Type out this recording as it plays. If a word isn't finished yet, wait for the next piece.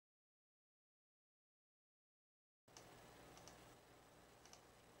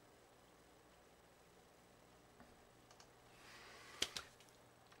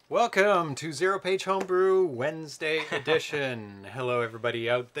Welcome to ZeroPage Homebrew Wednesday edition. Hello everybody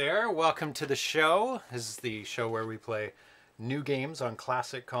out there. Welcome to the show. This is the show where we play new games on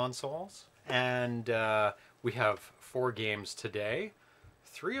classic consoles. And we have 4 games today.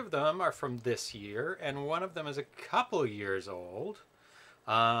 3 of them are from this year and one of them is a couple years old.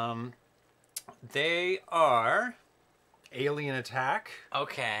 They are Alien Attack.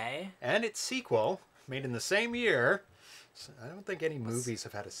 Okay. And its sequel, made in the same year. I don't think any movies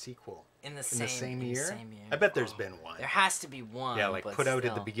have had a sequel in the same year. I bet there's been one. There has to be one. Yeah, like put out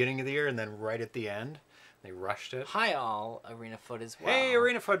at the beginning of the year and then right at the end. They rushed it. Hi all, Arena Foot as well. Hey,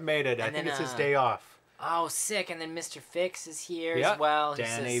 Arena Foot made it. I think it's his day off. Oh, sick. And then Mr. Fix is here as well.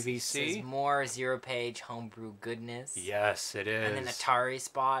 Dan AVC. Says more ZeroPage homebrew goodness. Yes, it is. And then Atari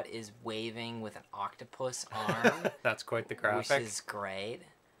Spot is waving with an octopus arm. That's quite the graphic. Which is great.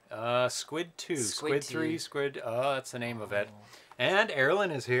 Squid 2, Squid 3, Squid... Oh, that's the name of it. And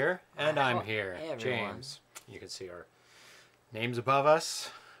Erlen is here, and I'm here. Hey, James. You can see our names above us,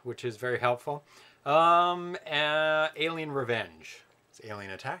 which is very helpful. Alien Revenge. It's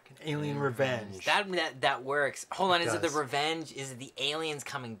Alien Attack and Alien Revenge. That works. Hold on, is it the revenge? Is it the aliens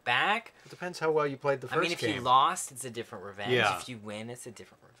coming back? It depends how well you played the first game. I mean, if you lost, it's a different revenge. Yeah. If you win, it's a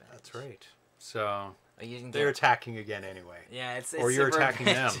different revenge. That's right. So... They're attacking again anyway. Yeah, it's or you're attacking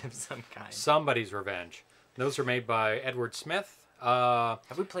them. Of some kind. Somebody's revenge. Those are made by Edward Smith. Have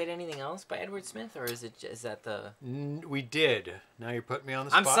we played anything else by Edward Smith, or is that the? We did. Now you're putting me on the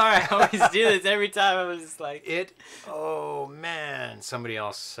spot. I'm sorry. I always do this every time. I was like Oh man, somebody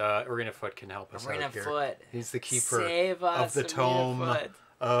else. Arena Foot can help us Arena out here. Foot. He's the keeper Save us, of the tome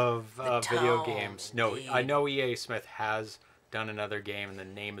of video games. No, indeed. I know EA Smith has done another game and the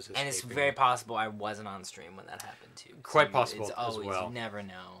name is escaping. And it's very possible I wasn't on stream when that happened too. Quite possible it's always, as well. You never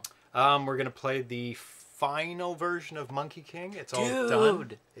know. We're gonna play the final version of Monkey King. It's all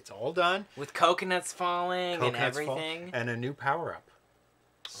done. It's all done. With coconuts falling and everything. And a new power up.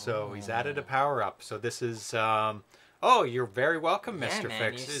 So he's added a power up. So this is oh, you're very welcome, Mr.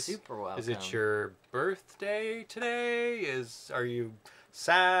 Fix. You're super welcome. Is it your birthday today? Are you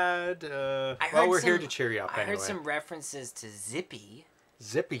sad? Well, we're here to cheer you up anyway. I heard some references to Zippy.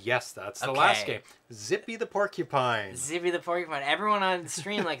 Zippy, yes, that's the last game. Zippy the Porcupine. Zippy the Porcupine. Everyone on the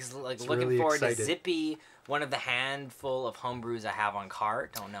stream is looking really forward to Zippy. One of the handful of homebrews I have on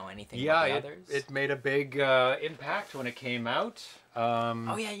cart. Don't know anything about the others. It made a big impact when it came out.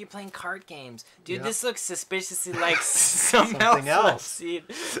 Oh yeah, you're playing cart games, dude. This looks suspiciously like something else. Do you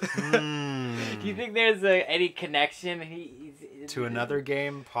think there's any connection to another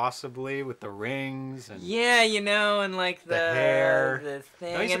game, possibly with the rings and and like the hair, the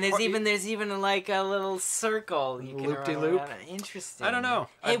thing, and there's even like a little circle you can loop-de-loop. Interesting. I don't know.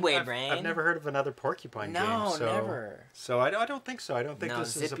 Hey, Brain. I've never heard of another porcupine game. No, never. So I don't think so. I don't think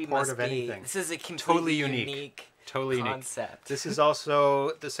this is a port of anything. This is a completely unique. Totally concept. Unique. This is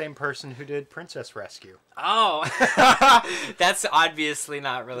also the same person who did Princess Rescue. Oh, that's obviously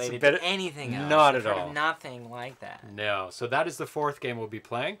not related to anything else. Not at all. Nothing like that. No. So that is the 4th game we'll be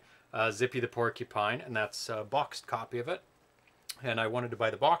playing, Zippy the Porcupine, and that's a boxed copy of it. And I wanted to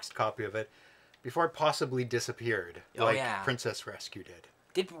buy the boxed copy of it before it possibly disappeared, Princess Rescue did.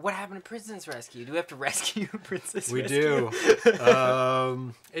 What happened to Princess Rescue? Do we have to rescue Princess Rescue? We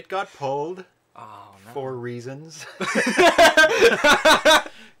do. It got pulled. Oh, no. For reasons. I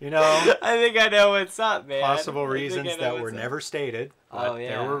think I know what's up, man. Possible reasons that were never stated. But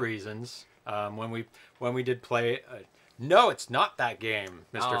there were reasons. When we did play no, it's not that game,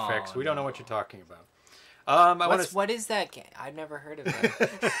 Mr. Fix. We don't know what you're talking about. What is that game? I've never heard of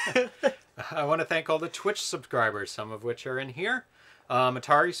it. I want to thank all the Twitch subscribers, some of which are in here.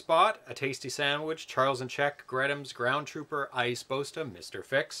 Atari Spot, A Tasty Sandwich, Charles and Check, Gretham's, Ground Trooper, Ice Bosta, Mr.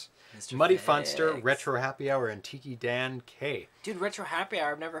 Fix. Muddy Funster, Retro Happy Hour, and Tiki Dan K. Dude, Retro Happy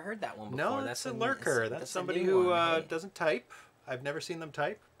Hour, I've never heard that one before. No, that's a lurker. That's somebody who doesn't type. I've never seen them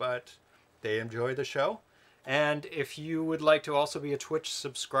type, but they enjoy the show. And if you would like to also be a Twitch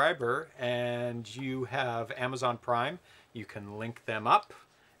subscriber and you have Amazon Prime, you can link them up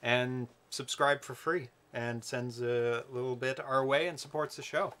and subscribe for free and sends a little bit our way and supports the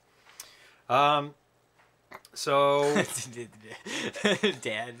show. So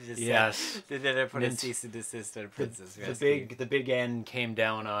Dad just said, I put a cease and desist on Princess Rescue. The big N came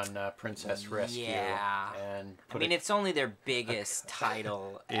down on Princess Rescue. Yeah, and I mean it's only their biggest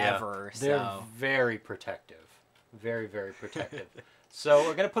title ever. They're very protective, very protective. So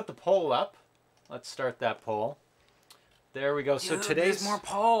we're gonna put the poll up. Let's start that poll. There we go. Dude, so today's there's more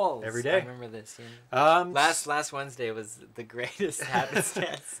polls. Every day. I remember this. Yeah. Um, Last Wednesday was the greatest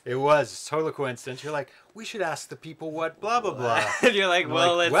happenstance. It was. It's total coincidence. You're like, we should ask the people what blah, blah, blah. You're like, I'm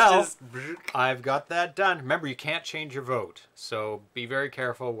well, like, let's just... I've got that done. Remember, you can't change your vote. So be very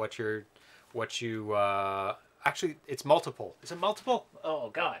careful what you, actually, it's multiple. Is it multiple?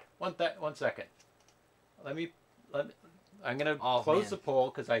 Oh, God. One second. I'm going to close the poll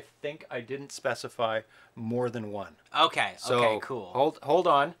because I think I didn't specify more than one. Okay. So okay, cool. Hold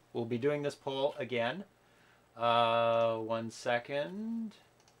on. We'll be doing this poll again. 1 second.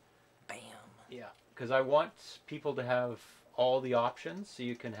 Bam. Yeah, because I want people to have all the options, so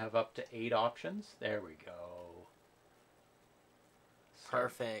you can have up to 8 options. There we go.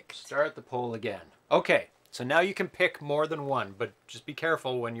 Perfect. Start the poll again. Okay, so now you can pick more than one, but just be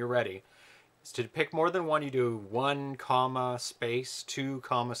careful when you're ready. So to pick more than one, you do 1, space, 2,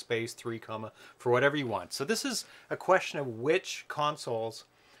 space, 3, for whatever you want. So this is a question of which consoles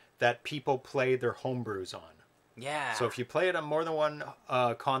that people play their homebrews on. Yeah. So if you play it on more than one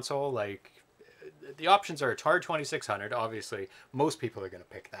console, like the options are Atari 2600, obviously most people are going to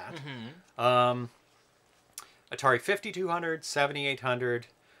pick that. Mm-hmm. Atari 5200, 7800.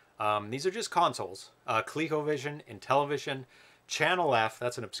 These are just consoles. ColecoVision, Intellivision, Channel F.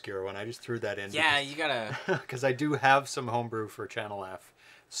 That's an obscure one. I just threw that in. Yeah, you gotta. Because I do have some homebrew for Channel F.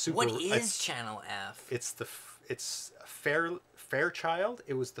 What is Channel F? It's Fairchild.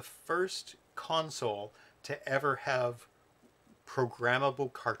 It was the first console to ever have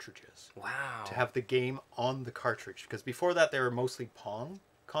programmable cartridges. Wow. To have the game on the cartridge. Because before that, they were mostly Pong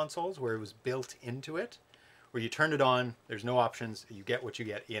consoles where it was built into it. Where you turn it on, there's no options, you get what you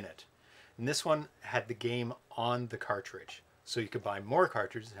get in it. And this one had the game on the cartridge. So you could buy more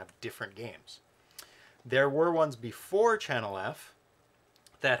cartridges and have different games. There were ones before Channel F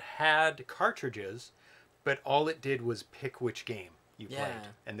that had cartridges, but all it did was pick which game you played.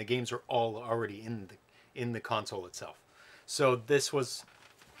 And the games were all already in the console itself. So this is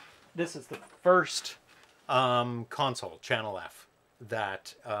the first console, Channel F,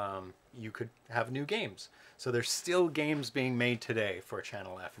 that you could have new games. So there's still games being made today for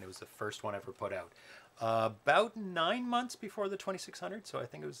Channel F, and it was the first one ever put out. About 9 months before the 2600, so I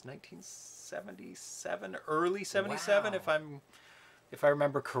think it was 1977, early 77, Wow. if I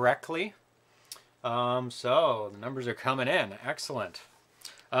remember correctly. So the numbers are coming in. Excellent.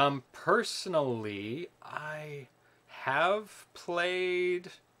 Personally, I have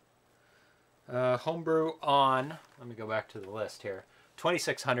played homebrew on, let me go back to the list here,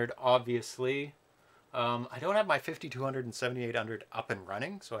 2600, obviously. I don't have my 5200 and 7800 up and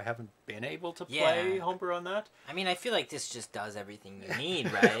running, so I haven't been able to play homebrew on that. I mean, I feel like this just does everything you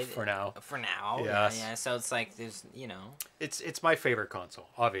need, right? For now. For now. Yes. Yeah. So it's like there's, It's my favorite console,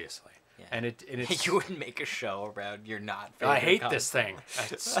 obviously. Yeah. And it's you wouldn't make a show around your not favorite I hate console. this thing.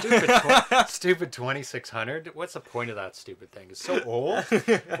 Stupid 2600. What's the point of that stupid thing? It's so old.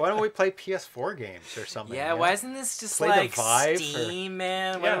 Why don't we play PS4 games or something? Yeah, why isn't this just play like the Vive Steam,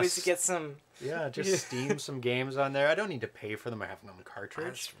 man? Why don't we just get some... Yeah, just Steam some games on there. I don't need to pay for them. I have them on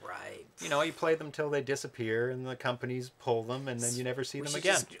cartridge. That's right. You play them till they disappear, and the companies pull them, and then you never see them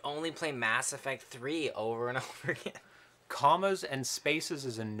again. Just only play Mass Effect 3 over and over again. Commas and spaces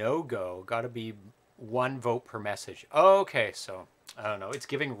is a no-go. Got to be 1 vote per message. Okay, so I don't know. It's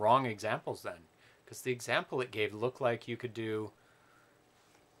giving wrong examples then, because the example it gave looked like you could do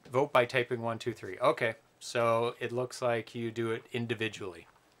vote by typing 1, 2, 3. Okay, so it looks like you do it individually.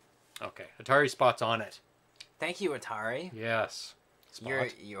 Okay, Atari Spot's on it. Thank you, Atari. Yes.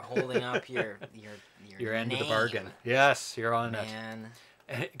 Spot. You're holding up your end of the bargain. Yes, you're on Man.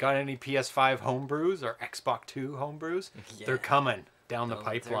 it. Got any PS5 homebrews or Xbox 2 homebrews? Yeah. They're coming down the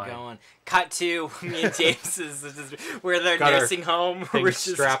pipeline. They're going. Cut to me and James's where they're nursing home. We're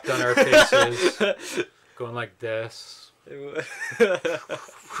strapped on our faces, going like this.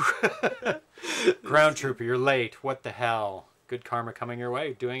 Ground Trooper, you're late. What the hell? Good karma coming your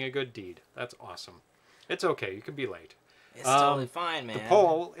way. Doing a good deed. That's awesome. It's okay. You can be late. It's totally fine, man. The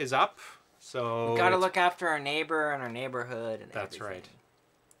poll is up, so... We gotta look after our neighbor and our neighborhood and That's everything.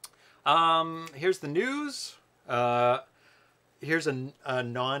 right. Here's the news. Here's a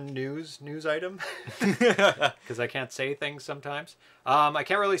non-news item, because I can't say things sometimes. I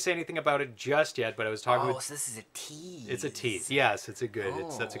can't really say anything about it just yet, but I was talking with... so this is a tease. It's a tease. Yes, that's a good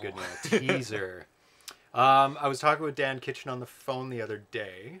note. Teaser. I was talking with Dan Kitchen on the phone the other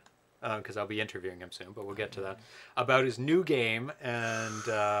day, because I'll be interviewing him soon, but we'll get to that, about his new game, and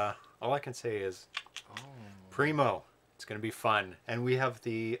all I can say is, primo. It's going to be fun. And we have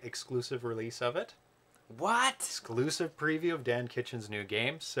the exclusive release of it. What? Exclusive preview of Dan Kitchen's new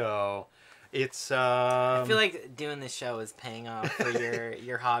game, so It's I feel like doing this show is paying off for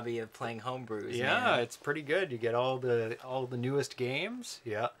your hobby of playing homebrews. Yeah, man. it's pretty good. You get all the newest games.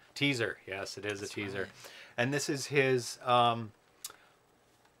 Yeah, teaser. Yes, it is a teaser. Right. And this is his. I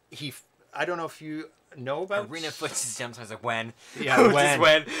don't know if you know about Arena Foot just jumps. I was like, when? Yeah, Just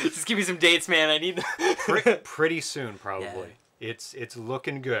when? Just give me some dates, man. I need them. pretty soon, probably. Yeah. It's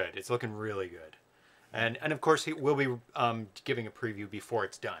looking good. It's looking really good. And of course he will be giving a preview before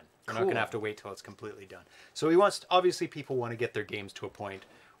it's done. We're not going to have to wait till it's completely done. So he wants obviously people want to get their games to a point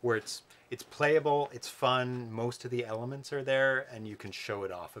where it's playable, it's fun, most of the elements are there, and you can show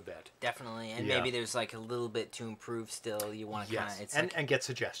it off a bit. Definitely, and maybe there's like a little bit to improve still. You want to kind of and get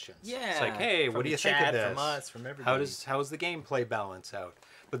suggestions. Yeah, it's like, hey, what do you think of this? From us, from everybody. How's the gameplay balance out?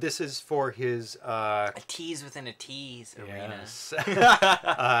 But this is for his a tease within a tease arena. Yes.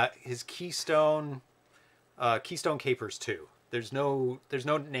 His Keystone Capers 2. There's no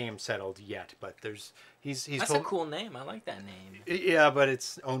name settled yet, but he's That's a cool name. I like that name. Yeah, but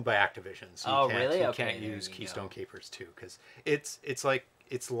it's owned by Activision, so you can't use Keystone Capers 2 because it's like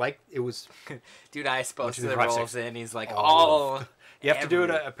it was. Dude, I suppose the 5, rolls 6. in. He's like, you have to do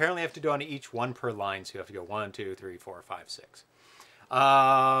it. Apparently, you have to do on each one per line, so you have to go 1, 2, 3, 4, 5, 6.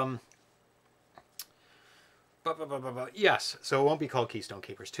 Yes, so it won't be called Keystone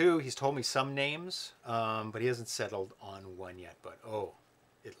Capers 2. He's told me some names, but he hasn't settled on one yet. But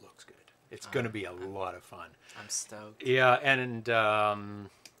it looks good. It's going to be a lot of fun. I'm stoked. Yeah, and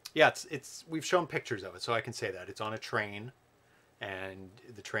it's we've shown pictures of it, so I can say that it's on a train, and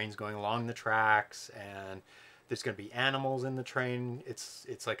the train's going along the tracks, and there's going to be animals in the train.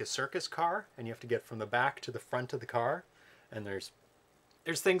 It's like a circus car, and you have to get from the back to the front of the car, and there's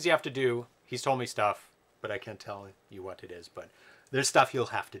things you have to do. He's told me stuff, but I can't tell you what it is. But there's stuff you'll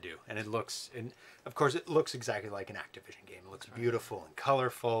have to do, and of course it looks exactly like an Activision game. It looks beautiful and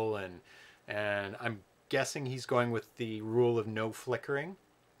colorful, and I'm guessing he's going with the rule of no flickering.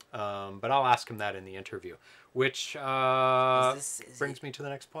 But I'll ask him that in the interview, which brings me to the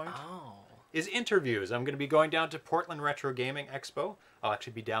next point. Is interviews. I'm going to be going down to Portland Retro Gaming Expo. I'll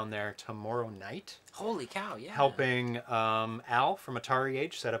actually be down there tomorrow night. Holy cow! Yeah. Helping Al from Atari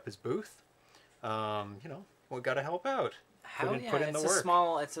Age set up his booth. We got to help out. Put in the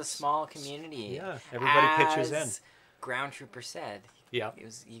work. It's a small community. Yeah, everybody pitches in. Ground Trooper said. Yeah.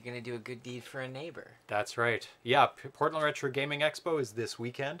 You're going to do a good deed for a neighbor. That's right. Yeah, Portland Retro Gaming Expo is this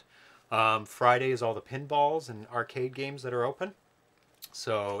weekend. Friday is all the pinballs and arcade games that are open.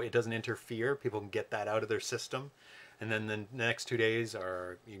 So it doesn't interfere. People can get that out of their system. And then the next 2 days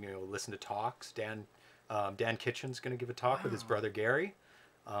are, listen to talks. Dan Kitchen's going to give a talk with his brother Gary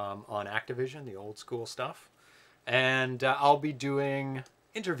on Activision, the old school stuff. And I'll be doing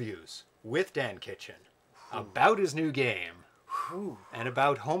interviews with Dan Kitchen about his new game and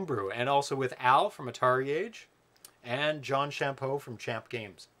about Homebrew, and also with Al from Atari Age and John Champeau from Champ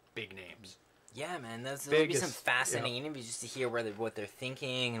Games. Big names. Yeah, man, there'll be some fascinating interviews just to hear what they're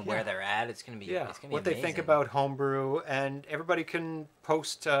thinking and where they're at. It's gonna be it's gonna be what amazing. They think about Homebrew, and everybody can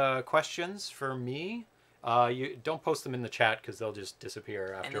post questions for me. You don't post them in the chat because they'll just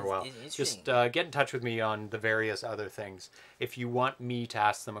disappear after a while. Just get in touch with me on the various other things. If you want me to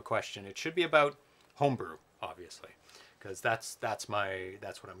ask them a question, it should be about Homebrew, obviously, because that's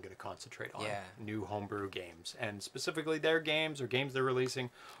what I'm going to concentrate on. Yeah. New Homebrew games, and specifically their games or games they're releasing,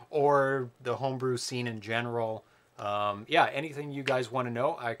 or the Homebrew scene in general. Anything you guys want to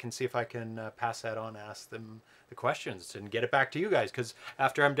know, I can see if I can pass that on, ask them the questions, and get it back to you guys, because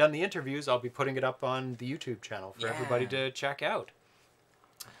after I'm done the interviews, I'll be putting it up on the YouTube channel for everybody to check out.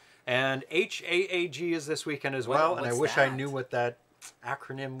 And HAAG is this weekend as well, and I wish I knew what that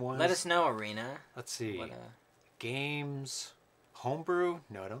acronym was. Let us know, Arena. Let's see. Games. Homebrew?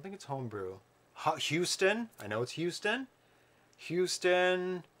 No, I don't think it's Homebrew. Houston? I know it's Houston.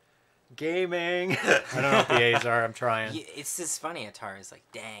 Houston Gaming. I don't know what the A's are. I'm trying. It's just funny. Atari's like,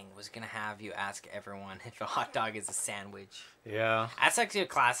 dang, was going to have you ask everyone if a hot dog is a sandwich. Yeah. That's actually a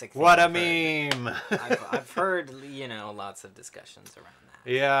classic thing. What a meme. I've heard, lots of discussions around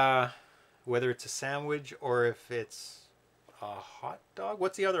that. Yeah. Whether it's a sandwich or if it's a hot dog.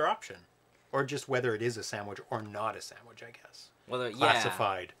 What's the other option? Or just whether it is a sandwich or not a sandwich, I guess.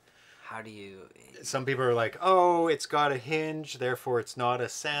 Classified. How do you... Some people are like, oh, it's got a hinge, therefore it's not a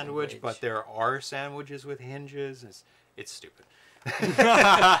sandwich, but there are sandwiches with hinges. It's stupid.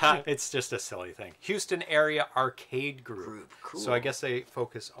 It's just a silly thing. Houston Area Arcade Group. Cool. So I guess they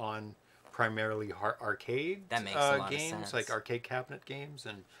focus on primarily arcade games, like arcade cabinet games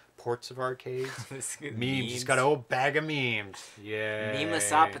and ports of arcades. Memes. He's got a whole bag of memes. Yeah.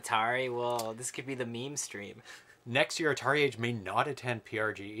 Memeless up Atari. Well, this could be the meme stream. Next year, Atari Age may not attend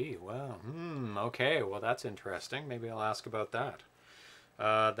PRGE. Well, okay. Well, that's interesting. Maybe I'll ask about that.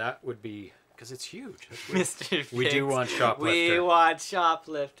 That would be... Because it's huge. Mr. We do want Shoplifter. We want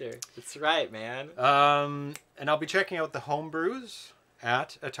Shoplifter. That's right, man. And I'll be checking out the homebrews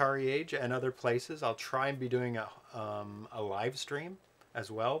at Atari Age and other places. I'll try and be doing a live stream as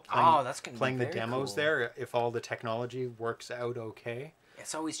well. Playing the demos there if all the technology works out okay.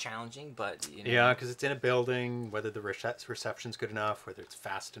 It's always challenging, but you know. Yeah, because it's in a building. Whether the reception's good enough, whether it's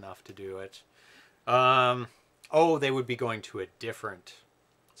fast enough to do it. They would be going to a different.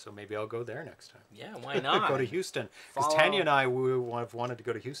 So maybe I'll go there next time. Yeah, why not? Go to Houston. Because Tanya and I have wanted to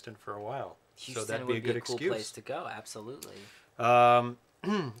go to Houston for a while. Houston so that'd be a good cool excuse. Place to go, absolutely.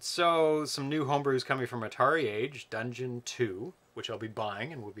 So some new homebrews coming from Atari Age, Dungeon 2, which I'll be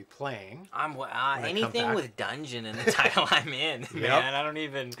buying and will be playing. Anything with Dungeon in the title I'm in, man. I don't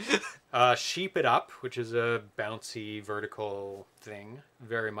even... Sheep It Up, which is a bouncy vertical thing,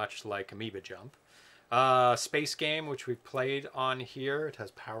 very much like Amoeba Jump. Space Game, which we've played on here. It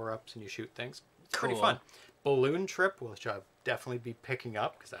has power-ups and you shoot things. It's pretty fun. Balloon Trip, which I'll definitely be picking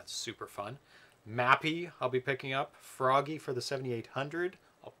up because that's super fun. Mappy, I'll be picking up. Froggy for the 7800,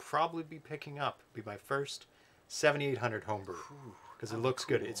 I'll probably be picking up. It'll be my first 7800 homebrew because it looks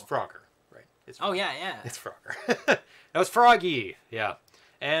good. It's Frogger, right? It's Frogger. Yeah. It's Frogger. No, it's Froggy. Yeah.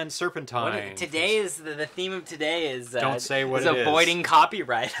 And Serpentine. Today is the theme of today is don't say what it is. Avoiding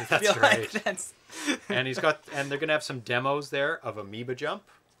copyright. That's right. And they're gonna have some demos there of Amoeba Jump,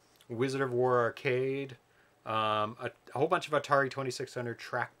 Wizard of War Arcade, a whole bunch of Atari 2600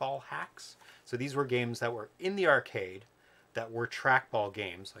 trackball hacks. So these were games that were in the arcade that were trackball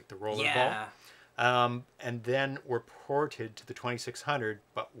games, like the rollerball. And then were ported to the 2600,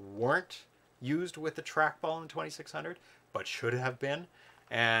 but weren't used with the trackball in the 2600, but should have been.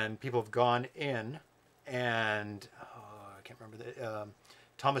 And people have gone in and I can't remember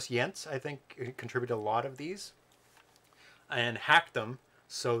Thomas Yentz, I think, contributed a lot of these and hacked them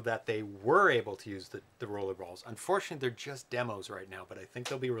so that they were able to use the rollerballs. Unfortunately, they're just demos right now, but I think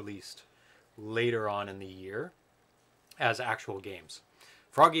they'll be released later on in the year as actual games.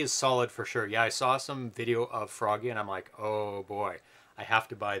 Froggy is solid for sure. Yeah, I saw some video of Froggy and I'm like, oh boy, I have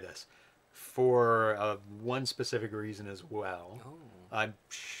to buy this for one specific reason as well. I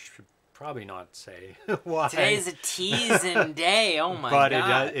should probably not say why. Today's a teasing day. Oh my god!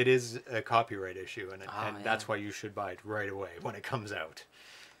 But it is a copyright issue, and that's why you should buy it right away when it comes out,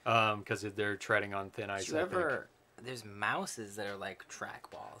 because they're treading on thin ice. There's mouses that are like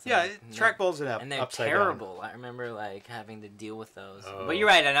trackballs. Yeah, trackballs and they're upside terrible. Down. I remember like having to deal with those. But you're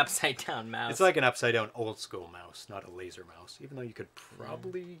right, an upside down mouse. It's like an upside down old school mouse, not a laser mouse. Even though you could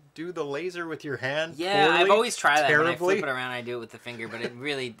probably do the laser with your hand. Yeah, poorly, I've always tried that. terribly. When I flip it around, I do it with the finger, but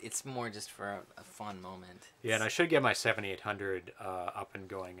it's more just for a fun moment. Yeah, and I should get my 7800 up and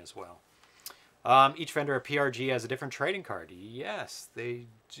going as well. Each vendor at PRG has a different trading card. Yes, they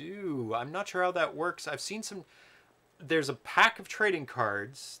do. I'm not sure how that works. I've seen some... There's a pack of trading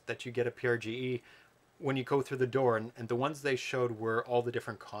cards that you get at PRGE when you go through the door, and the ones they showed were all the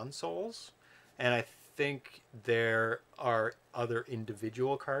different consoles. And I think there are other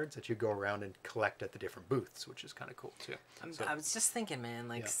individual cards that you go around and collect at the different booths, which is kind of cool too. I was just thinking,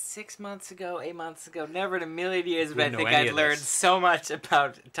 man, 6 months ago, 8 months ago, never in a million years, but I think I'd learned so much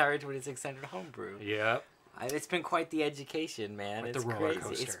about Atari 2600 homebrew. Yeah. It's been quite the education, man. Quite it's the roller crazy.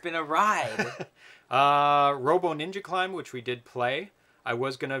 coaster. It's been a ride. Robo Ninja Climb, which we did play. I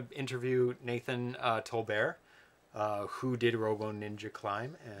was going to interview Nathan Tolbert, who did Robo Ninja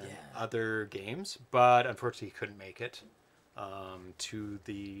Climb and other games, but unfortunately he couldn't make it to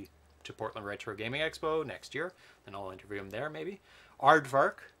Portland Retro Gaming Expo next year, and I'll interview him there maybe.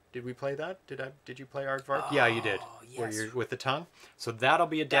 Aardvark. Did we play that? Did you play Aardvark? Yeah, you did. Yes. Where you're with the tongue. So that'll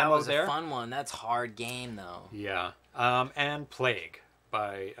be a demo there. That was a fun one. That's a hard game, though. Yeah. And Plague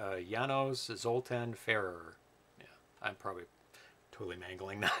by Janos Zoltan Ferrer. Yeah, I'm probably totally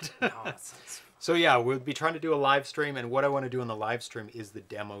mangling that. No, that sounds... So yeah, we'll be trying to do a live stream, and what I want to do in the live stream is the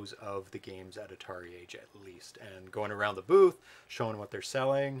demos of the games at Atari Age at least, and going around the booth, showing what they're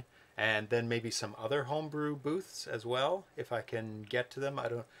selling, and then maybe some other homebrew booths as well, if I can get to them.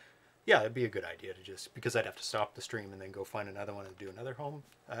 Yeah, it'd be a good idea to just, because I'd have to stop the stream and then go find another one and do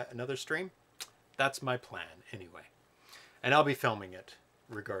another stream. That's my plan anyway. And I'll be filming it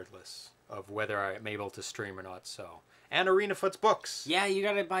regardless of whether I'm able to stream or not. So, and Arena Foot's books. Yeah, you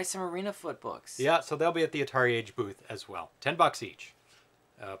gotta buy some Arena Foot books. Yeah, so they'll be at the Atari Age booth as well. $10 each,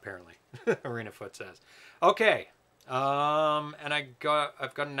 apparently. Arena Foot says. Okay, and I've got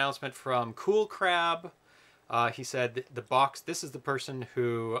an announcement from coolcrab. He said the box. This is the person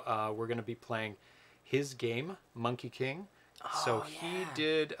who we're going to be playing his game, Monkey King. So he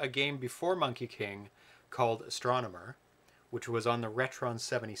did a game before Monkey King called Astronomer, which was on the Retron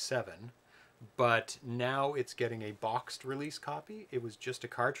 77, but now it's getting a boxed release copy. It was just a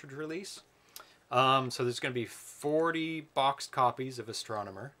cartridge release. So there's going to be 40 boxed copies of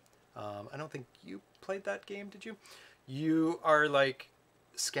Astronomer. I don't think you played that game, did you? You are like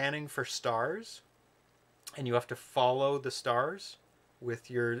scanning for stars, and you have to follow the stars with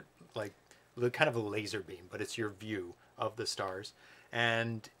your like kind of a laser beam, but it's your view of the stars,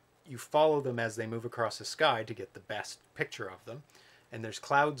 and you follow them as they move across the sky to get the best picture of them. And there's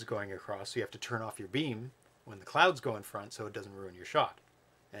clouds going across, so you have to turn off your beam when the clouds go in front so it doesn't ruin your shot.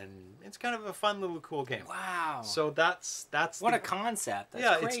 And it's kind of a fun little cool game. Wow. So that's what a concept.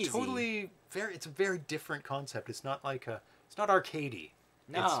 That's crazy. It's totally it's a very different concept. It's not like it's not arcadey.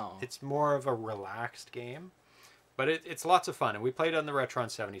 No. It's more of a relaxed game. But it's lots of fun, and we played it on the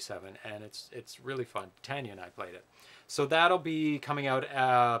Retron 77, and it's really fun. Tanya and I played it. So that'll be coming out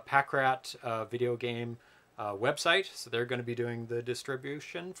at Packrat video game website. So they're going to be doing the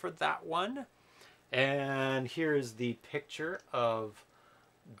distribution for that one. And here's the picture of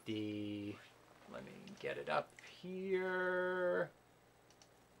the... Let me get it up here.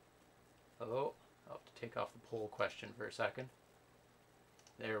 Oh, I'll have to take off the poll question for a second.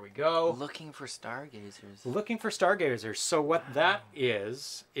 There we go. Looking for stargazers. Looking for stargazers. So what that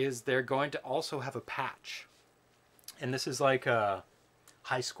is they're going to also have a patch. And this is like a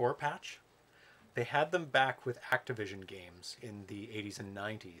high score patch. They had them back with Activision games in the 80s and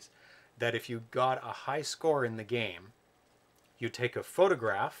 90s. That if you got a high score in the game, you take a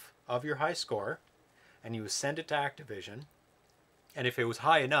photograph of your high score and you send it to Activision. And if it was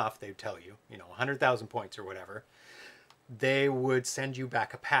high enough, they'd tell you, 100,000 points or whatever. They would send you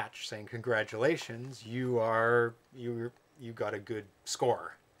back a patch saying, congratulations, you got a good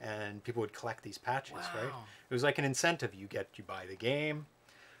score. And people would collect these patches, right? It was like an incentive. You buy the game,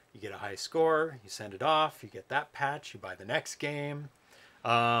 you get a high score, you send it off, you get that patch, you buy the next game.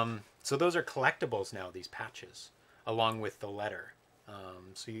 So those are collectibles now, these patches, along with the letter.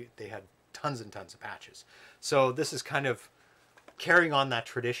 They had tons and tons of patches. So this is kind of carrying on that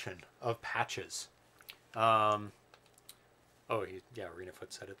tradition of patches. Arenafoot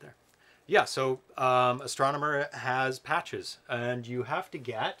said it there. Yeah, so Astronomer has patches, and you have to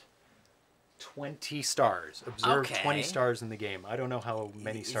get 20 stars. Observe 20 stars in the game. I don't know how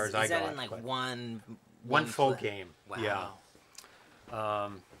many stars I got. Is that in like one full game? Wow. Yeah.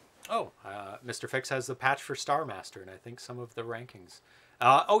 Mr. Fix has the patch for Star Master, and I think some of the rankings.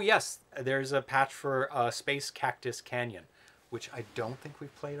 Yes, there's a patch for Space Cactus Canyon, which I don't think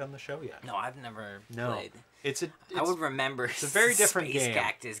we've played on the show yet. No, I've never played. I would remember. It's a very different Space game.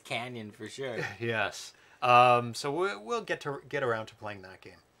 Cactus Canyon for sure. Yes. So we'll get around to playing that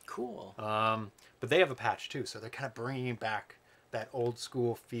game. Cool. But they have a patch too, so they're kind of bringing back that old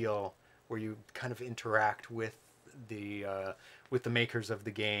school feel where you kind of interact with the makers of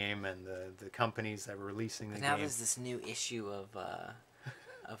the game and the companies that were releasing the game. Now there's this new issue of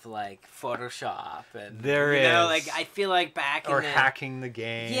like Photoshop and there is like I feel like back in hacking the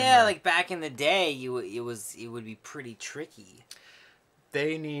game. Yeah, like back in the day, it would be pretty tricky.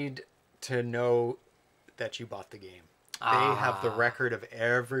 They need to know that you bought the game. They have the record of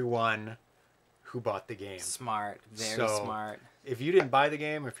everyone who bought the game. Smart, very smart. If you didn't buy the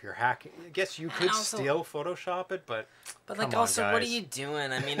game, if you're hacking, I guess you could still Photoshop it, but like also, what are you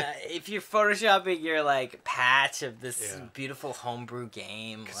doing? I mean, if you're photoshopping your like patch of this beautiful homebrew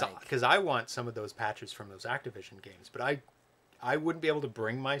game, because I want some of those patches from those Activision games, but I wouldn't be able to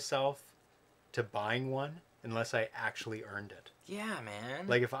bring myself to buying one unless I actually earned it. Yeah, man.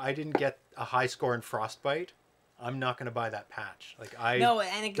 Like if I didn't get a high score in Frostbite, I'm not going to buy that patch. Like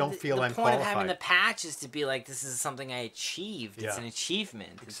don't feel I'm qualified. The point of having the patch is to be like, this is something I achieved. It's an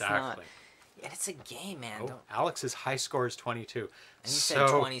achievement. Exactly. And it's a game, man. Alex's high score is 22. And you said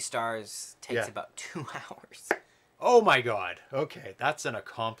 20 stars takes about 2 hours. Oh my God. Okay, that's an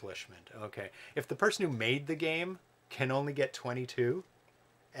accomplishment. Okay. If the person who made the game can only get 22,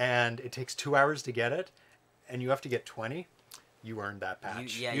 and it takes 2 hours to get it, and you have to get 20, you earned that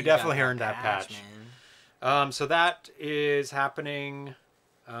patch. You definitely earned that patch. Man. So that is happening,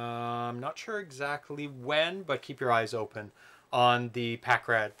 I'm not sure exactly when, but keep your eyes open on the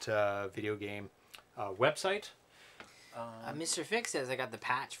Packrat video game website. Mr. Fix says I got the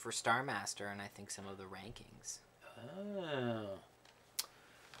patch for Star Master and I think some of the rankings. Oh. Wow.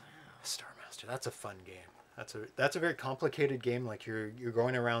 Star Master, that's a fun game. That's a very complicated game. Like you're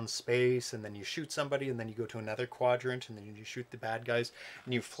going around space, and then you shoot somebody, and then you go to another quadrant, and then you shoot the bad guys,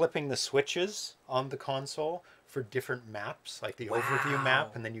 and you're flipping the switches on the console for different maps, like the overview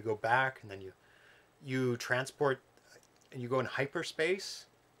map, and then you go back, and then you transport, and you go in hyperspace,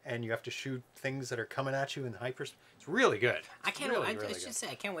 and you have to shoot things that are coming at you in hyperspace. It's really good. I can't. I should say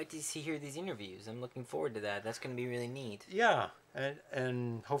I can't wait to hear these interviews. I'm looking forward to that. That's going to be really neat. Yeah,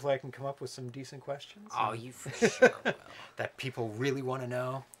 and hopefully I can come up with some decent questions. Oh, you for sure will. That people really want to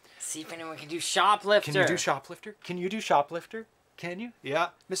know. See if anyone can do shoplifter. Can you do shoplifter? Can you do shoplifter? Can you? Yeah,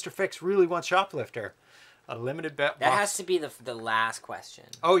 Mr. Fix really wants shoplifter. A limited box. That has to be the last question.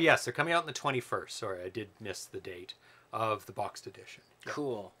 Oh yes, they're coming out on the 21st. Sorry, I did miss the date of the boxed edition. Yeah.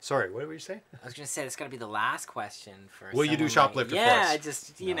 Cool. Sorry, what were you saying? I was going to say it's got to be the last question for. Will you do shoplifter? Yeah,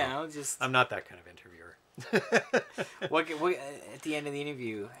 just you know, just. I'm not that kind of interviewer. what at the end of the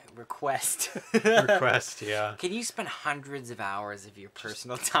interview? Request. Request, yeah. Can you spend hundreds of hours of your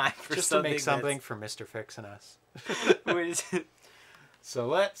personal time for just something to make something for Mr. Fix and us? What is it? So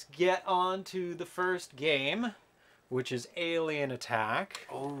let's get on to the first game, which is Alien Attack.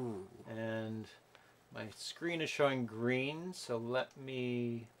 Oh. And my screen is showing green, so let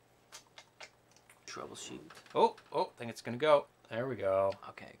me troubleshoot. Oh, I think it's gonna go. There we go.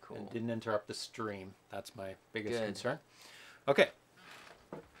 Okay, cool. And didn't interrupt the stream. That's my biggest Good. concern. Okay.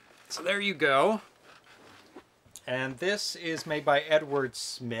 So there you go. And this is made by Edward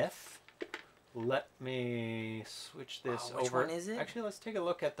Smith. Let me switch this over. Which one is it? Actually, let's take a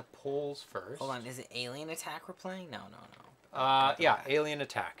look at the polls first. Hold on, is it Alien Attack we're playing? No. Yeah, Alien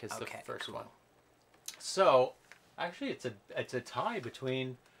Attack is the first one. So, actually, it's a tie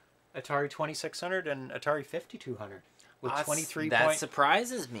between Atari 2600 and Atari 5200 with 23 That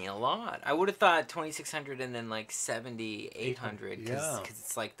surprises me a lot. I would have thought 2600 and then like 7800 because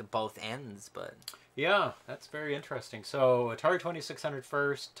it's like the both ends, but yeah, that's very interesting. So Atari 2600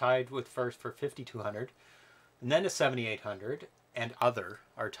 first, tied with first for 5200, and then a 7800 and other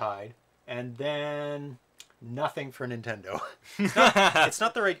are tied, and then nothing for Nintendo. It's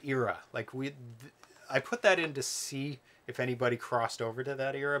not the right era. Like I put that in to see if anybody crossed over to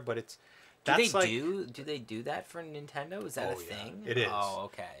that era, but it's do they do that for Nintendo? Is that a thing? It is. Oh,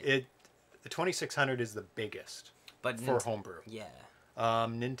 okay. The 2600 is the biggest, but for homebrew. Yeah.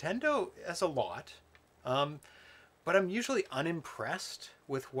 Nintendo has a lot, but I'm usually unimpressed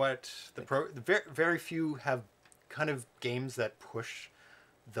with what very few have kind of games that push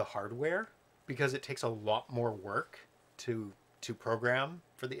the hardware, because it takes a lot more work to program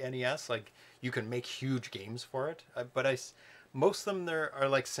for the NES. Like, you can make huge games for it, but most of them are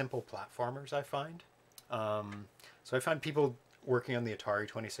like simple platformers, I find. So I find people working on the Atari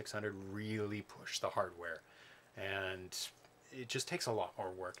 2600 really push the hardware, and it just takes a lot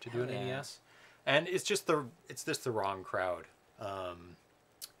more work to do an NES. And it's just the wrong crowd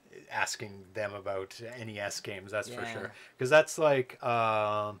asking them about NES games, that's for sure. Because that's like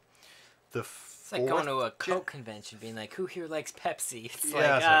it's like going to a Coke convention, being like, "Who here likes Pepsi?" It's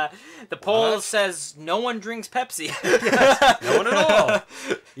the poll says no one drinks Pepsi. Yes, no one at all.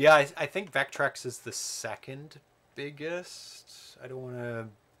 Yeah, I think Vectrex is the second biggest. I don't want to.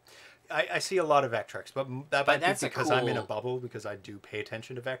 I see a lot of Vectrex, but that might be because I'm in a bubble, because I do pay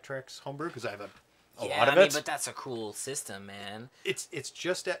attention to Vectrex homebrew, because I have a lot of it. But that's a cool system, man. It's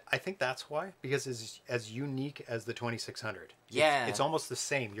just I think that's why, because it's as unique as the 2600. Yeah, it's almost the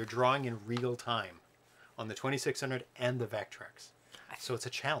same. You're drawing in real time on the 2600 and the Vectrex. So it's a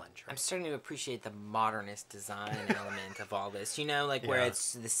challenge. Right? I'm starting to appreciate the modernist design element of all this. You know, like where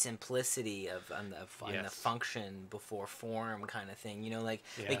it's the simplicity of the function before form kind of thing. You know, like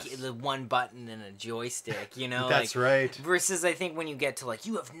the one button and a joystick. You know, that's right. Versus, I think when you get to like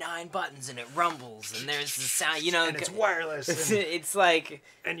you have 9 buttons and it rumbles and there's the sound. You know, and it's wireless. It's like,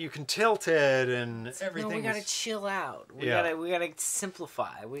 and you can tilt it and everything. No, we gotta chill out. We gotta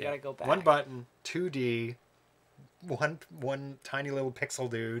simplify. We gotta go back. One button, 2D. One tiny little pixel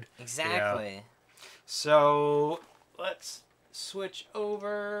dude. Exactly. Yeah. So let's switch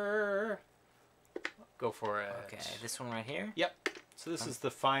over. Go for it. Okay, this one right here? Yep. So this is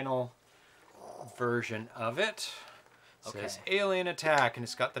the final version of it. It says Alien Attack, and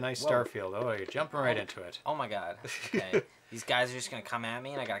it's got the nice starfield. Oh, you're jumping right into it. Oh my god. Okay. These guys are just gonna come at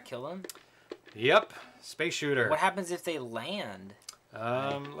me and I gotta kill them? Yep. Space shooter. What happens if they land?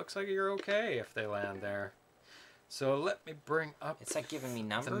 Looks like you're okay if they land there. So let me bring up. It's like giving me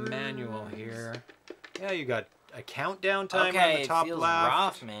numbers. The manual here. Yeah, you got a countdown timer on the top it feels left.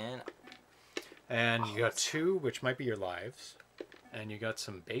 rough, man. And you got 2, which might be your lives, and you got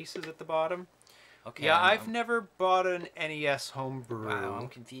some bases at the bottom. Okay. Yeah, I've never bought an NES homebrew. Wow, I'm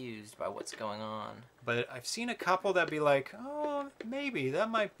confused by what's going on. But I've seen a couple that be like, oh, maybe that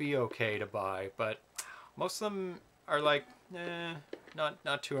might be okay to buy, but most of them are like,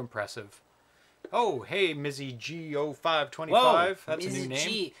 not too impressive. Oh, hey, Mizzy G0525. That's a new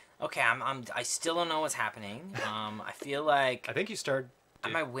name. Okay, I still don't know what's happening. I feel like... I think you started...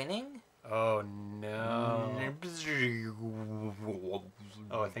 Am I winning? Oh, no.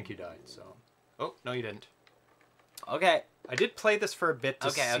 Oh, I think you died, so... Oh, no, you didn't. Okay. I did play this for a bit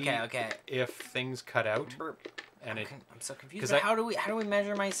to see okay. if things cut out. And I'm so confused. How do we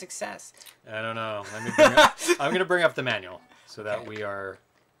measure my success? I don't know. Let me bring up, I'm going to bring up the manual so that we are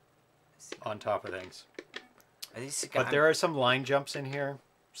on top of things. But there are some line jumps in here,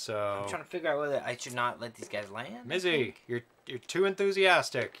 so... I'm trying to figure out whether I should not let these guys land. Mizzy, you're too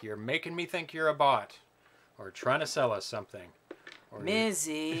enthusiastic. You're making me think you're a bot. Or trying to sell us something. Or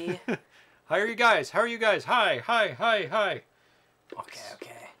Mizzy. How are you guys? How are you guys? Hi.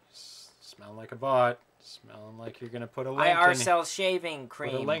 Okay. Smelling like a bot. Smelling like you're going to put a link IR Cell shaving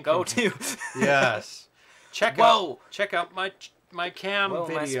cream. Go to. Yes. Check out my cam Whoa,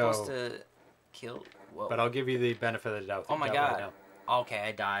 video. Am I supposed to kill? Whoa. But I'll give you the benefit of the doubt. Oh my god. Right, okay,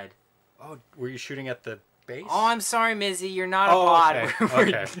 I died. Oh, were you shooting at the base? Oh, I'm sorry, Mizzy. You're not a bot.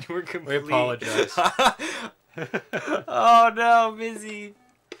 Okay. We're complete. We apologize. Oh no, Mizzy.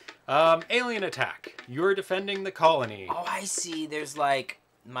 Alien attack. You're defending the colony. Oh, I see. There's like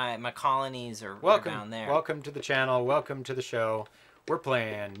my colonies are down there. Welcome to the channel. Welcome to the show. We're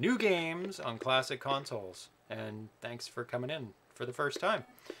playing new games on classic consoles. And thanks for coming in for the first time.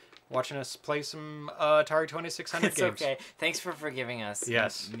 Watching us play some Atari 2600 games. It's okay. Thanks for forgiving us.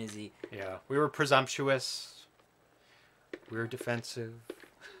 Yes. Mizzy. Yeah. We were presumptuous. We were defensive.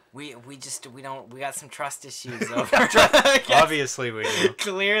 We got some trust issues over. Obviously we do.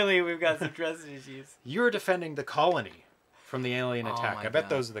 Clearly we've got some trust issues. You're defending the colony from the alien attack. I bet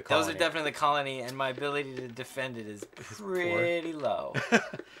those are the colony. Those are definitely the colony, and my ability to defend it is pretty low.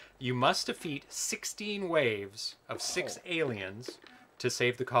 You must defeat 16 waves of 6 aliens to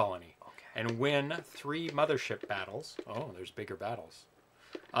save the colony. Okay. And win 3 mothership battles. Oh, there's bigger battles.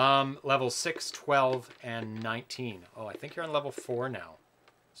 Levels 6, 12, and 19. Oh, I think you're on level 4 now.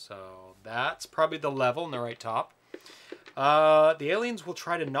 So that's probably the level in the right top. The aliens will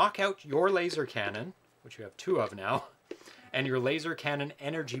try to knock out your laser cannon, which you have 2 of now, and your laser cannon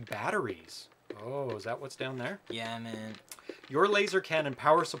energy batteries. Oh, is that what's down there? Yeah, man. Your laser cannon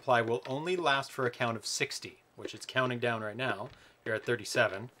power supply will only last for a count of 60, which it's counting down right now. You're at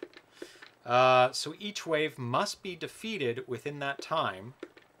 37. So each wave must be defeated within that time.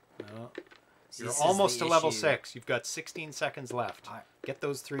 You're almost to level 6. You've got 16 seconds left. Get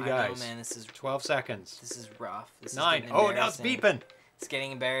those 3 guys. I know, man. This is 12 seconds. This is rough. This 9. Oh, now it's beeping. It's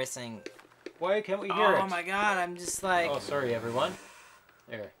getting embarrassing. Why can't we hear it? Oh my god! I'm just like. Oh, sorry, everyone.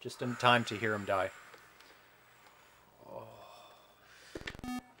 There, just in time to hear him die. Oh,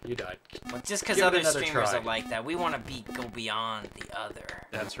 you died. Well, just because other streamers are like that, we want to go beyond the other.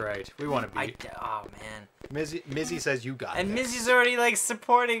 That's right. We want to be. Oh man. Mizzy says you got it. And Mizzy's already like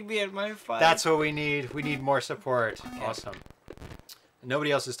supporting me at my fight. That's what we need. We need more support. Okay. Awesome.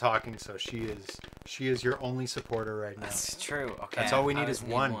 Nobody else is talking, so she is your only supporter right now. That's true. Okay. That's all we need is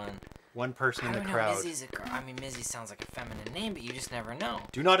one person in the crowd. Mizzy sounds like a feminine name, but you just never know.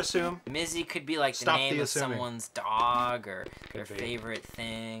 Do not assume. Mizzy could be like the name of someone's dog or their favorite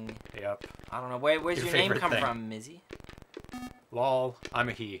thing. Yep. I don't know. Where's your name come from, Mizzy? Lol, I'm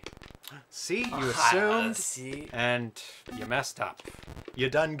a he. See, you assumed, and you messed up. You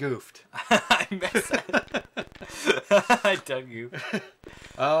done goofed. I messed up. I done goofed. Okay,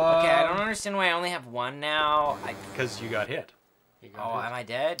 I don't understand why I only have 1 now. Because you got hit. Am I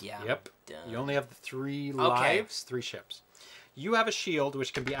dead? Yeah. Yep. You only have 3 lives, 3 ships. You have a shield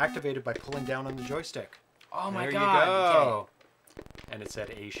which can be activated by pulling down on the joystick. Oh my god. There you go. Okay. And it said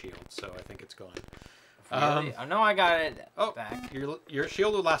a shield, so I think it's gone. Really? Oh no, I got it back. Your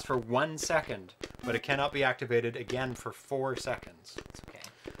shield will last for 1 second, but it cannot be activated again for 4 seconds. It's okay.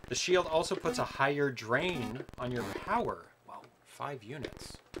 The shield also puts a higher drain on your power. Wow, 5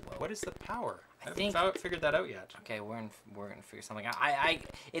 units. Whoa. What is the power? I haven't figured that out yet. Okay, we're gonna figure something out.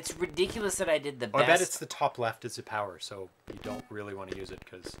 It's ridiculous that I did the best. I bet it's the top left is the power, so you don't really want to use it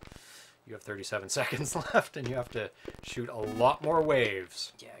because you have 37 seconds left and you have to shoot a lot more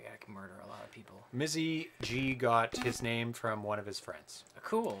waves. Yeah, I gotta murder a lot of people. Mizzy G got his name from one of his friends.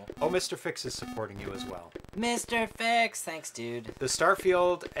 Cool. Oh, Mr. Fix is supporting you as well. Mr. Fix, thanks, dude. The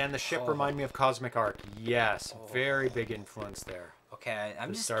Starfield and the ship remind me of Cosmic Arc. Yes, very big influence there. Okay,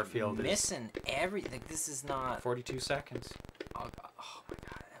 I'm just missing everything. This is not 42 seconds. Oh my god,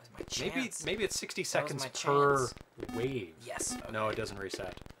 that was my chance. Maybe it's 60 seconds per wave. Yes. Okay. No, it doesn't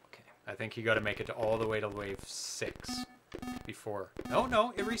reset. Okay. I think you got to make it all the way to wave 6 before.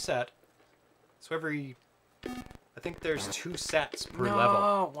 No, it reset. So I think there's 2 sets per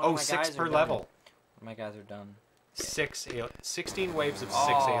level. Oh, 6 per level. My guys are done. Okay. 16 waves of 6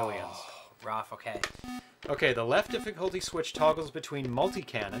 aliens. Rough, okay. Okay, the left difficulty switch toggles between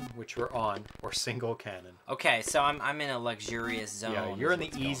multi-cannon, which we're on, or single cannon. Okay, so I'm in a luxurious zone. Yeah, you're in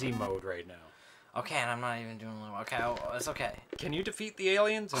the easy mode right now. Okay, and I'm not even doing well. Okay, it's okay. Can you defeat the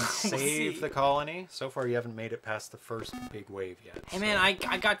aliens and save the colony? So far, you haven't made it past the first big wave yet. Hey, man, I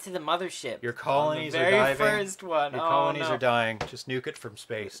got to the mothership. Your colonies are diving. Very first one. Your colonies are dying. Just nuke it from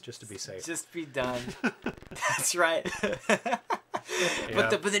space, just to be safe. Just be done. That's right. But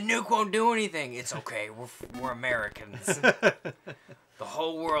the nuke won't do anything. It's okay. We're Americans. The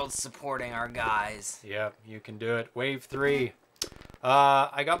whole world's supporting our guys. Yep, you can do it. Wave 3.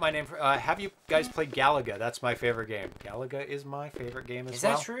 I got my name for... have you guys played Galaga? That's my favorite game. Galaga is my favorite game as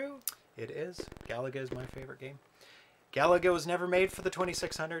well. Is that true? It is. Galaga is my favorite game. Galaga was never made for the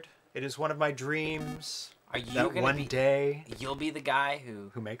 2600. It is one of my dreams. Are you that gonna one day... You'll be the guy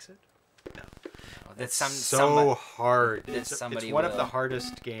who makes it? No. Oh, that's so hard. It's one of the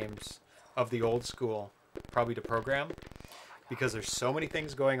hardest games of the old school, probably to program, because there's so many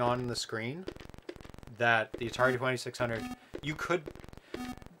things going on in the screen that the Atari 2600... You could...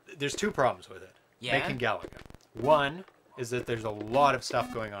 There's 2 problems with it. Yeah? Making Galaga. One is that there's a lot of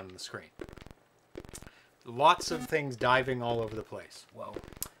stuff going on the screen. Lots of things diving all over the place. Whoa.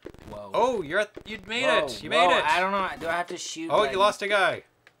 Whoa. Oh, you'd made it. You made it. I don't know. Do I have to shoot? Oh, you lost a guy.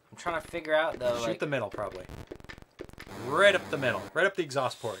 I'm trying to figure out, though. Shoot the middle, probably. Right up the middle. Right up the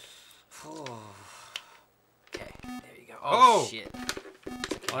exhaust port. Okay. There you go. Oh, shit.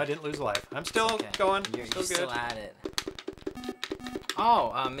 Well, I didn't lose a life. I'm still going. You're still at it.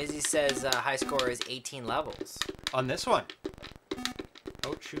 Oh, Mizzy says high score is 18 levels. On this one.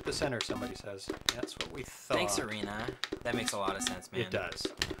 Oh, shoot the center, somebody says. That's what we thought. Thanks, Arena. That makes a lot of sense, man. It does.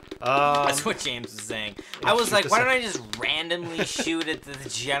 That's what James was saying. I was like, why don't I just randomly shoot at the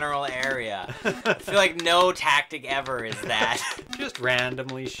general area? I feel like no tactic ever is that. Just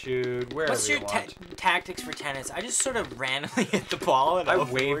randomly shoot wherever What's your tactics for tennis? I just sort of randomly hit the ball and I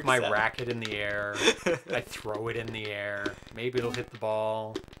wave my racket in the air. I throw it in the air. Maybe it'll hit the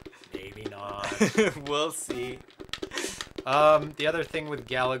ball. Maybe not. We'll see. The other thing with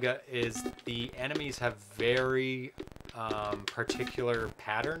Galaga is the enemies have very particular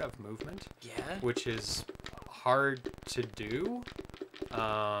pattern of movement. Yeah. Which is hard to do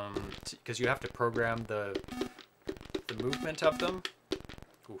because you have to program the movement of them.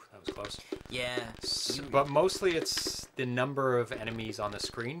 Ooh, that was close. Yeah. But mostly it's the number of enemies on the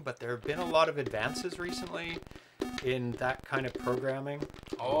screen, but there have been a lot of advances recently in that kind of programming.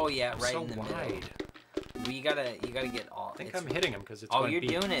 Oh yeah, right so in the wide. middle. Well, you gotta get all. I think I'm hitting him because it's. Oh, you're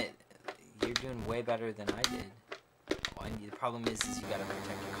doing it. You're doing way better than I did. Oh, and the problem is you gotta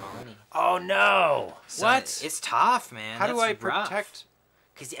protect your colony. Oh no! So what? It's tough, man. How do I protect?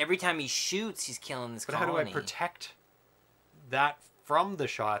 Because every time he shoots, he's killing this colony. But how do I protect that from the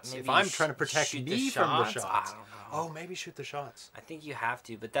shots? Maybe if I'm trying to protect me from the shots. I don't know. Oh, maybe shoot the shots. I think you have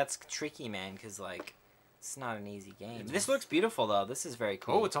to, but that's tricky, man. Because like. It's not an easy game. This looks beautiful, though. This is very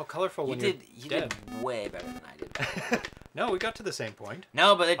cool. Oh, it's all colorful when you're You did way better than I did. No, we got to the same point.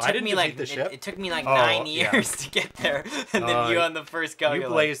 No, but it took me like it took me like 9 years to get there, and then you on the first go. You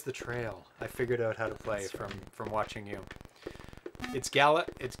blazed the trail. I figured out how to play from watching you. It is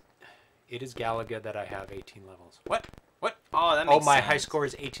Galaga that I have 18 levels. What? Oh, that makes sense. Oh, my high score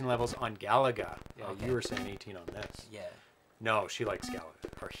is 18 levels on Galaga. Yeah, okay. You were saying 18 on this. Yeah. No, she likes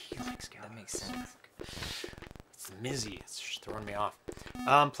Galaga, or he likes Galaga. That makes sense. It's Mizzy. It's just throwing me off.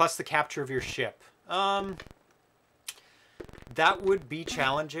 Plus the capture of your ship. That would be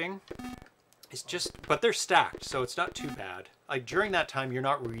challenging. It's just, but they're stacked, so it's not too bad. Like during that time, you're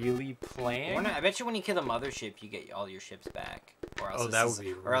not really playing. I bet you when you kill the mothership, you get all your ships back. Or else that would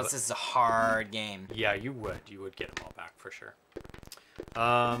be. Or else this is a hard game. Yeah, you would. You would get them all back for sure.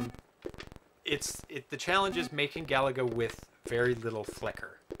 The challenge is making Galaga with very little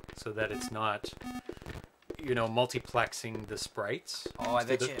flicker, so that it's not, multiplexing the sprites. Oh, I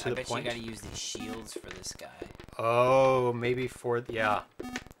bet you gotta use these shields for this guy. Oh, maybe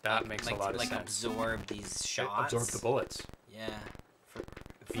that makes a lot of sense. Absorb these shots. Absorb the bullets. Yeah.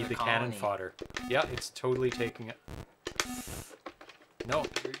 Be the cannon fodder. Yeah, it's totally taking it. No,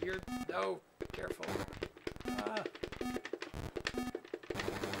 no, be careful.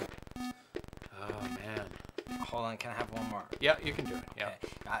 Oh man. Hold on, can I have one more? Yeah, you can do it. Yeah. Okay.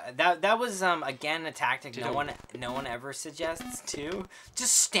 That was again a tactic no one ever suggests too.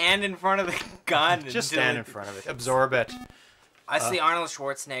 Just stand in front of the gun. Just stand in front of it. Absorb it. That's the Arnold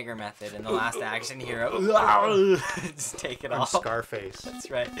Schwarzenegger method in The Last Action Hero. Just take it off. Scarface. That's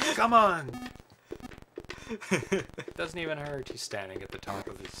right. Come on. Doesn't even hurt. He's standing at the top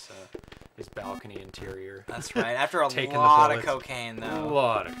of his his balcony interior. That's right. After a lot of cocaine, though. A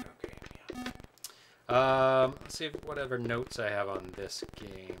lot of cocaine, yeah. Let's see whatever notes I have on this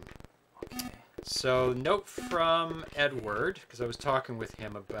game. Okay. So, note from Edward, because I was talking with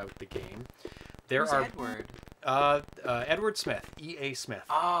him about the game. Who's Edward? Edward Smith, E.A. Smith,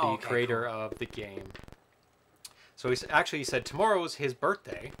 the creator of the game. So he said tomorrow is his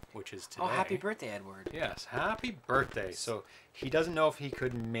birthday, which is today. Oh, happy birthday, Edward. Yes, happy birthday. So he doesn't know if he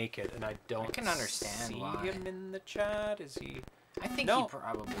could make it, and I can understand why. him in the chat. Is he? I think he'd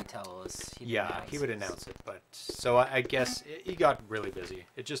probably tell us. He would announce it. But so I guess he got really busy.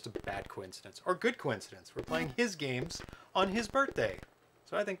 It's just a bad coincidence, or good coincidence. We're playing his games on his birthday.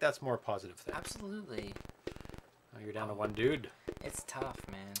 So I think that's more positive thing. Absolutely. Oh, you're down to one dude. It's tough,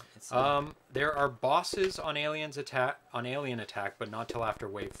 man. It's there are bosses on Alien Attack, but not till after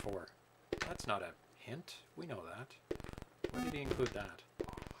Wave 4. That's not a hint. We know that. Why did he include that?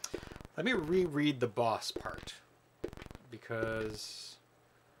 Let me reread the boss part, because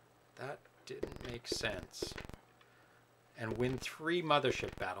that didn't make sense. And win 3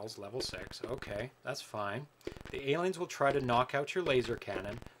 mothership battles, level 6. Okay, that's fine. The aliens will try to knock out your laser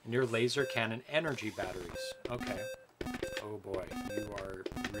cannon and your laser cannon energy batteries. Okay. Oh boy, you are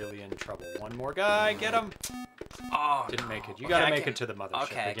really in trouble. One more guy, get him! Oh, didn't make it. You gotta make it to the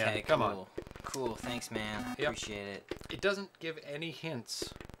mothership again. Okay, come on. Cool, thanks, man. Appreciate it. It doesn't give any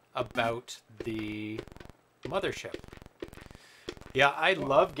hints about the mothership. Yeah, I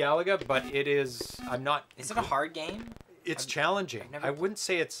love Galaga, but it is... Is it a hard game? It's challenging. I wouldn't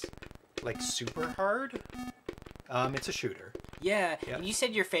say it's, like, super hard. It's a shooter. Yeah, and you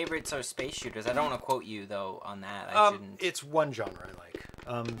said your favorites are space shooters. I don't want to quote you, though, on that. I shouldn't. It's one genre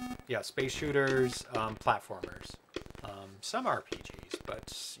I like. Yeah, space shooters, platformers. Some RPGs,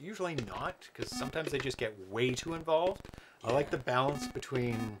 but usually not, because sometimes they just get way too involved. Yeah. I like the balance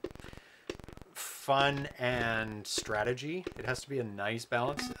between fun and strategy. It has to be a nice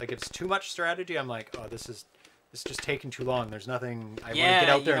balance. Like, if it's too much strategy, I'm like, oh, this is just taking too long. There's nothing. I want to get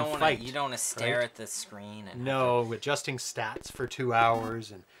out there and fight. You don't want to stare at the screen. And adjusting stats for 2 hours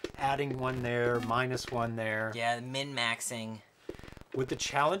and adding one there, minus one there. Yeah, min-maxing. Would the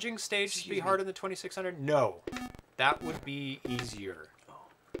challenging stage be harder than 2600? No. That would be easier.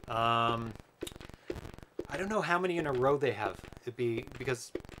 I don't know how many in a row they have. It'd be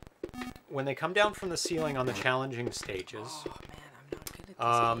because when they come down from the ceiling on the challenging stages, man, I'm not good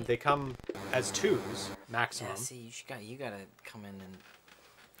at this they come as 2s maximum. Yeah, see, you gotta come in and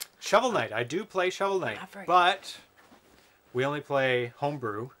Shovel Knight. I do play Shovel Knight, but we only play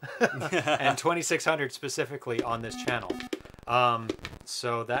Homebrew and 2600 specifically on this channel.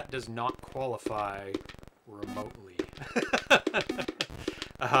 So that does not qualify remotely.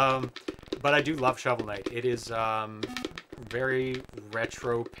 But I do love Shovel Knight. It is very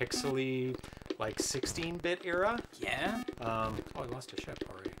retro pixely, like 16-bit era. Yeah? Oh, I lost a ship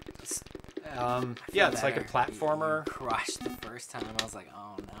already. Yeah, it's like a platformer. You crushed the first time. I was like,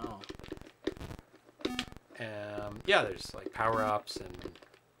 oh no. Yeah, there's like power-ups and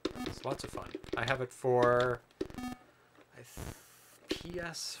it's lots of fun. I have it for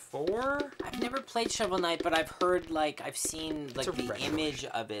PS4. I've never played Shovel Knight, but I've heard I've seen the image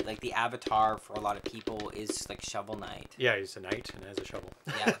of it, like the avatar for a lot of people is like Shovel Knight. Yeah, he's a knight and has a shovel.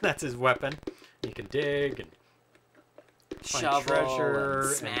 Yeah, that's his weapon. He can dig and find treasure and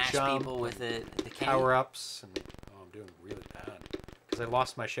smash and people with it. Power ups and I'm doing really bad because I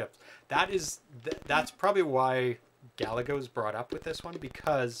lost my ships. That's probably why Galago's brought up with this one,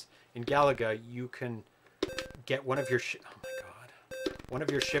 because in Galaga you can get one of your one of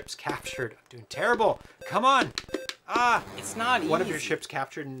your ships captured. I'm doing terrible. Come on. It's not easy. One of your ships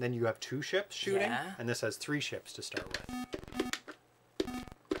captured, and then you have 2 ships shooting, yeah. And this has 3 ships to start with.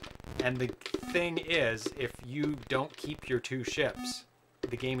 And the thing is, if you don't keep your 2 ships,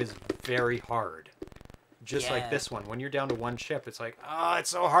 the game is very hard. Just like this one. When you're down to 1 ship, it's like,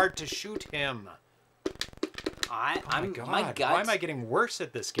 it's so hard to shoot him. My gut. Why am I getting worse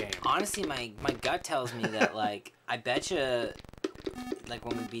at this game? Honestly, my gut tells me that I bet you,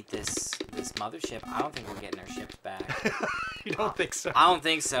 when we beat this mothership, I don't think we're getting our ships back. You don't think so? I don't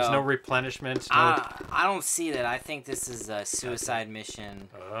think so. There's no replenishment. I don't see that. I think this is a suicide mission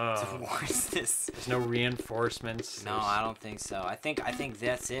towards this. There's no reinforcements. No, I don't think so. I think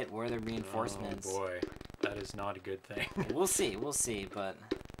that's it. We're the reinforcements. Oh boy, that is not a good thing. We'll see, but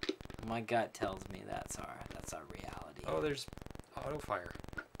my gut tells me that's our reality. Oh, there's auto fire.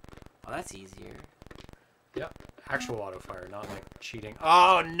 Oh, that's easier. Yep, actual auto fire, not like cheating.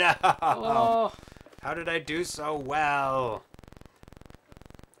 Oh no! Oh. How did I do so well?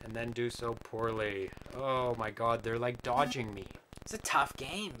 And then do so poorly. Oh my god, they're like dodging me. It's a tough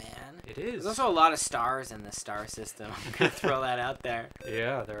game, man. It is. There's also a lot of stars in the star system. I'm gonna throw that out there.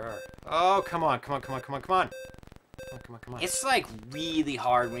 Yeah, there are. Oh, come on. It's like really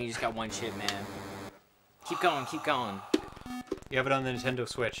hard when you just got one ship, man. Keep going. You have it on the Nintendo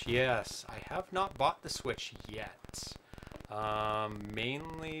Switch. Yes, I have not bought the Switch yet.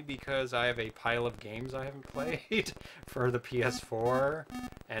 Mainly because I have a pile of games I haven't played for the PS4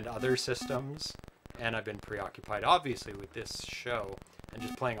 and other systems, and I've been preoccupied, obviously, with this show and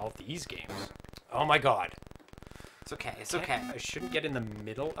just playing all these games. Oh my god. It's okay. It's okay. I shouldn't get in the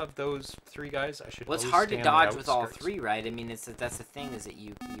middle of those three guys. I should. Well, it's hard to dodge with all three, right? I mean, that's the thing is that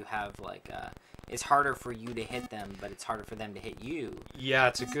you have like it's harder for you to hit them, but it's harder for them to hit you. Yeah,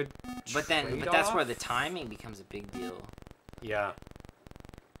 it's a good. But that's where the timing becomes a big deal. Yeah.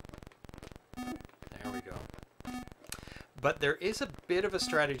 There we go. But there is a bit of a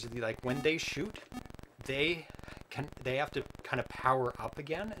strategy. Like when they shoot, they have to kind of power up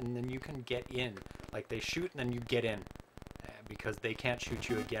again, and then you can get in. Like they shoot and then you get in, because they can't shoot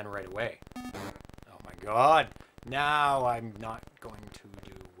you again right away. Oh my god! Now I'm not going to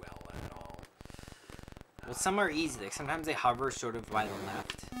do well at all. Well, some are easy. Like sometimes they hover sort of by the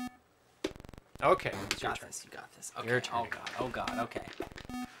left. Okay, you got this. Okay. Your turn. Oh god. Okay.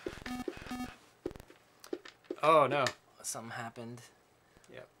 Oh no. Something happened.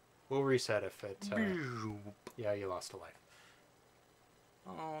 Yep. We'll reset if it. Yeah, you lost a life.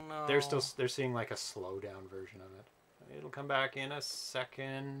 Oh no. They're seeing like a slow down version of it. It'll come back in a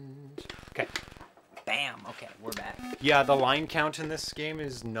second. Okay. Bam. Okay, we're back. Yeah, the line count in this game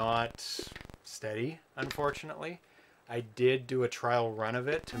is not steady, unfortunately. I did do a trial run of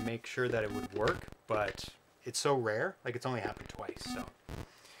it to make sure that it would work, but it's so rare. Like it's only happened twice, so.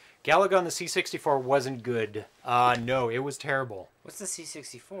 Galaga on the C64 wasn't good. No, it was terrible. What's the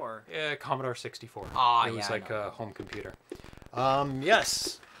C64? Commodore 64. Ah, it was like a home computer.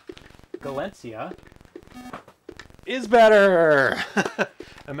 Yes. Galencia is better.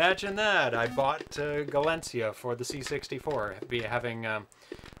 Imagine that. I bought Galencia for the C64, having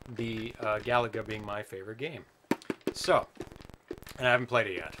the Galaga being my favorite game. So, and I haven't played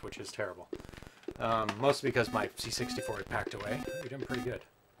it yet, which is terrible. Mostly because my C64 had packed away. You're doing pretty good.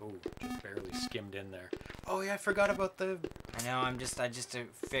 Oh, just barely skimmed in there. Oh yeah, I forgot about the. I know. I just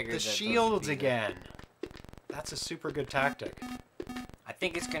figured the shields again. That's a super good tactic. I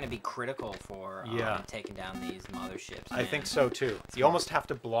think it's going to be critical for taking down these motherships. I think so too. You almost have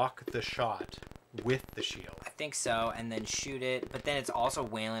to block the shot with the shield. I think so, and then shoot it. But then it's also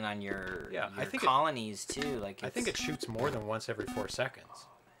wailing on your colonies too. Like I think it shoots more than once every 4 seconds. Oh,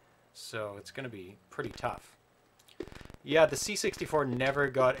 so it's going to be pretty tough. Yeah, the C64 never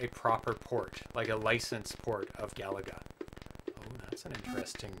got a proper port, like a licensed port of Galaga. Oh, that's an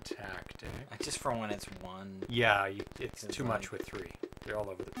interesting tactic. Just for when it's one. Yeah, it's too much with 3. They're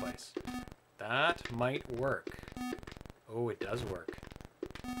all over the place. That might work. Oh, it does work.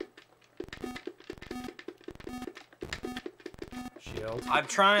 Shield. I'm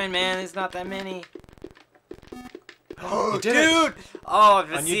trying, man. There's not that many. Oh, dude! Oh,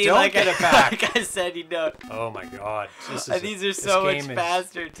 and you don't get it back. Like I said, you don't. Oh my god. These are so much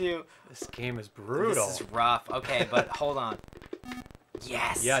faster, too. This game is brutal. This is rough. Okay, but hold on.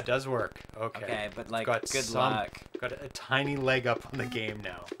 Yes! Yeah, it does work. Okay. Okay, but like, good luck. Got a tiny leg up on the game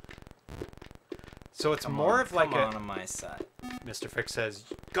now. So it's Come on my side. Mr. Fix says,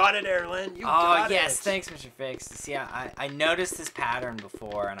 got it, Erlen. You got it. Oh, yes. Thanks, Mr. Fix. See, I noticed this pattern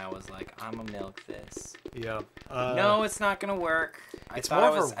before, and I was like, I'm going to milk this. Yeah. No, it's not going to work. I thought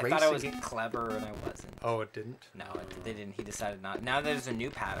I was clever, and I wasn't. Oh, it didn't? No, they didn't. He decided not. Now there's a new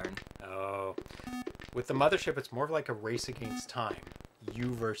pattern. Oh. With the mothership, it's more like a race against time.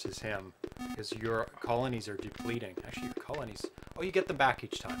 You versus him. Because your colonies are depleting. Actually, your colonies... Oh, you get them back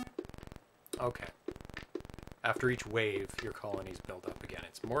each time. Okay. After each wave, your colonies build up again.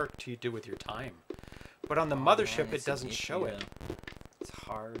 It's more to do with your time. But on the mothership, man, it doesn't show it. It's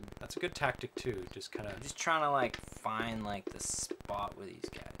hard. That's a good tactic, too. Just kind of... I'm just trying to, like, find, like, the spot with these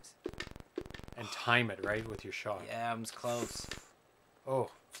guys. And time it, right, with your shot. Yeah, I'm close. Oh.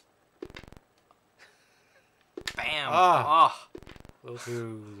 Bam! Ah! A little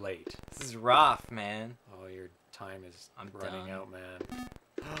too late. This is rough, man. Oh, your time is running done. out, man.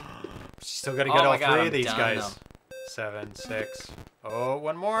 Still got to get all 3 of these guys. Though. 7, 6. Oh,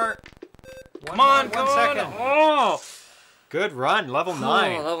 one more. Come on. Oh! Good run. Level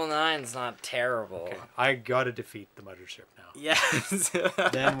 9. Oh, level 9's not terrible. Okay. I got to defeat the mothership now. Yes.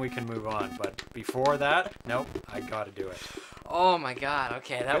 Then we can move on. But before that, nope. I got to do it. Oh, my God.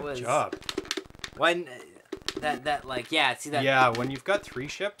 Okay, that was... Good job. When... That like, yeah, see that... Yeah, when you've got 3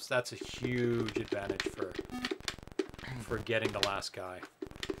 ships, that's a huge advantage for for getting the last guy.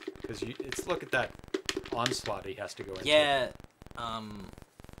 Because it's look at that onslaught he has to go into. Yeah.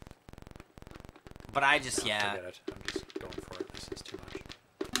 But I just, Forget it. I'm just going for it. This is too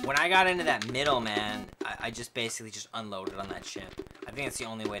much. When I got into that middle, man, I just basically just unloaded on that ship. I think that's the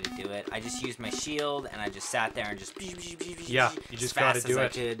only way to do it. I just used my shield, and I just sat there and just... Yeah, you just got to do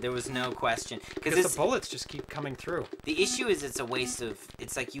it. Could. There was no question. Because the bullets just keep coming through. The issue is it's a waste of...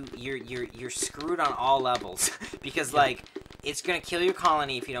 It's like you're screwed on all levels. Because, like, it's going to kill your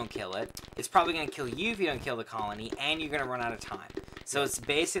colony if you don't kill it. It's probably going to kill you if you don't kill the colony, and you're going to run out of time. So it's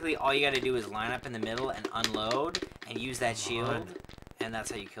basically all you got to do is line up in the middle and unload and use that shield, and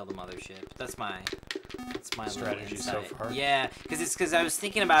that's how you kill the mothership. That's my strategy so far. Yeah, because I was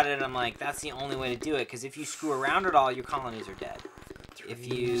thinking about it, and I'm like, that's the only way to do it. Because if you screw around at all, your colonies are dead. If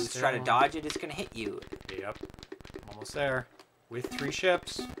you try to dodge it, it's gonna hit you. Yep, almost there. With 3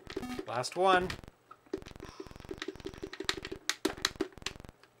 ships, last one.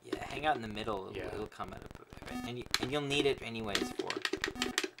 Yeah, hang out in the middle. It'll come out of it, and you'll need it anyways for.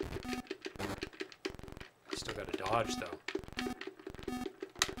 Still got to dodge though.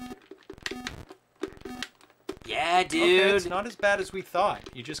 Yeah, dude. Okay, it's not as bad as we thought.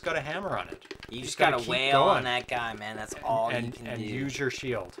 You just got to hammer on it. You just got to wail on that guy, man. That's all you can do. And use your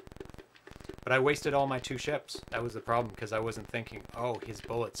shield. But I wasted all my 2 ships. That was the problem, because I wasn't thinking, oh, his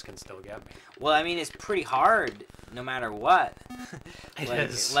bullets can still get me. Well, I mean, it's pretty hard, no matter what. It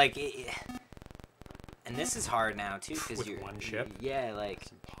is. And this is hard now, too, because you're... one ship? Yeah, like...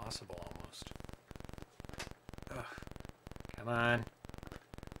 It's impossible, almost. Ugh. Come on.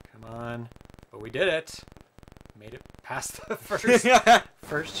 Come on. But we did it. Made it past the first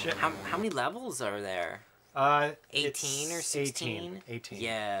ship. How many levels are there? 18 or 16? 18.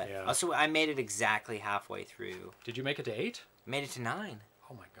 Yeah. Oh, so I made it exactly halfway through. Did you make it to 8? Made it to 9.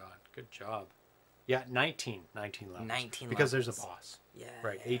 Oh my god, good job. Yeah, 19 levels. 19 because levels. There's a boss. Yeah.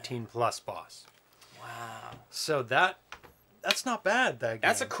 Right, 18 plus boss. Wow. So that's not bad, that game.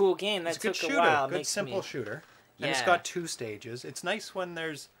 That's a cool game. That it's a good took shooter. a while. Good simple shooter. And Yeah. it's got 2 stages. It's nice when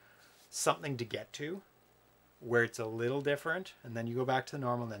there's something to get to, where it's a little different, and then you go back to the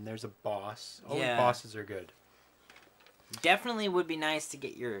normal, and then there's a boss. Oh, Yeah. bosses are good. Definitely would be nice to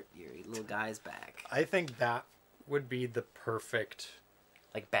get your little guys back. I think that would be the perfect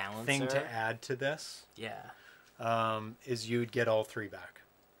Like balancer. thing to add to this. Yeah. Is you'd get all 3 back.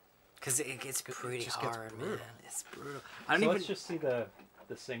 Because it gets pretty just gets hard, brutal. man. It's brutal. I don't So even... let's just see the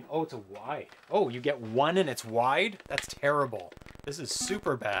thing. Oh, it's a wide. Oh, you get 1 and it's wide? That's terrible. This is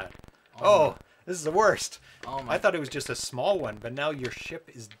super bad. Oh, this is the worst. Oh my... I thought it was just a small one, but now your ship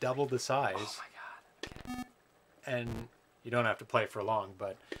is double the size. Oh my god. Okay. And you don't have to play for long,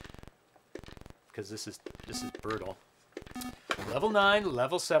 but because this is brutal. Level 9,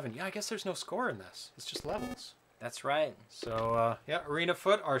 level 7. Yeah, I guess there's no score in this. It's just levels. That's right. So yeah, Arena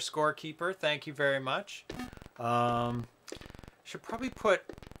Foot, our scorekeeper. Thank you very much. Should probably put.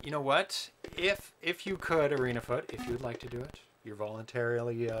 You know what? If you could, Arena Foot, if you would like to do it, you're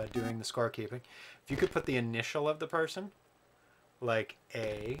voluntarily doing the scorekeeping. If you could put the initial of the person, like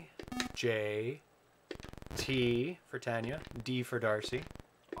A, J, T for Tanya, D for Darcy.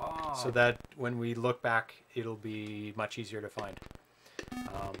 Oh. So that when we look back, it'll be much easier to find.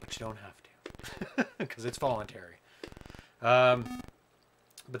 But you don't have to, because it's voluntary. But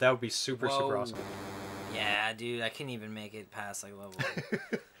that would be super awesome. Yeah, dude, I couldn't even make it past like level.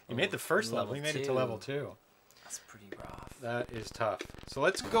 You made the first level. You made it to level 2. That's pretty rough. That is tough. So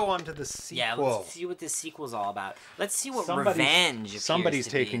let's go on to the sequel. Yeah, let's see what this sequel's all about. Let's see what revenge appears Somebody's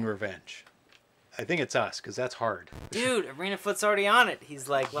to taking be. revenge. I think it's us, because that's hard. Dude, Arena Foot's already on it. He's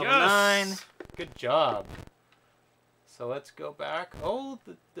like level 9. Good job. So let's go back. Oh,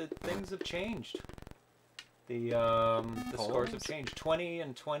 the things have changed. The scores have changed. 20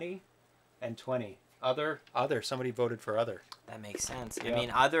 and 20 and 20. Other. Somebody voted for other. That makes sense. Yeah. I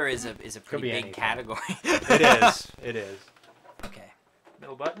mean, other is a pretty big category. It is. It is. Okay.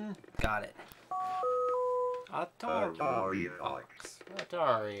 Middle button. Got it. Atari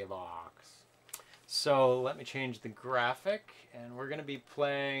box. So let me change the graphic, and we're going to be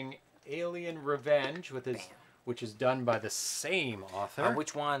playing Alien Revenge with which is done by the same author.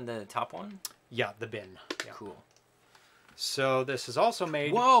 Which one? The top one? Yeah, the bin. Yeah. Cool. So this is also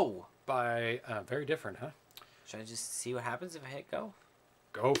made. Whoa! By very different, huh? Should I just see what happens if I hit go?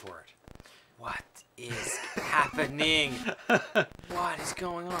 Go for it. What is happening? What is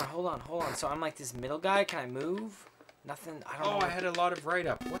going on? Hold on. So I'm like this middle guy. Can I move? Nothing. I don't know. Oh, I had a lot of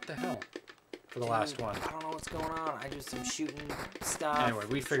write-up. What the hell? For the last one. I don't know what's going on. I just am shooting stuff. Anyway,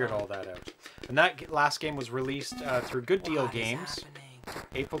 we figured all that out. And that last game was released through Good Deal Games,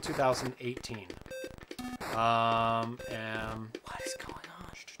 April 2018. And what is going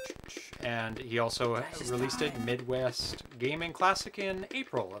on? And he also released it Midwest Gaming Classic in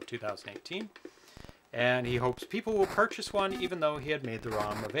April of 2018. And he hopes people will purchase one even though he had made the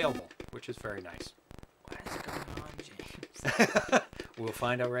ROM available, which is very nice. What is going on, James? We'll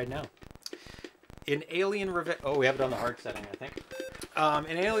find out right now. In Alien Revenge... Oh, we have it on the hard setting, I think.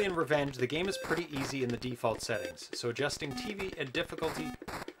 In Alien Revenge, the game is pretty easy in the default settings, so adjusting TV and difficulty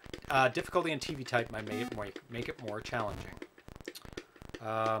and TV type might make it more challenging.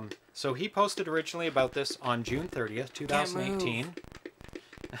 So he posted originally about this on June 30th, 2018.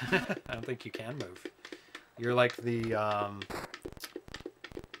 I don't think you can move. You're like the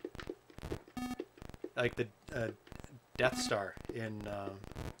Death Star in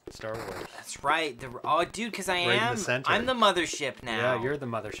Star Wars. That's right. Oh, dude, because I'm the mothership now. Yeah, you're the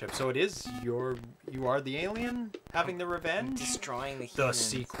mothership. So it is you are the alien having the revenge? Destroying the humans. The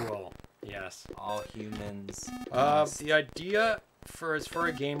sequel. Yes. All humans. The idea for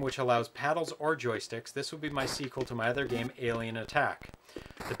a game which allows paddles or joysticks, this would be my sequel to my other game, Alien Attack.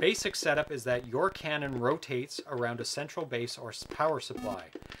 The basic setup is that your cannon rotates around a central base or power supply,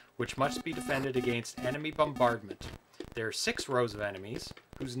 which must be defended against enemy bombardment. There are 6 rows of enemies,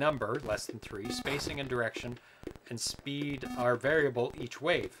 whose number, less than 3, spacing and direction, and speed are variable each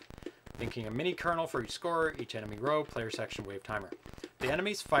wave. Thinking a mini kernel for each scorer, each enemy row, player section, wave timer. The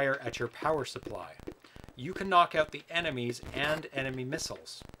enemies fire at your power supply. You can knock out the enemies and enemy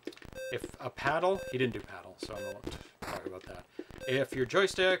missiles. If a paddle, he didn't do paddle, so I won't talk about that. If your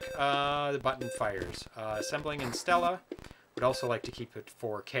joystick, the button fires. Assembling in Stella, would also like to keep it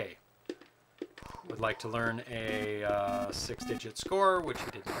 4K. Would like to learn a 6-digit score, which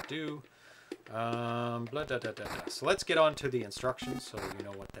he did not do. So let's get on to the instructions so you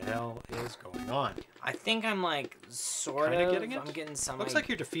know what the hell is going on. I think I'm like sort Kinda of getting it? I'm getting some. Looks like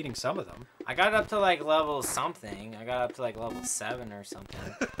you're defeating some of them. I got up to like level something. I got up to like level 7 or something.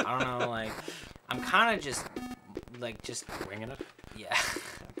 I don't know. Like I'm kind of just Winging it. Yeah,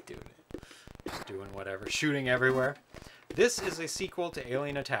 I'm doing it. Just doing whatever. Shooting everywhere. This is a sequel to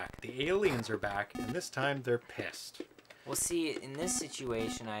Alien Attack. The aliens are back, and this time they're pissed. Well, see, in this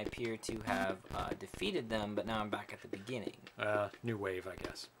situation, I appear to have defeated them, but now I'm back at the beginning. New wave, I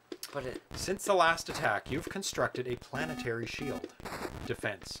guess. But Since the last attack, you've constructed a planetary shield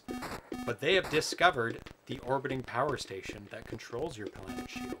defense, but they have discovered the orbiting power station that controls your planet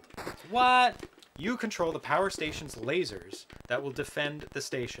shield. What? You control the power station's lasers that will defend the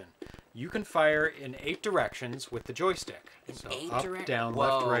station. You can fire in 8 directions with the joystick. So up, down,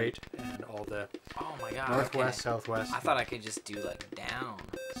 left, right, and all the northwest, southwest. I thought I could just do like down.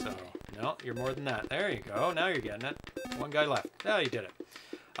 So, no, you're more than that. There you go. Now you're getting it. One guy left. Oh, you did it.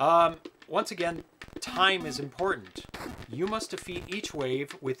 Once again, time is important. You must defeat each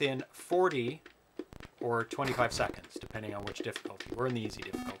wave within 40 or 25 seconds, depending on which difficulty. We're in the easy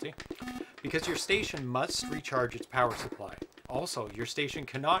difficulty. Because your station must recharge its power supply. Also, your station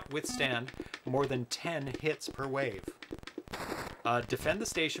cannot withstand more than 10 hits per wave. Defend the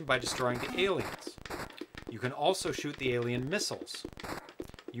station by destroying the aliens. You can also shoot the alien missiles.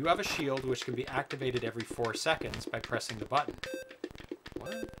 You have a shield which can be activated every 4 seconds by pressing the button.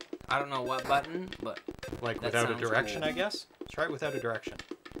 What? I don't know what button, but like without a direction, cool. I guess? Try it without a direction.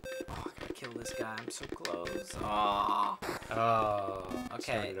 Oh, I gotta kill this guy. I'm so close. Oh. Oh.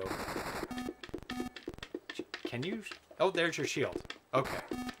 Okay. Can you... Oh, there's your shield. Okay.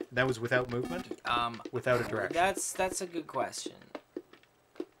 That was without movement? Without a direction. That's a good question.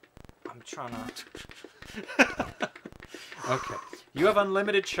 I'm trying to... Okay. You have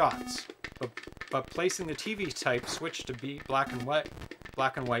unlimited shots, but placing the TV type switch to be black and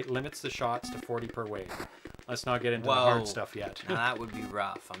white limits the shots to 40 per wave. Let's not get into the hard stuff yet. Now that would be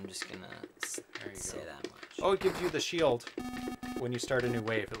rough. I'm just gonna say that much. Oh, it gives you the shield when you start a new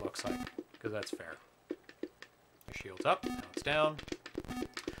wave, it looks like, because that's fair. Your shield's up, now it's down.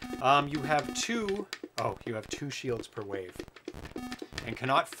 You have two shields per wave, and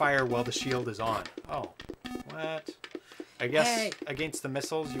cannot fire while the shield is on. Oh, what? I guess against the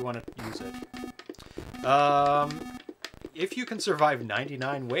missiles you want to use it. If you can survive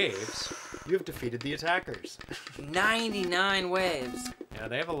 99 waves, you have defeated the attackers. 99 waves. Yeah,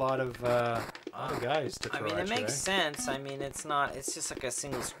 they have a lot of guys to throw. I mean, it makes sense. I mean, it's just like a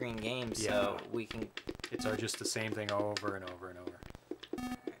single screen game, so we can. It's just the same thing over and over and over.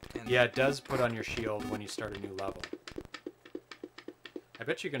 Yeah, it does put on your shield when you start a new level. I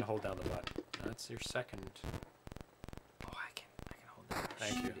bet you can hold down the button. That's your second. Oh, I can hold down.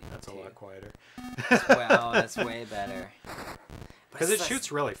 Thank you. That's a lot quieter. That's way better. Because it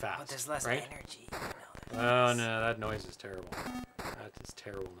shoots really fast. But there's less energy. Oh no, that noise is terrible. That is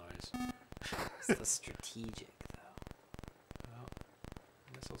terrible noise. It's the strategic, though. Oh,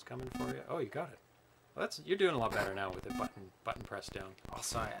 missile's coming for you. Oh, you got it. Well, you're doing a lot better now with the button pressed down.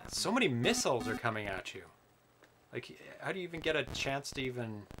 Also, yeah. So many missiles are coming at you. Like, how do you even get a chance to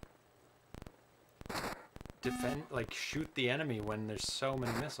even defend, like, shoot the enemy when there's so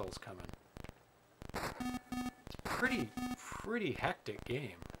many missiles coming? It's pretty hectic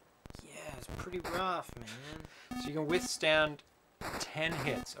game. Yeah, it's pretty rough, man. So you can withstand 10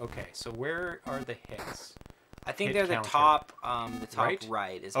 hits. Okay, so where are the hits? I think they're the top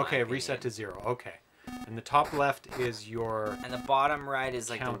right is okay, my reset opinion. to 0. Okay. And the top left is your... And the bottom right is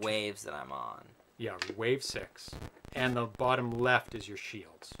like counter. the waves that I'm on. Yeah, wave 6. And the bottom left is your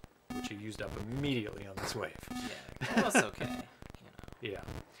shields, which you used up immediately on this wave. Yeah, well, it's okay. Yeah.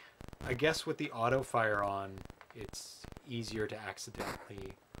 I guess with the auto fire on, it's easier to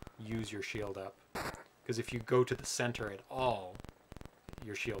accidentally use your shield up. Because if you go to the center at all,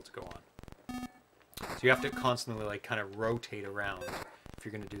 your shields go on. So you have to constantly like kind of rotate around if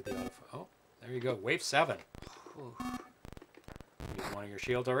you're going to do the auto fire. Oh, there you go. Wave 7. Whew. Use one of your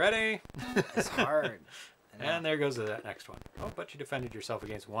shields already. It's hard. And there goes the next one. Oh, but you defended yourself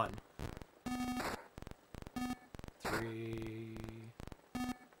against 1. 3.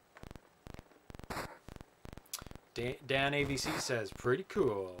 Dan AVC says, pretty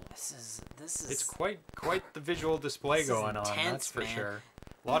cool. This is. It's quite the visual display going on. That's for sure.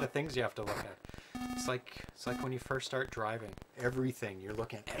 A lot of things you have to look at. It's like when you first start driving. Everything you're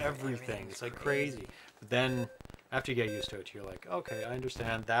looking at everything. It's like crazy. But then after you get used to it, you're like, okay, I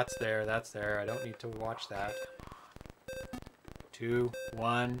understand. That's there. I don't need to watch that. 2,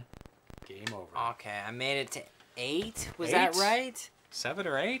 1, game over. Okay, I made it to 8. Was 8? that right? 7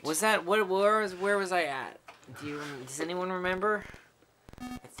 or 8? Was that where was I at? Does anyone remember?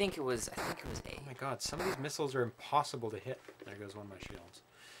 I think it was 8. Oh my god, some of these missiles are impossible to hit. There goes one of my shields.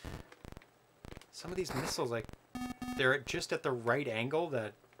 Some of these missiles, like, they're just at the right angle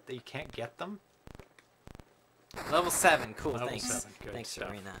that you can't get them. Level 7, cool, Level thanks. 7, good Thanks,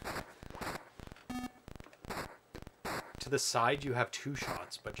 stuff. Arena. To the side, you have 2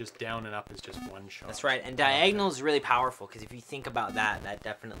 shots, but just down and up is just 1 shot. That's right, and diagonal is really powerful, because if you think about that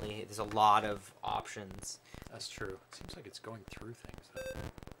definitely, there's a lot of options. That's true. It seems like it's going through things, though.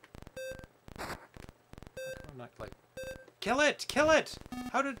 How come I'm not, like... Kill it! Kill it!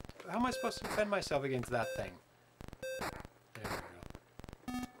 How am I supposed to defend myself against that thing? There we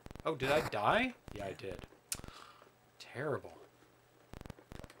go. Oh, did I die? Yeah, I did. Terrible.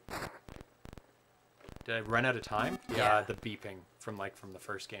 Did I run out of time? Yeah, the beeping from the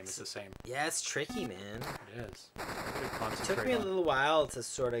first game is the same. Yeah, it's tricky, man. It is. It took me a little while to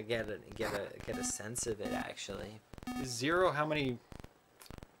sort of get a sense of it, actually. Is 0 how many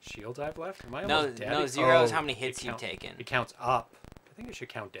shields I've left? Am I no, almost dead? No, 0 is how many hits you've taken. It counts up. I think it should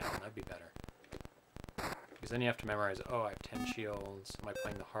count down. That'd be better. Because then you have to memorize, oh, I have 10 shields. Am I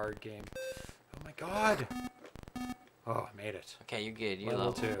playing the hard game? Oh my god! Oh, I made it. Okay, you're good. You're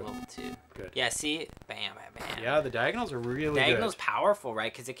level 2. Level 2. Good. Yeah, see? Bam, bam, bam. Yeah, the diagonals are really good. Diagonal's powerful,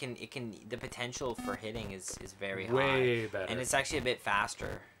 right? Because it can the potential for hitting is very high. Way better. And it's actually a bit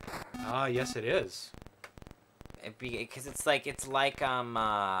faster. Ah, yes it is. Because it's like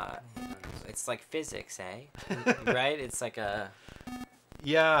physics, eh? Right? It's like a...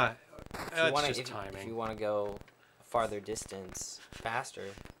 Yeah, it's just timing. If you want to go a farther distance faster,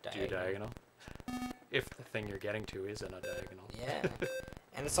 do diagonal. If the thing you're getting to isn't a diagonal. Yeah.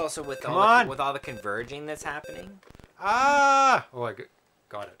 And it's also with with all the converging that's happening. Ah! Oh, I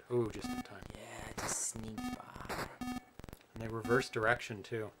got it. Ooh, just in time. Yeah, it just sneaked by. And they reverse direction,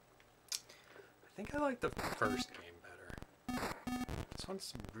 too. I think I like the first game better. This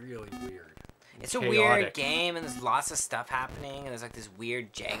one's really weird. It's a weird game, and there's lots of stuff happening, and there's like this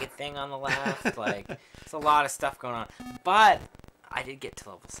weird jagged thing on the left. Like, there's a lot of stuff going on. But I did get to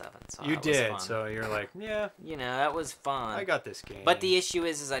level 7, so you that did, was fun. so you're like, yeah. You know, that was fun. I got this game. But the issue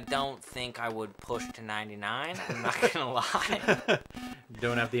is I don't think I would push to 99. I'm not gonna lie.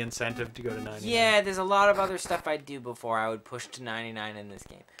 Don't have the incentive to go to 99. Yeah, there's a lot of other stuff I'd do before I would push to 99 in this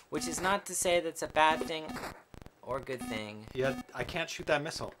game. Which is not to say that's a bad thing or a good thing. Yeah, I can't shoot that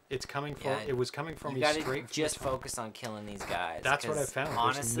missile. It's coming for. It was coming from me straight. You gotta just focus on killing these guys. That's what I found.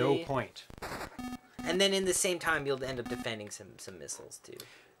 Honestly, there's no point. And then in the same time, you'll end up defending some missiles too.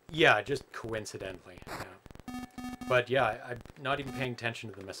 Yeah, just coincidentally. Yeah. But yeah, I'm not even paying attention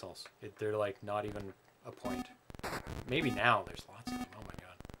to the missiles. They're like not even a point. Maybe now there's lots of them. Oh my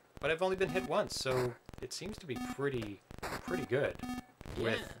god. But I've only been hit once, so it seems to be pretty good.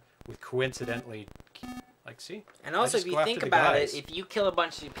 Yeah. With coincidentally, like, see? And also, if you think about it, if you kill a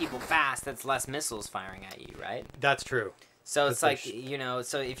bunch of people fast, that's less missiles firing at you, right? That's true. So it's like, you know,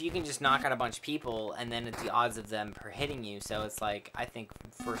 so if you can just knock out a bunch of people, and then it's the odds of them per hitting you. So it's like, I think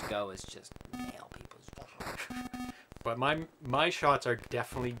first go is just nail people. But my shots are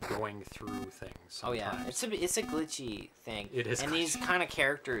definitely going through things sometimes. Oh yeah, it's a glitchy thing. It is. And glitchy. These kind of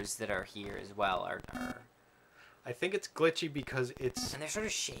characters that are here as well are I think it's glitchy because it's... And they're sort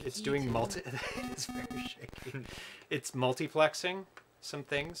of shaky. It's doing it is very shaky. It's multiplexing some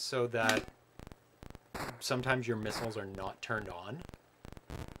things so that sometimes your missiles are not turned on.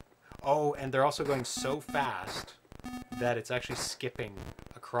 Oh, and they're also going so fast that it's actually skipping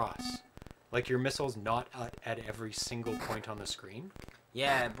across. Like your missile's not at every single point on the screen.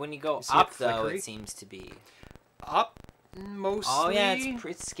 Yeah, when you go up though, it seems to be. Up mostly. Oh yeah,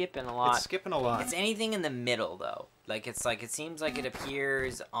 it's skipping a lot. It's skipping a lot. It's anything in the middle though. Like it seems like it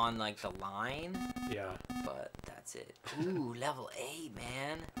appears on like the line. Yeah. But that's it. Ooh, level 8,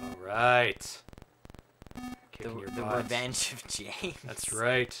 man. All right. The Revenge of James. That's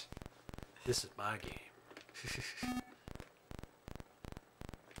right. This is my game.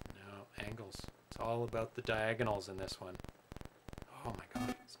 No, angles. It's all about the diagonals in this one. Oh my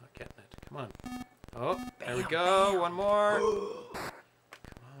god, it's not getting it. Come on. Oh, there we go. One more. Come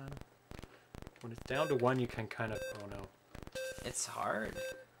on. When it's down to one, you can kind of... Oh no. It's hard.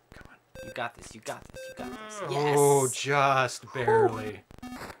 Come on. You got this. You got this. You got this. Oh, Yes. just barely.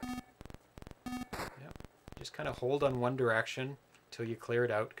 Yep. Just kind of hold on one direction till you clear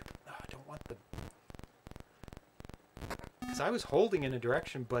it out. Oh, I don't want the... Because I was holding in a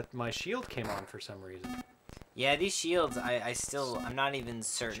direction, but my shield came on for some reason. Yeah, these shields, I'm not even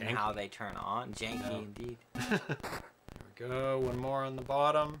certain how they turn on. Janky indeed. There we go. One more on the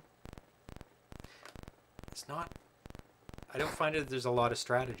bottom. It's not... I don't find it there's a lot of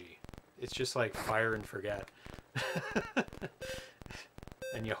strategy. It's just like fire and forget.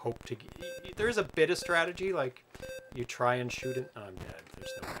 And you hope to... There's a bit of strategy, like you try and shoot it. Oh, I'm dead.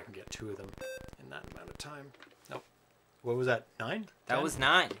 There's no way I can get 2 of them in that amount of time. Nope. What was that? 9? That 10? was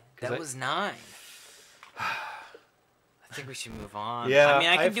 9. That was 9. I think we should move on. Yeah, I mean,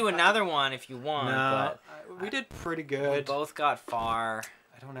 I can do another one if you want. No, but we did pretty good. We both got far.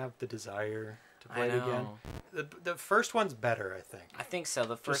 I don't have the desire to play it I again. know. The first one's better, I think. I think so.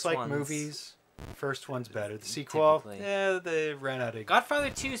 The first Just like one's movies, the first one's better. The sequel, typically. yeah, they ran out of... Godfather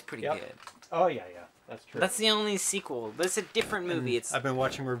 2 is pretty Yep. good. Oh, yeah, that's true. That's the only sequel. But it's a different movie. I've been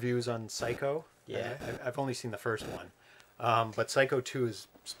watching reviews on Psycho. Yeah. I've only seen the first one. But Psycho 2 is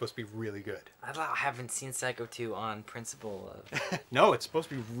supposed to be really good. I haven't seen Psycho 2 on principle of... No, it's supposed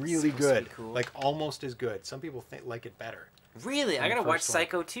to be really good. Be cool. Like, almost as good. Some people like it better. Really? I gotta watch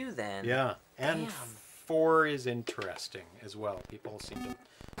Psycho 2 then. Yeah. And Damn. 4 is interesting as well. People seem to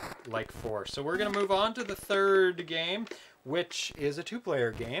like 4. So we're going to move on to the third game, which is a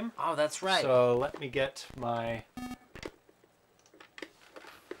 2-player game. Oh, that's right. So let me get my...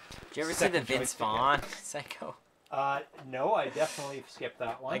 Did you ever see the Vince Vaughn Psycho? No, I definitely skipped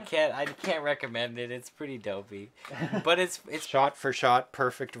that one. I can't recommend it. It's pretty dopey. But it's shot for shot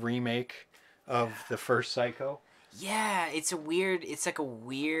perfect remake of the first Psycho. Yeah, it's like a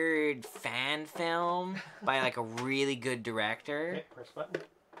weird fan film by like a really good director. Okay, press button.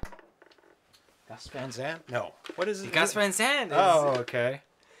 Gus Van Sant? No. What is it? Gus Van Sant. Oh, okay.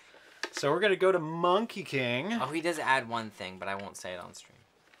 So we're going to go to Monkey King. Oh, he does add one thing, but I won't say it on stream.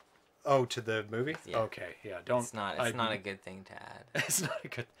 Oh, to the movie? Yeah. Okay, yeah. Don't. It's not a good thing to add. It's not a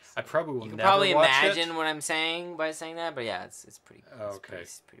good... I probably will you can never probably watch imagine it. what I'm saying by saying that, but yeah, it's pretty... Okay.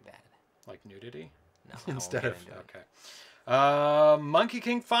 It's pretty bad. Like nudity? No, Instead I of... won't get into Okay. Monkey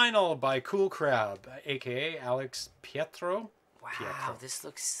King Final by coolcrab, a.k.a. Alex Pietrow. Wow, Pietrow. this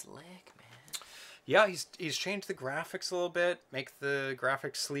looks slick, man. Yeah, he's changed the graphics a little bit, make the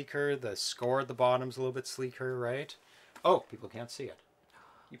graphics sleeker, the score at the bottom's a little bit sleeker, right? Oh, people can't see it.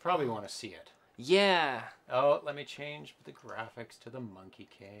 You probably want to see it. Yeah. Oh, let me change the graphics to the Monkey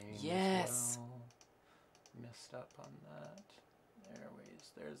King. Yes. As well. Messed up on that.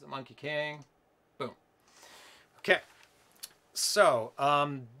 There's the Monkey King. Boom. Okay. So,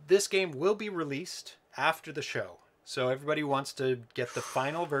 this game will be released after the show. So everybody who wants to get the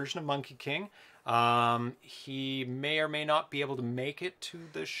final version of Monkey King, he may or may not be able to make it to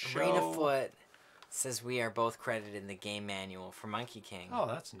the show. Arenafoot says we are both credited in the game manual for Monkey King. Oh,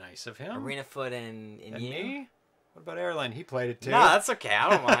 that's nice of him. Arenafoot and you. Me? What about Airline? He played it too. No, that's okay. I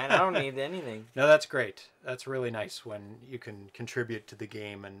don't mind. I don't need anything. No, that's great. That's really nice when you can contribute to the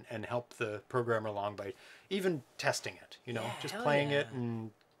game and help the programmer along by even testing it, you know, just playing it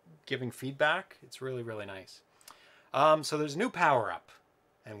and giving feedback. It's really, really nice. So there's a new power-up,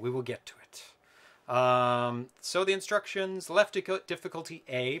 and we will get to it. So the instructions: left difficulty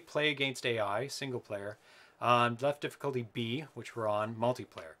A, play against AI, single player. Left difficulty B, which we're on,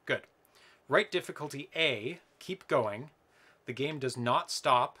 multiplayer. Good. Right difficulty A, keep going. The game does not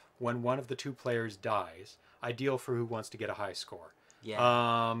stop when one of the two players dies. Ideal for who wants to get a high score.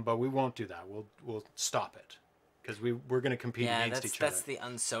 Yeah. But we won't do that. We'll stop it. Because we're going to compete against each other. That's the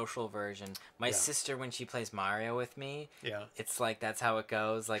unsocial version. My sister, when she plays Mario with me, yeah, it's like that's how it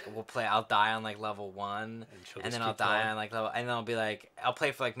goes. Like I'll die on like level 1, and then I'll die on like level, and then I'll be like, I'll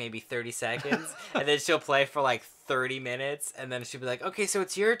play for like maybe 30 seconds, and then she'll play for like 30 minutes, and then she'll be like, okay, so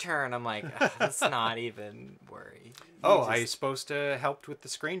it's your turn. I'm like, let's not even worry. I supposed to help with the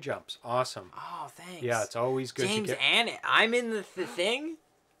screen jumps. Awesome. Oh, thanks. Yeah, it's always good James, to get... and I'm in the thing?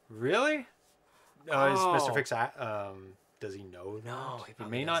 Really? Is Mr. Fix... does he know that? No, he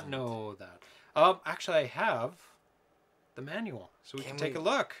may not know that. Actually, I have the manual, so we can take a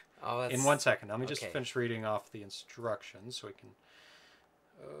look. Oh, in 1 second. Let me just finish reading off the instructions so we can...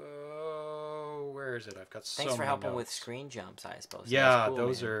 where is it? I've got so many Thanks for helping notes. with screen jumps, I suppose. Yeah, cool,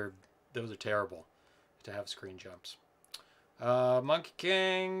 those are terrible to have screen jumps. Monkey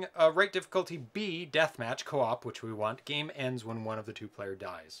King, right difficulty B, deathmatch, co-op, which we want. Game ends when one of the two player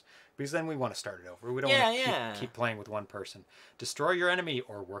dies. Because then we want to start it over. We don't want to keep playing with one person. Destroy your enemy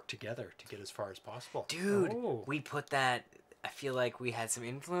or work together to get as far as possible. Dude, we put that... I feel like we had some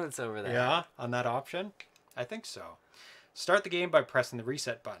influence over that. Yeah, on that option? I think so. Start the game by pressing the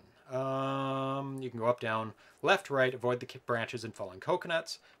reset button. You can go up, down, left, right, avoid the branches and falling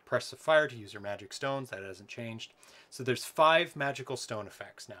coconuts. Press the fire to use your magic stones. That hasn't changed. So there's 5 magical stone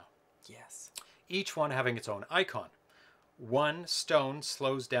effects now. Yes. Each one having its own icon. 1 stone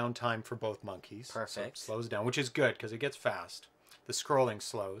slows down time for both monkeys. Perfect. So it slows down, which is good because it gets fast. The scrolling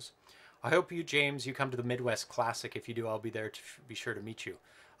slows. I hope you, James, you come to the Midwest Classic. If you do, I'll be there to be sure to meet you.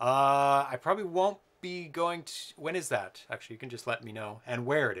 I probably won't be going to... When is that? Actually, you can just let me know. And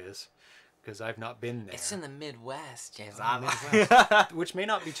where it is. Because I've not been there. It's in the Midwest, James. Midwest, which may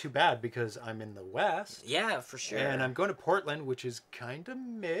not be too bad because I'm in the West. Yeah, for sure. And I'm going to Portland, which is kind of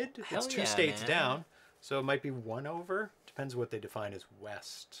mid. Hell it's 2 states down. So it might be 1 over. Depends what they define as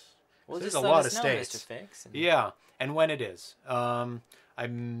West. Well, so just there's a lot of states. Mr. Fix, Yeah, and when it is. I'm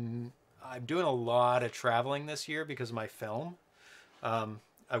doing a lot of traveling this year because of my film.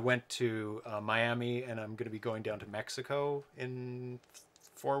 I went to Miami, and I'm going to be going down to Mexico in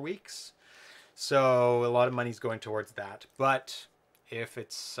 4 weeks. So a lot of money's going towards that. But if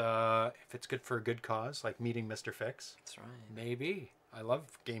it's good for a good cause, like meeting Mr. Fix, that's right. Maybe. I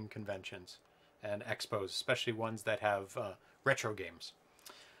love game conventions and expos, especially ones that have retro games.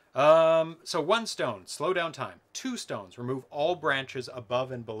 So 1 stone, slow down time. 2 stones, remove all branches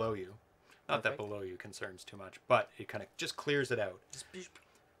above and below you. Not that below you concerns too much, but it kind of just clears it out.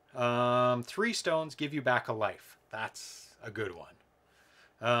 3 stones give you back a life. That's a good one.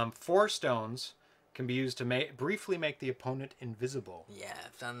 4 stones can be used to briefly make the opponent invisible. Yeah,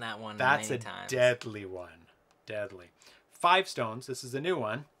 I've done that one many times. That's a deadly one. Deadly. 5 stones, this is a new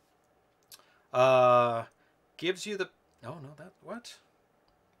one, gives you the... Oh, no, that... What?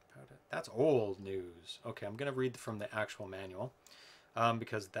 That's old news. Okay, I'm going to read from the actual manual.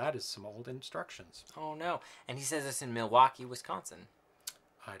 Because that is some old instructions. Oh, no. And he says it's in Milwaukee, Wisconsin.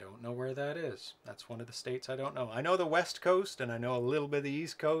 I don't know where that is. That's one of the states I don't know. I know the West Coast, and I know a little bit of the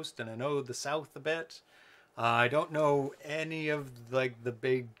East Coast, and I know the South a bit. I don't know any of like the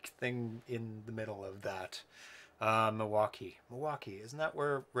big thing in the middle of that. Milwaukee. Isn't that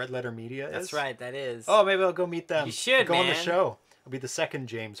where Red Letter Media is? That's right, that is. Oh, maybe I'll go meet them. You should, go on the show. I'll be the second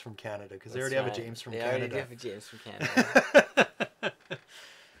James from Canada, because they already have a James from Canada. They already have a James from Canada.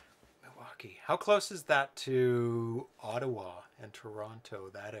 Milwaukee. How close is that to Ottawa and Toronto,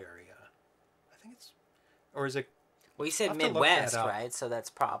 that area? I think it's... Or is it... Well, you said Midwest, right? So that's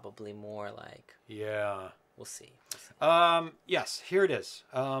probably more like... Yeah. We'll see. Yes, here it is.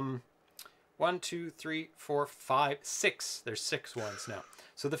 1, 2, 3, 4, 5, 6. There's 6 ones now.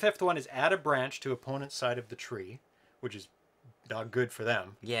 So the 5th one is add a branch to opponent's side of the tree, which is not good for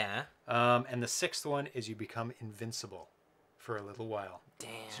them. Yeah. And the 6th one is you become invincible for a little while. Damn.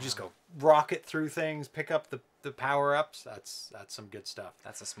 So you just go rocket through things, pick up the power-ups. That's some good stuff.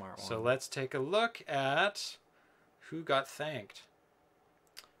 That's a smart one. So let's take a look at who got thanked.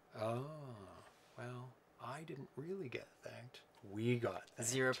 Oh, well, I didn't really get thanked. We got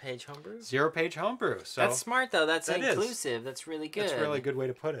thanked. ZeroPage Homebrew? ZeroPage Homebrew. So that's smart, though. That's inclusive. That's really good. That's a really good way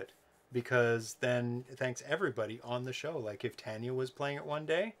to put it. Because then it thanks everybody on the show. Like if Tanya was playing it one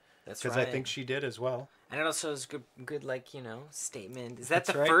day. That's right. Because I think she did as well. And it also is good like, you know, statement. Is that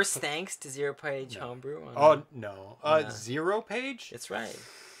the first thanks to ZeroPage Homebrew? Oh, no. ZeroPage? That's right.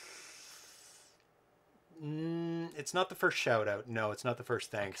 It's not the first shout out. No, it's not the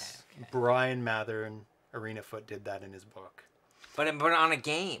first thanks. Okay. Brian Mather and Arenafoot did that in his book. But on a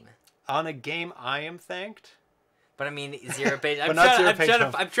game. On a game, I am thanked. But I mean, ZeroPage. I'm trying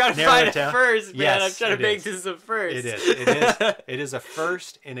to find it first, man. Yes, I'm trying to make this a first. It is. It is a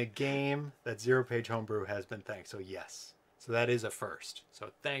first in a game that ZeroPage Homebrew has been thanked. So yes. So that is a first.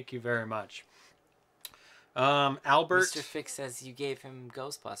 So thank you very much. Albert. Mr. Fix says you gave him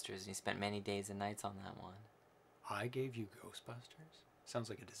Ghostbusters and he spent many days and nights on that one. I gave you Ghostbusters? Sounds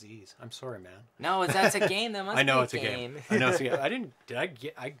like a disease. I'm sorry, man. No, that's a game. That must I know be it's a game. I know it's a game. I didn't. Did I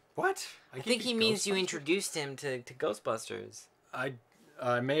get? What? I think he means you introduced him to Ghostbusters. I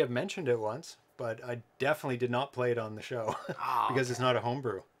may have mentioned it once, but I definitely did not play it on the show because it's not a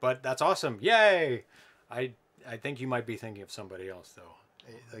homebrew. But that's awesome! Yay! I think you might be thinking of somebody else though.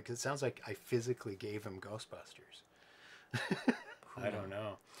 Like it sounds like I physically gave him Ghostbusters. I don't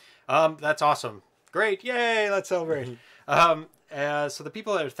know. That's awesome. Great! Yay! Let's celebrate. So the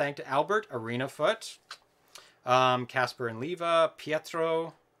people that are thanked: Albert, Arenafoot, Casper and Leva,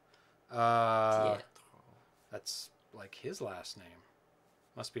 Pietrow. That's like his last name.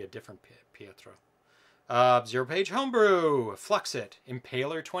 Must be a different Pietrow. ZeroPage Homebrew, Fluxit,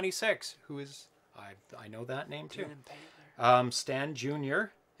 Impaler 26, who is I know that name too. Stan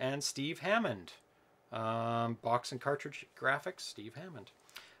Jr. and Steve Hammond. Box and cartridge graphics, Steve Hammond.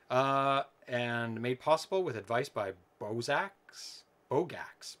 And made possible with advice by Bogax,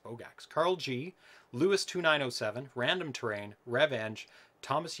 Carl G, Lewis 2907, Random Terrain, Revenge,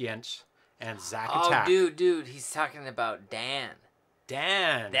 Thomas Yentz, and Zach Attack. Oh, dude, he's talking about Dan.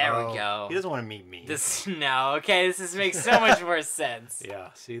 Dan. There we go. He doesn't want to meet me. This makes so much more sense. Yeah,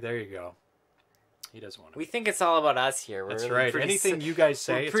 see, there you go. He doesn't want to. We think it's all about us here. That's right. Anything you guys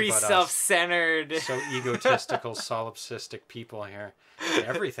say, it's pretty about self-centered. Us. So egotistical, solipsistic people here.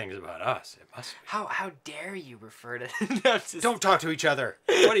 Everything's about us. It must be. How dare you refer to? Don't talk to each other.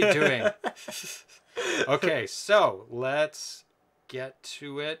 What are you doing? Okay, so let's get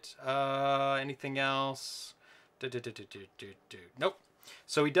to it. Anything else? Nope.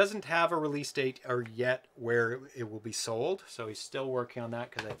 So he doesn't have a release date or yet where it will be sold. So he's still working on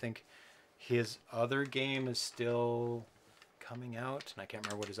that because I think his other game is still coming out. And I can't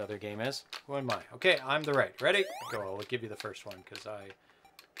remember what his other game is. Who am I? Okay, I'm the right. Ready? Go. I'll give you the first one because I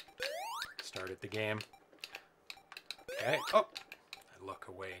started the game. Okay. Oh, I look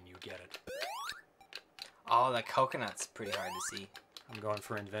away and you get it. Oh, the coconut's pretty hard to see. I'm going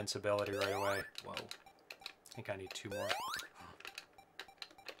for invincibility right away. Whoa. I think I need 2 more.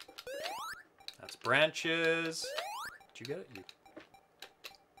 That's branches. Did you get it?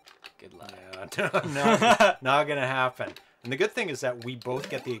 Good luck. Yeah, no, not gonna happen. And the good thing is that we both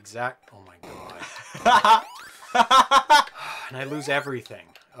get the exact. Oh my god. And I lose everything,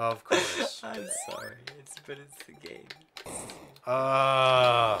 of course. I'm sorry. But it's the game.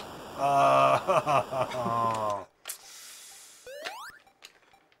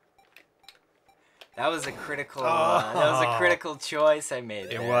 That was a critical. That was a critical choice I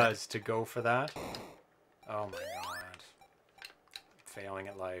made. It was to go for that. Oh my god. Failing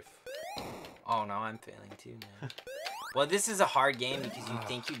at life. Oh no, I'm failing too now. Well, this is a hard game because you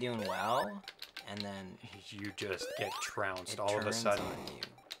think you're doing well, and then you just get trounced all of a sudden.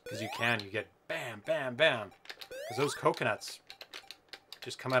 Because you get bam, bam, bam. Because those coconuts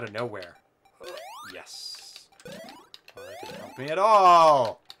just come out of nowhere. Yes. Well, that didn't help me at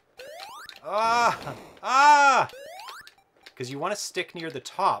all. Because you want to stick near the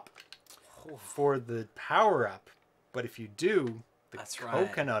top for the power up, but if you do, the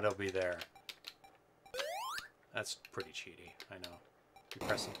coconut will be there. That's pretty cheaty, I know. Keep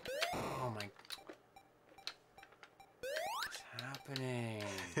pressing. Oh my. What's happening?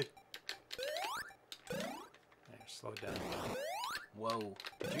 There, slow down. Whoa.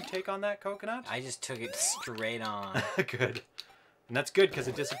 Did you take on that coconut? I just took it straight on. Good. And that's good because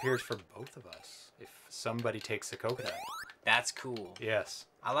it disappears for both of us if somebody takes the coconut. That's cool. Yes.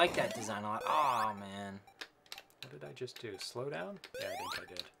 I like that design a lot. Oh, man. What did I just do? Slow down? Yeah, I think I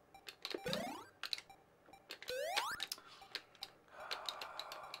did. I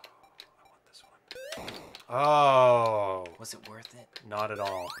want this one. Oh. Was it worth it? Not at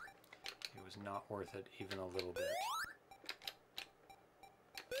all. It was not worth it even a little bit.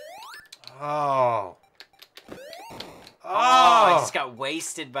 Oh. Oh, I just got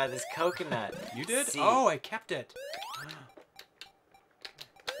wasted by this coconut. You did? Oh, I kept it.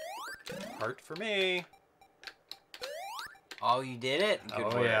 Heart for me. Oh, you did it?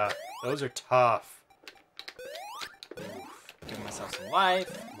 Good work. Yeah. Those are tough. Oof. Give myself some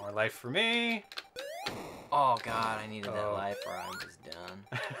life. More life for me. Oh, God. I needed that life or I was done.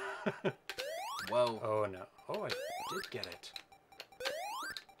 Whoa. Oh, no. Oh, I did get it.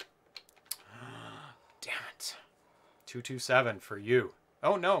 227 for you.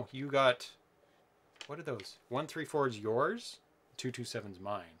 Oh, no. You got... What are those? 134 is yours. 227 is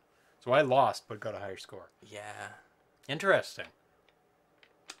mine. So I lost, but got a higher score. Yeah. Interesting.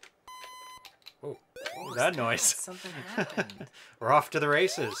 Oh, what was that noise? Something happened. We're off to the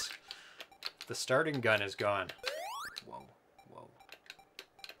races. The starting gun is gone. Whoa, whoa.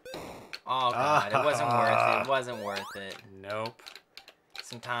 Oh, God. It wasn't worth it. It wasn't worth it. Nope.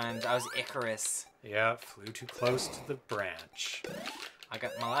 Sometimes I was Icarus. Yeah, flew too close to the branch. I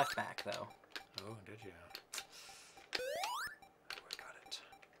got my life back, though. Oh, did you? Oh, I got it.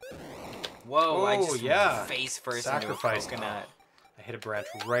 Whoa, oh, I just yeah. face first Sacrifice into a coconut. Oh, I hit a branch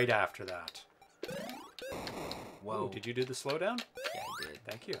right after that. Whoa. Ooh, did you do the slowdown? Yeah, I did.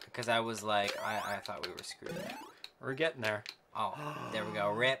 Thank you. Because I was like, I thought we were screwed. We're getting there. Oh, there we go.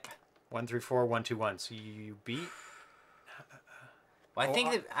 Rip. 134, 121. So you beat... Well, I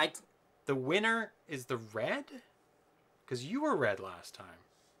think that The winner is the red? Because you were red last time.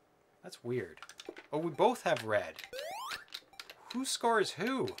 That's weird. Oh, we both have red. Who scores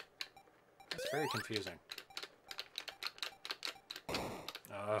who? That's very confusing.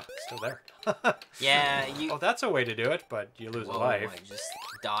 Still there. Yeah, you... Oh, that's a way to do it, but you lose a life. I just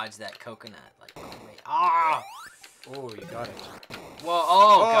dodged that coconut. Like, ah! Oh, you got it. Well,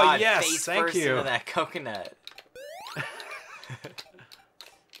 oh, God. Yes, face thank first you. into that coconut.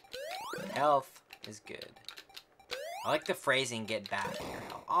 Health is good. I like the phrasing, get back your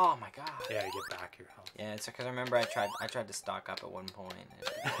health. Oh, my God. Yeah, you get back your health. Yeah, it's because I remember I tried to stock up at one point. And it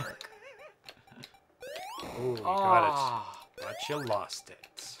didn't work. Oh, you got it. But you lost it.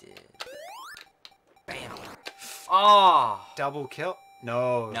 Did. Bam. Oh. Double kill?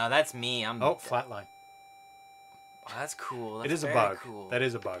 No. No, that's me. I'm. Oh, flatline. Oh, that's cool. That's it is a very bug. Cool. That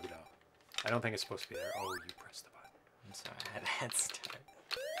is a bug, though. I don't think it's supposed to be there. Oh, you pressed the button. I'm sorry, I had a head start.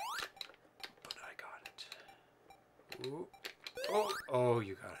 But I got it. Ooh. Oh, oh,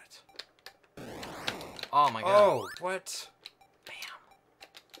 you got it. Oh my God. Oh, what? Bam.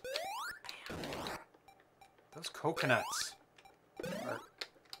 Bam. Those coconuts are...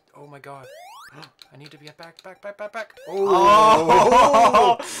 Oh my God. I need to be back.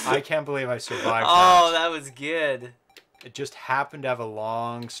 Oh! I can't believe I survived Oh, that was good. It just happened to have a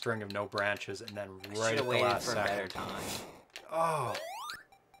long string of no branches, and then right at the last second. Better time. Oh.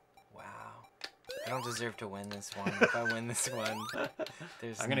 Wow. I don't deserve to win this one. If I win this one,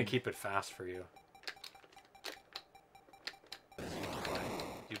 I'm going to keep it fast for you.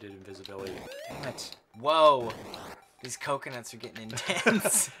 You did invisibility. Damn it. Whoa. These coconuts are getting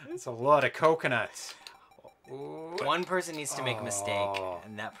intense. It's a lot of coconuts. Ooh. One person needs to make a mistake,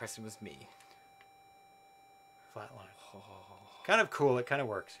 and that person was me. Flatline. Oh. Kind of cool. It kind of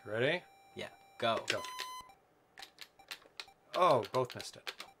works. Ready? Yeah. Go. Go. Oh, both missed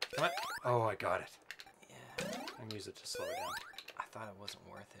it. Come on. Oh, I got it. Yeah. I'm gonna use it to slow it down. I thought it wasn't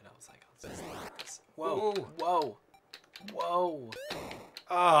worth it. I was like, I'll just let this. Whoa. Whoa. Whoa.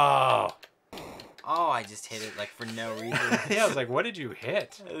 Oh. Oh, I just hit it like for no reason. Yeah, I was like, what did you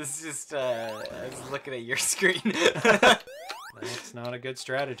hit? It was just, I was looking at your screen. That's not a good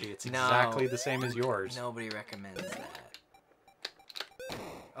strategy. It's exactly the same as yours. Nobody recommends that.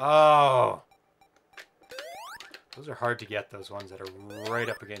 Oh. Those are hard to get, those ones that are right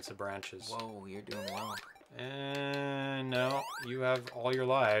up against the branches. Whoa, you're doing well. No, you have all your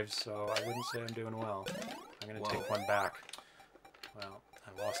lives, so I wouldn't say I'm doing well. I'm going to take one back. Well,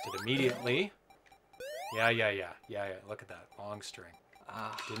 I lost it immediately. Yeah. Look at that. Long string.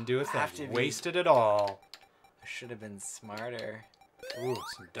 Didn't do a thing. Wasted it all. I should have been smarter. Ooh,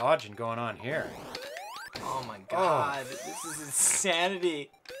 some dodging going on here. Oh my God. This is insanity.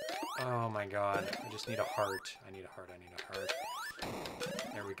 Oh my God. I just need a heart. I need a heart.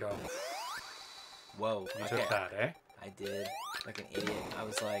 There we go. Whoa. You took that, eh? I did. Like an idiot. I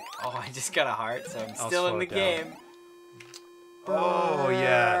was like, oh, I just got a heart, so I'm still in the game. Oh,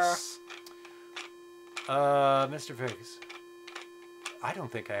 yes. Mr. Figs. I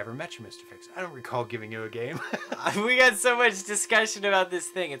don't think I ever met you, Mr. Figs. I don't recall giving you a game. We got so much discussion about this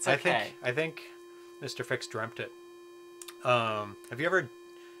thing. It's okay. I think Mr. Fix dreamt it. Have you ever...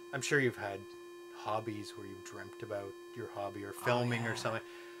 I'm sure you've had hobbies where you've dreamt about your hobby or filming or something.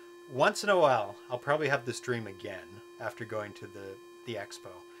 Once in a while, I'll probably have this dream again after going to the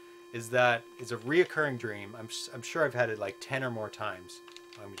expo. It's a reoccurring dream. I'm sure I've had it like 10 or more times.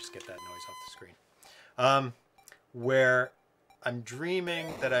 Let me just get that noise off the screen. Where I'm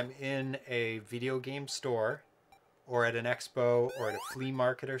dreaming that I'm in a video game store or at an expo or at a flea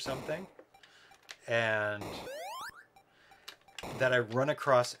market or something, and that I run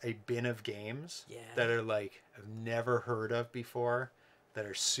across a bin of games that are like I've never heard of before, that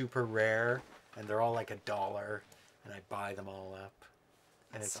are super rare, and they're all like $1, and I buy them all up.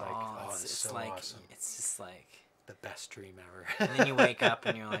 And it's like, it's so like, awesome. It's just like the best dream ever. And then you wake up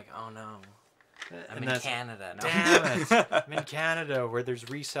and you're like, oh no. I'm in Canada. No. Damn it. I'm in Canada where there's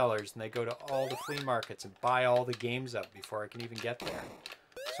resellers and they go to all the flea markets and buy all the games up before I can even get there.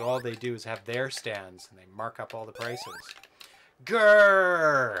 So all they do is have their stands and they mark up all the prices.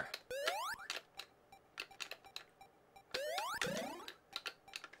 Grrr!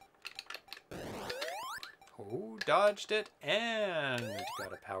 Oh, dodged it and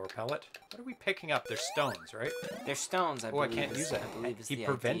got a power pellet. What are we picking up? They're stones, right? They're stones, I believe. I can't use it. He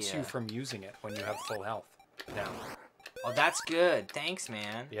prevents you from using it when you have full health. Now. Oh, that's good. Thanks,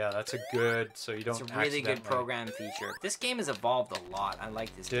 man. Yeah, that's a good, so you don't It's a really good program feature. This game has evolved a lot. I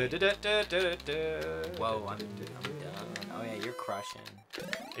like this game. Whoa, I'm done. Oh, yeah, you're crushing.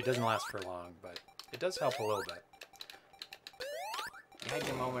 It doesn't last for long, but it does help a little bit. You had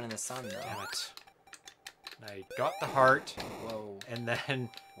your moment in the sun, though. Damn it. I got the heart. Whoa. And then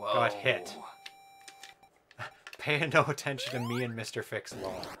got hit. Paying no attention to me and Mr. Fix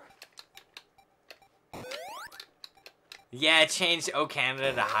Law. Yeah, it changed O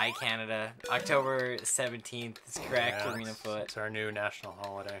Canada to High Canada. October 17th is correct, Arena Foot. It's our new national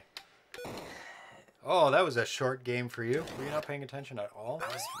holiday. Oh, that was a short game for you. Were you not paying attention at all? I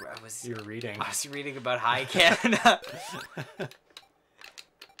was. You were reading. I was reading about High Canada.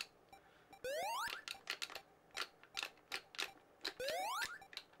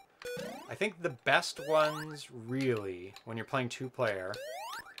 I think the best ones, really, when you're playing two-player,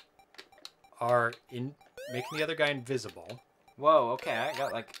 are in making the other guy invisible. Whoa, okay, I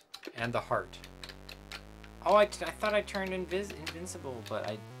got like... And the heart. Oh, I thought I turned invincible, but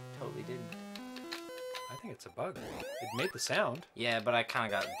I totally didn't. I think it's a bug. It made the sound. Yeah, but I kind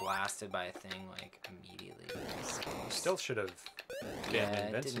of got blasted by a thing, like, immediately. You still should have been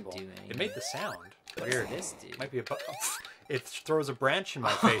invincible. It didn't do anything. It made the sound. Weird. This dude. Might be a bug. It throws a branch in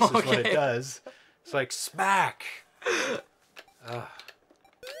my face is what it does. It's like, smack!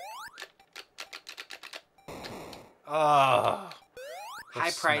 High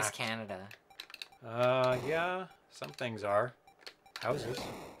price Canada. Yeah, some things are. Houses.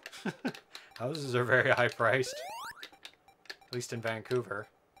 Houses are very high priced. At least in Vancouver.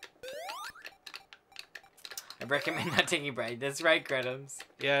 I recommend not taking Bright. That's right, Gretums.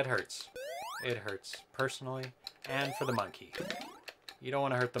 Yeah, it hurts. It hurts. Personally, and for the monkey. You don't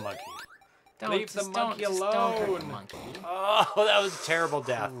want to hurt the monkey. Leave the monkey alone. Don't hurt the monkey. Oh, that was a terrible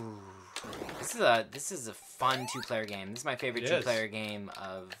death. Ooh. This is a fun two-player game. This is my favorite two-player game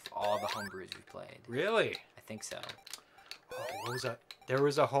of all the homebrews we've played. Really? I think so. Oh, what was that? There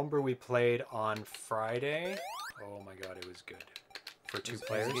was a homebrew we played on Friday. Oh my god, it was good. For two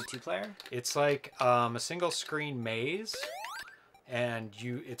players. Is it a good two-player? It's like a single-screen maze, and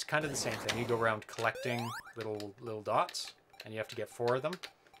it's kind of the same thing. You go around collecting little dots, and you have to get 4 of them.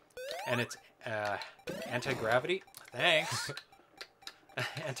 And it's anti-gravity. Thanks.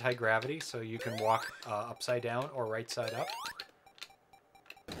 Anti-gravity, so you can walk upside down or right side up.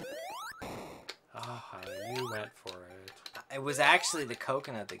 Ah, you went for it. It was actually the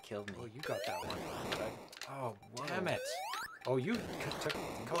coconut that killed me. Oh, you got that one. Oh, damn it. Oh, you took...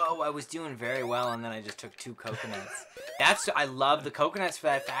 Whoa, I was doing very well, and then I just took 2 coconuts. I love the coconuts for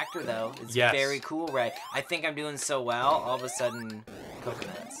that factor, though. It's very cool, right? I think I'm doing so well, all of a sudden,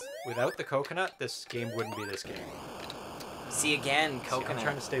 coconuts. Without the coconut, this game wouldn't be this game. See, again, coconut. I'm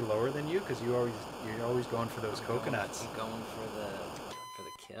trying to stay lower than you, because you're always going for those coconuts. I'm going for the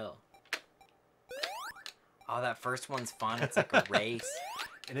kill. Oh, that first one's fun. It's like a race.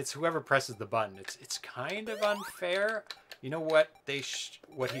 And it's whoever presses the button. It's kind of unfair. You know what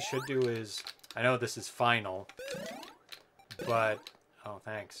what he should do is, I know this is final, but oh,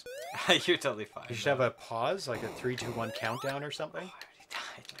 thanks. You're totally fine. You should have a pause, like a 3, 2, 1 countdown or something. Oh, I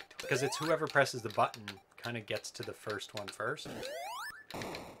already died. Because it's whoever presses the button kind of gets to the first one first.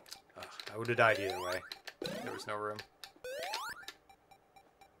 I would have died either way. There was no room.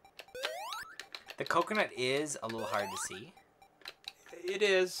 The coconut is a little hard to see. It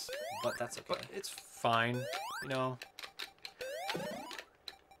is. But that's okay. But it's fine, you know.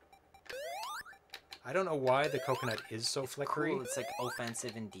 I don't know why the coconut is so flickery. Cool. It's like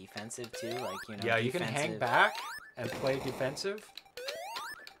offensive and defensive too. Like, you know. Yeah, you can hang back and play defensive.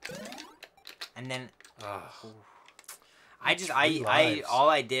 And then lives. all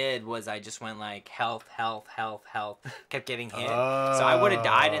I did was I just went like health, kept getting hit. So I would have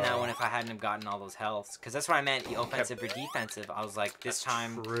died in that one if I hadn't have gotten all those healths. Because that's what I meant, the offensive or defensive. I was like, this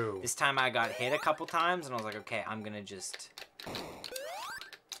time I got hit a couple times, and I was like, okay, I'm gonna just.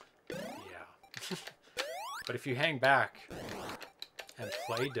 Yeah. But if you hang back And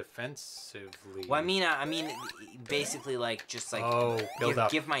play defensively. Well, I mean, basically, like, just, like,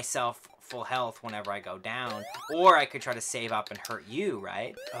 give myself full health whenever I go down. Or I could try to save up and hurt you,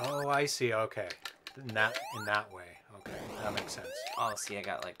 right? Oh, I see. Okay. In that way. Okay, that makes sense. Oh, see, I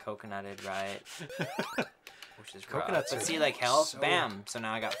got, like, coconutted, right? Which is coconuts. But see, like, health, bam. So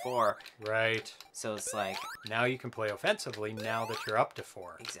now I got 4. Right. So it's like... Now you can play offensively now that you're up to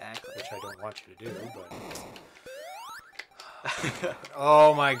 4. Exactly. Which I don't want you to do, but...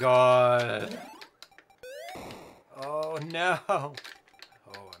 Oh my god. Oh no. Oh,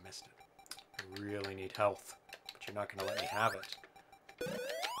 I missed it. I really need health, but you're not going to let me have it.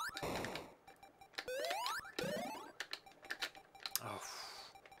 Oh,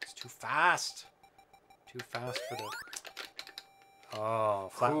 it's too fast. Too fast for the... Oh,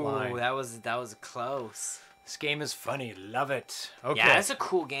 flat line. That was close. This game is funny. Love it. Okay. Yeah, it's a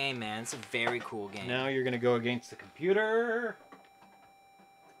cool game, man. It's a very cool game. Now you're going to go against the computer.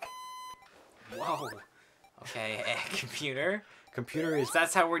 Whoa. Okay, computer. Computer is...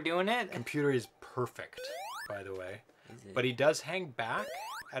 That's how we're doing it? Computer is perfect, by the way. Is it? But he does hang back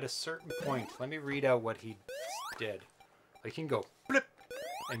at a certain point. Let me read out what he did. Like, he can go blip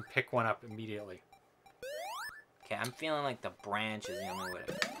and pick one up immediately. Okay, I'm feeling like the branch is the only way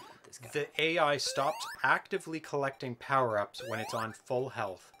to get this guy. The AI stops actively collecting power-ups when it's on full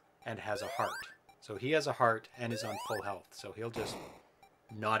health and has a heart. So he has a heart and is on full health. So he'll just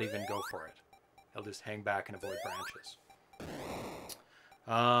not even go for it. He'll just hang back and avoid branches.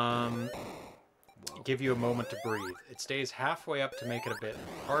 Give you a moment to breathe. It stays halfway up to make it a bit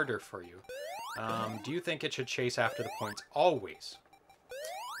harder for you. Do you think it should chase after the points always?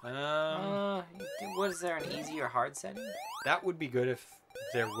 What is there, an easy or hard setting? That would be good if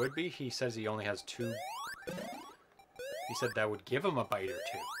there would be. He says he only has 2. He said that would give him a bite or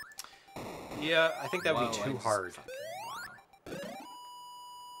 2. Yeah, I think that would be too hard.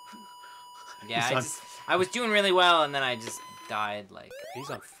 Yeah, I was doing really well, and then I just died, like... He's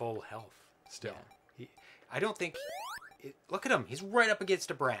on full health still. Yeah. I don't think... Look at him. He's right up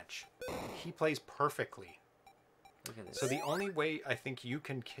against a branch. He plays perfectly. Look at this. So the only way I think you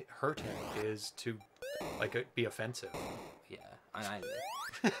can hurt him is to, like, be offensive. Yeah, I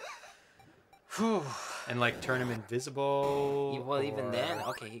And, like, turn him invisible. Well, even then...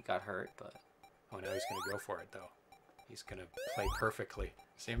 Okay, he got hurt, but... Oh, now he's going to go for it, though. He's going to play perfectly.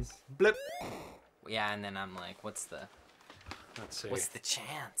 See him? Blip! Yeah, and then I'm like, what's the... Let's see. What's the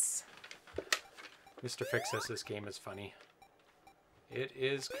chance? Mr. Fix says this game is funny. It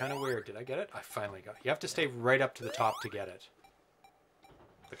is kind of weird. Did I get it? I finally got it. You have to stay right up to the top to get it.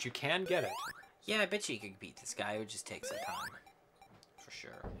 But you can get it. Yeah, I bet you could beat this guy. It would just take some time. For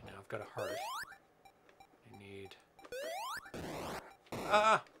sure. Now I've got a heart. I need...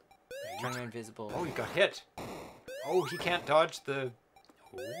 Ah! Turn him invisible. Oh, he got hit. Oh, he can't dodge the...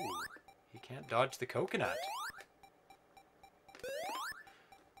 Oh, he can't dodge the coconut.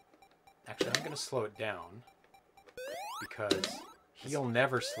 Actually, I'm going to slow it down. Because he'll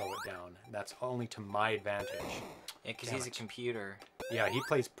never slow it down. And that's only to my advantage. Yeah, because he's a computer. Yeah, he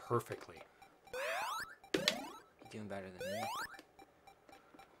plays perfectly. Wow. You're doing better than me.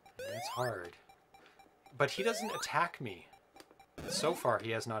 It's hard. But he doesn't attack me. So far,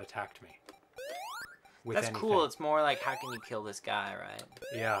 he has not attacked me. That's anything. Cool. It's more like, how can you kill this guy, right?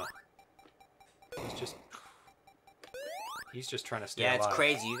 Yeah. He's just trying to stay alive. Yeah, it's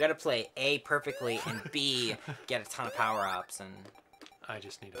crazy. You gotta play A perfectly and B get a ton of power-ups and... I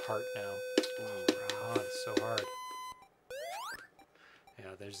just need a heart now. Oh, it's so hard.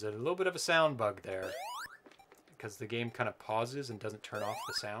 Yeah, there's a little bit of a sound bug there. Because the game kind of pauses and doesn't turn off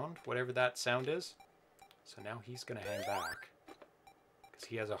the sound, whatever that sound is. So now he's gonna hang back. Because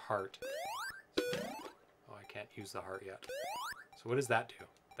he has a heart. Oh, I can't use the heart yet. So what does that do?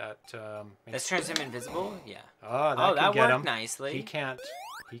 That turns him invisible? Yeah. Oh, that worked nicely. He can't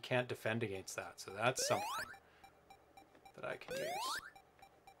defend against that, so that's something that I can use.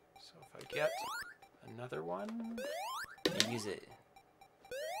 So if I get another one... You use it.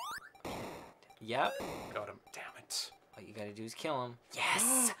 Yep. Got him. Damn it. All you gotta do is kill him.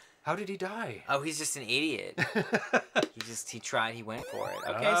 Yes! How did he die? Oh, he's just an idiot. he tried, he went for it.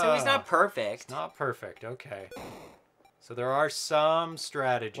 Okay, so he's not perfect. He's not perfect, okay. So there are some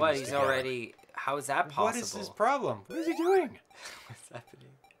strategies. What, he's already... How is that possible? What is his problem? What is he doing? What's happening?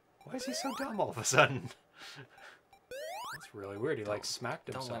 Why is he so dumb all of a sudden? That's really weird. He, like, smacked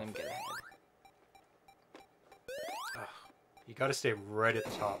himself. Don't let him get ahead. Ugh. You gotta stay right at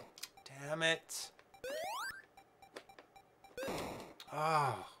the top. Damn it.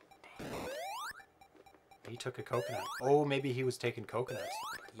 Oh. He took a coconut. Oh, maybe he was taking coconuts.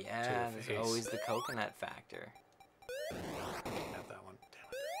 Yeah, there's always the coconut factor. I can have that one.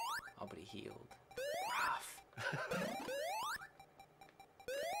 Oh, but he healed. Rough.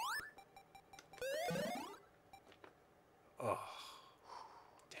 Oh,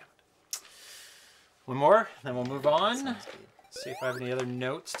 damn it. One more, then we'll move on. See if I have any other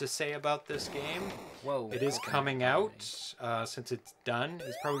notes to say about this game. Whoa. It is coming out. Since it's done,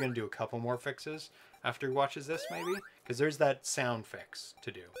 he's probably going to do a couple more fixes after he watches this, maybe. Because there's that sound fix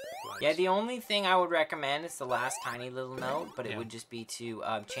to do. But... yeah, the only thing I would recommend is the last tiny little note, but it would just be to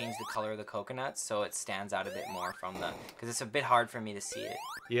change the color of the coconuts so it stands out a bit more from the... because it's a bit hard for me to see it.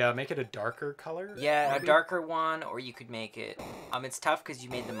 Yeah, make it a darker color? Yeah, maybe? A darker one, or you could make it... it's tough because you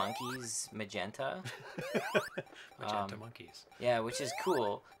made the monkeys magenta. Magenta monkeys. Yeah, which is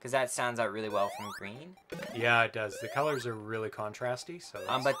cool, because that stands out really well from green. Yeah, it does. The colors are really contrasty, so...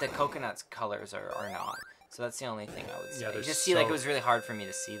 but the coconuts' colors are not. So that's the only thing I would say. Yeah, you just see, like, it was really hard for me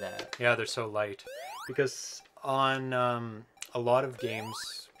to see that. Yeah, they're so light. Because on a lot of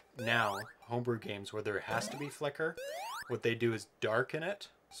games now, homebrew games, where there has to be flicker, what they do is darken it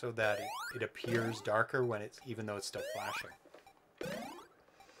so that it appears darker when it's, even though it's still flashing.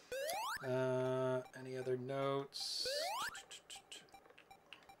 Any other notes?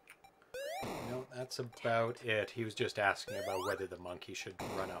 No, that's about it. He was just asking about whether the monkey should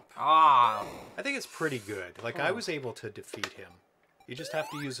run up. Ah! I think it's pretty good. Like, I was able to defeat him. You just have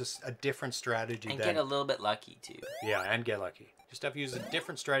to use a different strategy and get a little bit lucky, too. Yeah, and get lucky. Just have to use a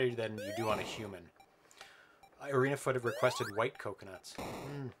different strategy than you do on a human. Arenafoot have requested white coconuts.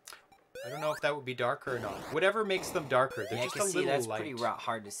 I don't know if that would be darker or not. Whatever makes them darker, they're just a little that's light. Pretty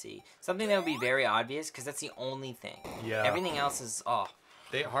hard to see. Something that would be very obvious, because that's the only thing. Yeah. Everything else is,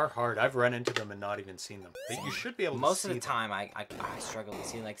 They are hard. I've run into them and not even seen them. You should be able to see them. Most of the time, I struggle to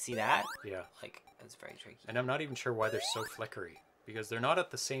see them. Like, see that? Yeah. Like, it's very tricky. And I'm not even sure why they're so flickery. Because they're not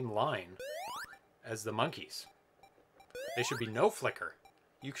at the same line as the monkeys. They should be no flicker.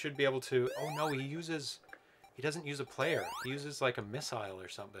 You should be able to... Oh, no, he doesn't use a player. He uses, like, a missile or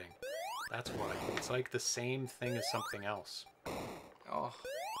something. That's why. It's like the same thing as something else. Oh.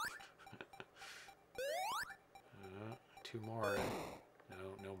 Two more.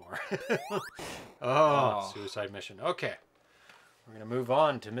 No more. Oh, suicide mission. Okay. We're going to move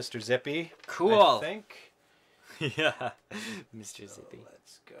on to Mr. Zippy. Cool. I think. Yeah. Mr. Zippy.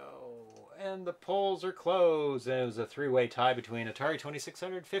 Let's go. And the polls are closed. And it was a three-way tie between Atari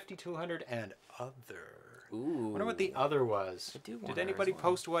 2600, 5200, and other. Ooh. I wonder what the other was. Did anybody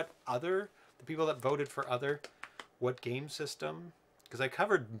post what other? The people that voted for other? What game system? Because I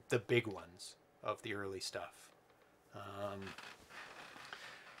covered the big ones of the early stuff.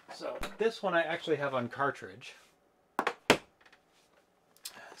 So this one I actually have on cartridge.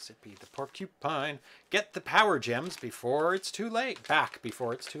 Zippy the Porcupine. Get the power gems before it's too late. Back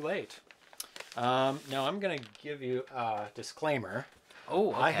before it's too late. Now I'm going to give you a disclaimer. Oh,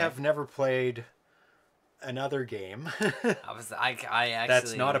 okay. I have never played another game. I actually...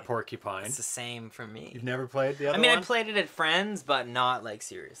 That's not a porcupine. It's the same for me. You've never played the other one? I played it at Friends, but not, like,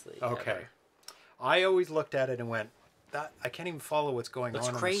 seriously. Okay. Ever. I always looked at it and went, I can't even follow what's going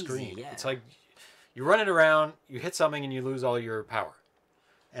on crazy, the screen. Yeah. It's like you run it around, you hit something, and you lose all your power.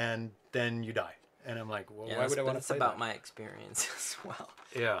 And then you die. And I'm like, well, why would I want to play that? That's about my experience as well.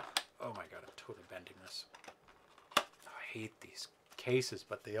 Yeah. Oh my god, I'm totally bending this. I hate these cases,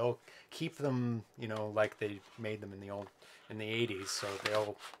 but they all keep them, you know, like they made them in the 80s, so they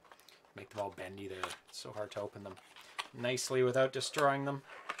all make them all bendy there. It's so hard to open them nicely without destroying them.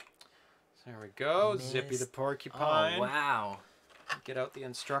 There we go. Zippy the Porcupine. Oh, wow. Get out the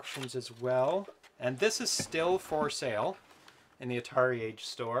instructions as well. And this is still for sale in the Atari Age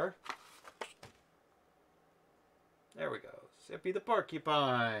store. There we go. Zippy the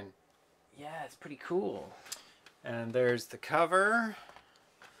Porcupine. Yeah, it's pretty cool. And there's the cover.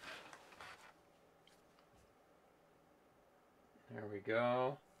 There we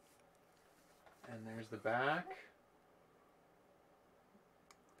go. And there's the back.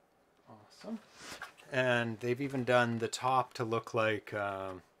 Awesome. And they've even done the top to look like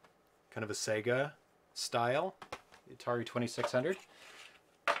kind of a Sega style. The Atari 2600.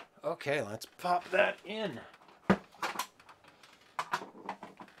 Okay, let's pop that in.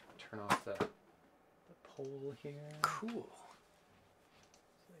 Turn off the pole here. Cool.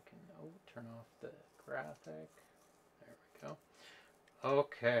 So I can turn off the graphic. There we go.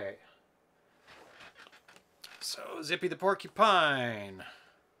 Okay. So, Zippy the Porcupine.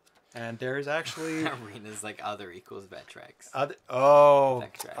 And there's actually... Arena's like other equals Vectrex. Oh,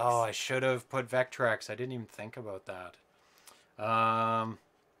 Vectrex. I should have put Vectrex. I didn't even think about that.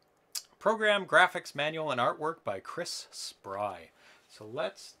 Program, graphics, manual, and artwork by Chris Spry. So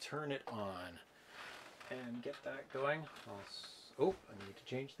let's turn it on and get that going. Oh, I need to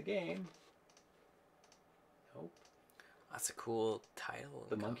change the game. Nope. That's a cool title.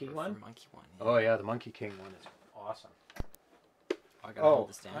 The monkey one? Monkey one. Yeah. Oh yeah, the Monkey King one is awesome. I gotta hold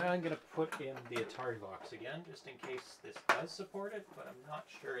this down. I'm going to put in the Atari box again, just in case this does support it, but I'm not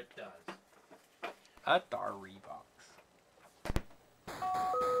sure it does. Atari box.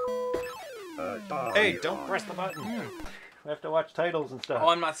 Hey, don't press the button. We have to watch titles and stuff. Oh,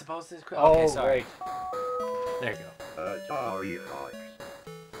 I'm not supposed to? Okay, oh, sorry. Right. There you go. Atari box.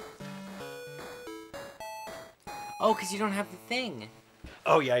 Oh, because you don't have the thing.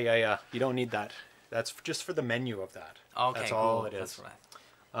 Oh, yeah. You don't need that. That's just for the menu of that. Okay, that's cool. all it is. That's what I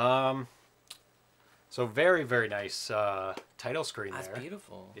thought. So very, very nice title screen there. That's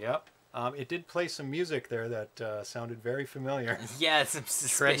beautiful. Yep. It did play some music there that sounded very familiar. Yeah, some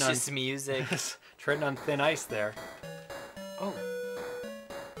suspicious music. Treading on thin ice there. Oh.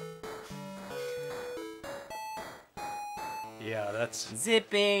 Yeah, that's...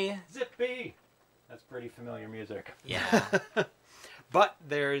 Zippy! Zippy! That's pretty familiar music. Yeah. But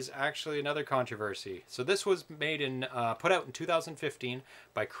there's actually another controversy. So this was made in, put out in 2015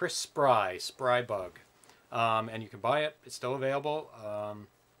 by Chris Spry, Sprybug. And you can buy it. It's still available.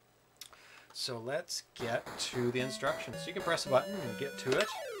 So let's get to the instructions. So you can press a button and get to it.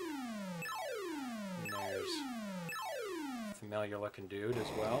 And there's a familiar looking dude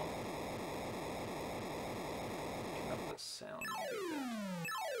as well. Turn up the sound maybe a bit.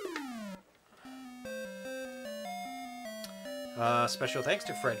 Special thanks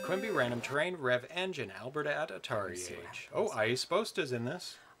to Fred Quimby, Random Terrain, Rev Engine, Alberta at Atari Age. Oh, Iceposta's in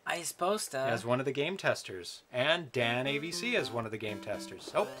this. Iceposta. As one of the game testers. And Dan AVC as one of the game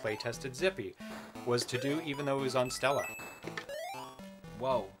testers. Oh, play tested Zippy. Was to do even though it was on Stella.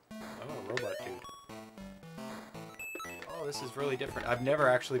 Whoa. Oh, robot dude. Oh, this is really different. I've never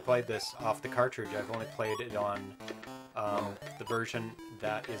actually played this off the cartridge. I've only played it on the version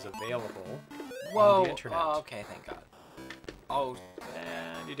that is available on the internet. Oh, okay, thank God. Oh,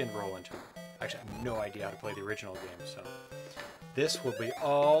 and you didn't roll into it. Actually, I have no idea how to play the original game, so this will be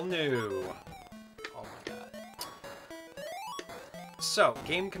all new. Oh my God. So,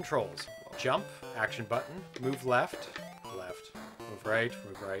 game controls. Jump, action button, move left, move right,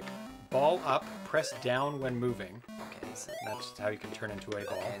 ball up, press down when moving. Okay, this is... That's how you can turn into a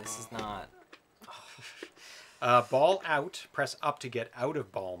ball. Okay, this is not... Ball out, press up to get out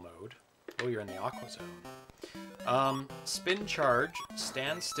of ball mode. Oh, you're in the aqua zone. Spin charge,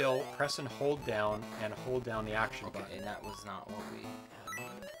 stand still, press and hold down the action button. Okay, and that was not what we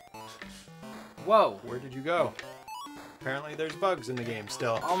had. Whoa! Where did you go? Apparently there's bugs in the game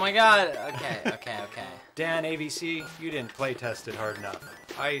still. Oh my God! Okay. Dan AVC, you didn't play test it hard enough.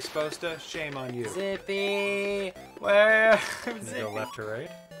 Iceposta, shame on you. Zippy! Where? Can you go left or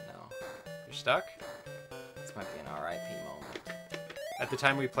right? No. You're stuck? This might be an RIP moment. At the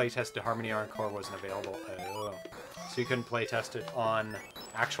time we play tested, Harmony Encore wasn't available. Oh. So you couldn't play test it on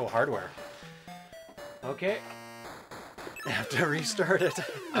actual hardware. Okay. I have to restart it.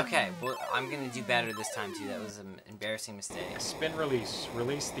 Okay, well, I'm going to do better this time, too. That was an embarrassing mistake. Spin release.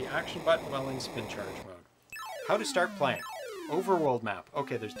 Release the action button while in spin charge mode. How to start playing. Overworld map.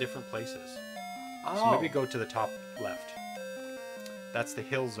 Okay, there's different places. Oh. So maybe go to the top left. That's the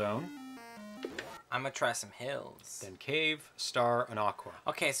hill zone. I'm going to try some hills. Then cave, star, and aqua.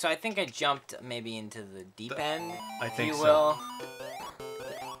 Okay, so I think I jumped maybe into the deep end, I think if you so. will.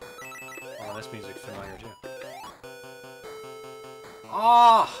 Oh, this music's familiar too.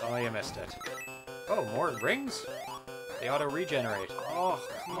 Oh! Oh, you missed it. Oh, more rings? They auto-regenerate. Oh,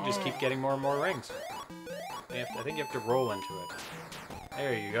 come on. You just keep getting more and more rings. I think you have to roll into it.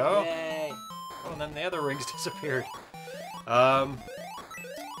 There you go. Yay! Oh, and then the other rings disappeared.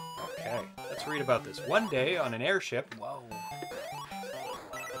 Okay, let's read about this. One day on an airship... Whoa.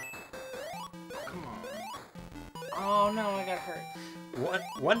 Come on. Oh, no, I got hurt.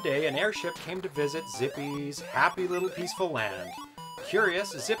 One day, an airship came to visit Zippy's happy little peaceful land.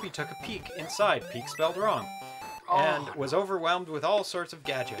 Curious, Zippy took a peek inside, peek spelled wrong, and was overwhelmed with all sorts of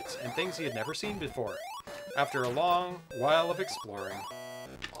gadgets and things he had never seen before. After a long while of exploring,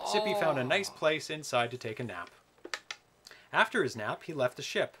 Zippy found a nice place inside to take a nap. After his nap, he left the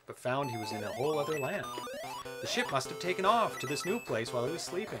ship, but found he was in a whole other land. The ship must have taken off to this new place while he was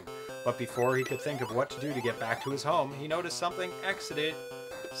sleeping, but before he could think of what to do to get back to his home, he noticed something exiting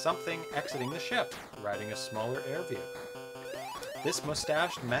the ship, riding a smaller air vehicle. This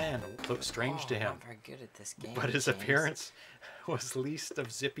mustached man looked strange to him, I'm not very good at this game, but his appearance was least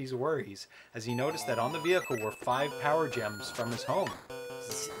of Zippy's worries, as he noticed that on the vehicle were 5 power gems from his home.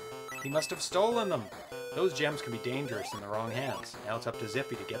 He must have stolen them. Those gems can be dangerous in the wrong hands. Now it's up to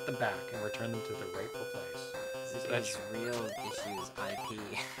Zippy to get them back and return them to their rightful place. Zippy's real issue is IP.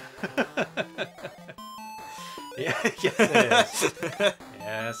 Yeah, yes it is.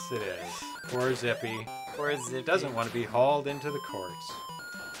 Yes it is. Poor Zippy. Poor Zippy. Doesn't want to be hauled into the courts.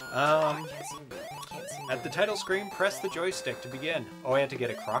 I can't see At the title screen, press the joystick to begin. Oh, I had to get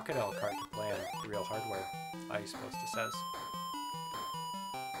a crocodile card to play on real hardware, I suppose it says.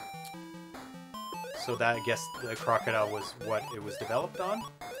 So that, I guess, the crocodile was what it was developed on,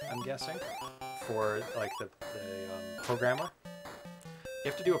 I'm guessing, for, like, the programmer.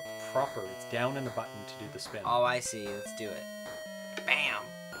 You have to do it proper. It's down in the button to do the spin. Oh, I see. Let's do it. Bam!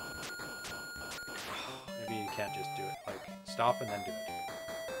 Maybe you can't just do it. Like, stop and then do it.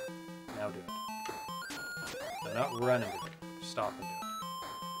 Now do it. So not run and do it. Stop and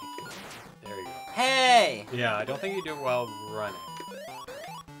do it. There you go. Hey! Yeah, I don't think you do it while running.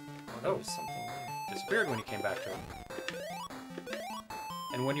 There was something there. Disappeared when you came back to it.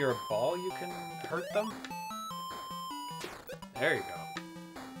 And when you're a ball, you can hurt them? There you go.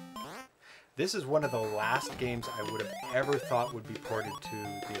 This is one of the last games I would have ever thought would be ported to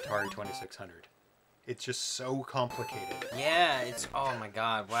the Atari 2600. It's just so complicated. Yeah, it's... Oh my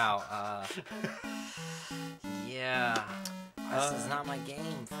god, wow. Yeah. This is not my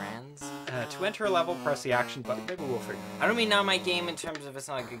game, friends. To enter a level, press the action button. Maybe we'll figure it out. I don't mean not my game in terms of it's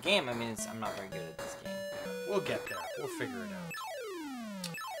not a good game. I mean, I'm not very good at this game. We'll get there. We'll figure it out.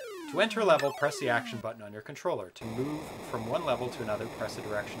 To enter a level, press the action button on your controller. To move from one level to another, press the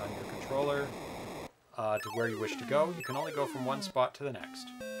direction on your controller to where you wish to go. You can only go from one spot to the next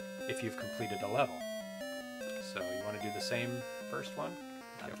if you've completed a level. So you want to do the same first one?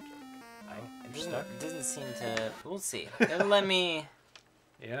 It doesn't seem to... We'll see. It'll let me...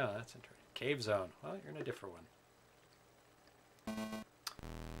 Yeah, that's interesting. Cave Zone. Well, you're in a different one.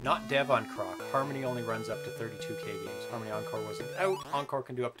 Not dev on Croc. Harmony only runs up to 32K games. Harmony Encore wasn't out. Encore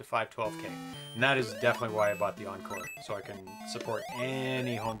can do up to 512K. And that is definitely why I bought the Encore. So I can support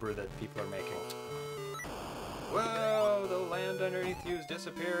any homebrew that people are making. Whoa, the land underneath you is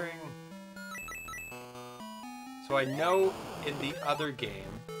disappearing. So I know in the other game,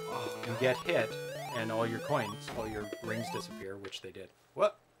 you get hit and all your coins, all your rings disappear, which they did.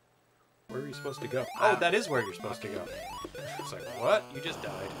 What? Where are you supposed to go? Oh, that is where you're supposed to go. It's like, what? You just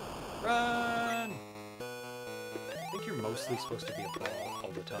died. Run! I think you're mostly supposed to be a ball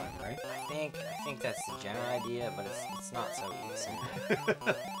all the time, right? I think that's the general idea, but it's not so easy.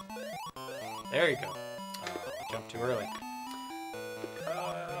 There you go. Jumped too early.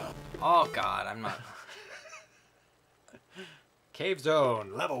 Oh god, I'm not... Cave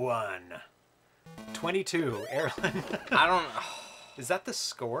Zone, level 1. 22, Erlen. I don't... Is that the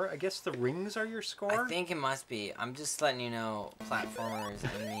score? I guess the rings are your score? I think it must be. I'm just letting you know, platformers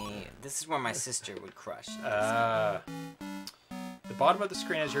and me. This is where my sister would crush. The bottom of the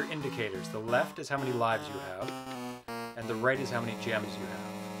screen has your indicators. The left is how many lives you have, and the right is how many gems you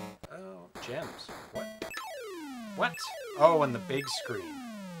have. Oh, gems. What? What? Oh, on the big screen.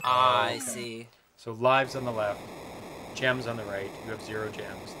 Ah, okay. I see. So lives on the left, gems on the right. You have 0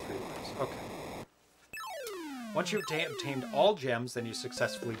 gems, 3 lives. Okay. Once you've obtained all gems, then you've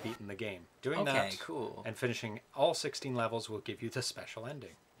successfully beaten the game. Doing that cool. And finishing all 16 levels will give you the special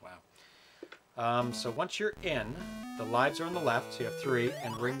ending. Wow. So once you're in, the lives are on the left, so you have 3,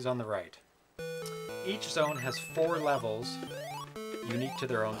 and rings on the right. Each zone has 4 levels unique to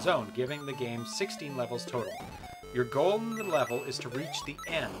their own zone, giving the game 16 levels total. Your goal in the level is to reach the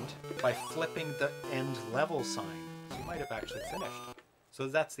end by flipping the end level sign. So you might have actually finished. So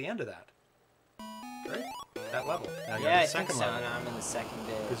that's the end of that. Right? That level. Now you're in the second level. Now I'm in the second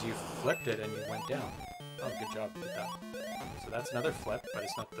bit. Because you flipped it and you went down. Oh, good job with that. So that's another flip, but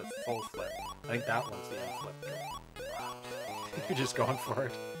it's not the full flip. I think that one's the end flip. You're just going for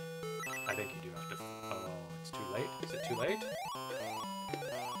it. I think you do have to... Oh, it's too late. Is it too late?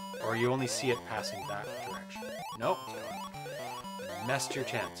 Or you only see it passing that direction? Nope. Messed your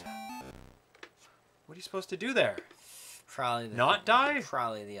chance. What are you supposed to do there? Probably not die?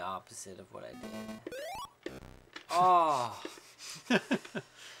 Probably the opposite of what I did. Oh.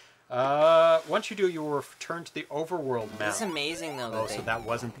 Once you do, you will return to the overworld map. It's amazing though. Oh, so that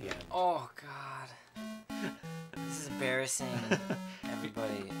wasn't the end. Oh god. This is embarrassing.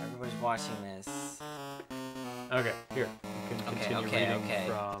 Everybody's watching this. Okay, here. You can continue reading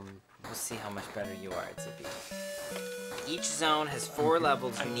from... We'll see how much better you are at Zippy. Each zone has 4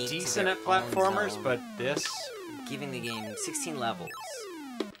 levels unique to decent their at platformers, own zone, but this... giving the game 16 levels.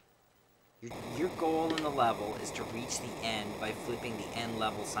 Your goal in the level is to reach the end by flipping the end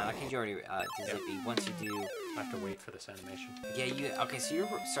level sign. Okay, you already did Zippy. Once you do... I have to wait for this animation. Yeah, okay, so you're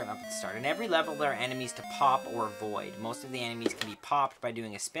starting up at the start. In every level, there are enemies to pop or avoid. Most of the enemies can be popped by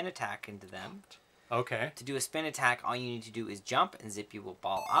doing a spin attack into them. Okay. To do a spin attack, all you need to do is jump, and Zippy will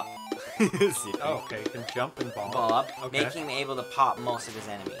ball up. Oh, okay. You can jump and ball. Ball up, okay. making him able to pop most of his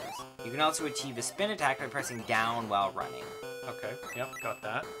enemies. You can also achieve a spin attack by pressing down while running. Okay. Yep, got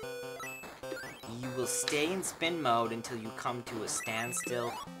that. You will stay in spin mode until you come to a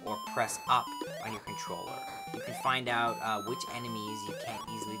standstill or press up on your controller. You can find out which enemies you can't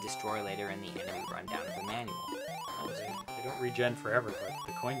easily destroy later in the enemy rundown of the manual. Oh, they don't regen forever, but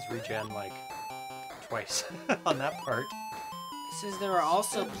the coins regen like twice on that part. It says there are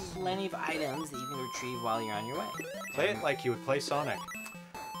also plenty of items that you can retrieve while you're on your way. Play it like you would play Sonic.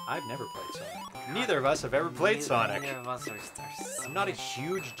 I've never played Sonic. Neither of us have ever played Sonic. Neither of us are I'm not a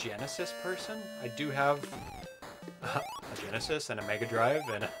huge Genesis person. I do have a Genesis and a Mega Drive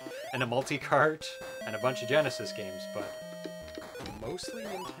and a multi-cart and a bunch of Genesis games, but mostly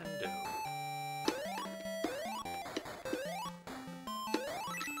Nintendo.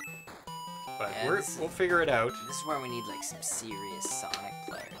 But yeah, we'll figure it out. This is where we need like some serious Sonic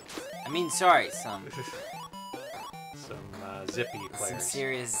players. I mean, sorry, some Zippy players. Some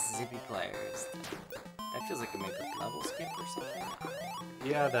serious Zippy players. That feels like a maybe level skip or something.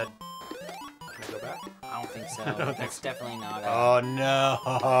 Yeah, that. Can I go back? I don't think so. I don't think That's so. definitely not. Oh no!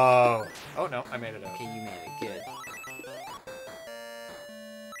 Oh no, I made it out. Okay, you made it. Good.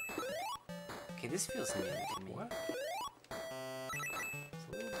 Okay, this feels new to me. What?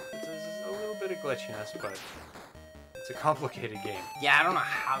 It's a little bit of glitchiness, but it's a complicated game. Yeah, I don't know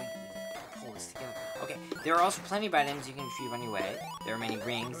how you pull this together. Okay, there are also plenty of items you can retrieve on your way. There are many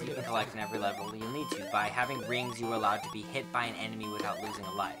rings that you can collect in every level you'll need to. By having rings, you are allowed to be hit by an enemy without losing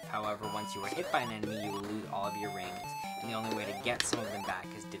a life. However, once you are hit by an enemy, you will lose all of your rings, and the only way to get some of them back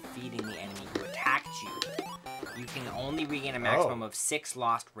is defeating the enemy who attacked you. You can only regain a maximum of 6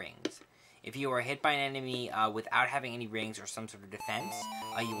 lost rings. If you are hit by an enemy without having any rings or some sort of defense,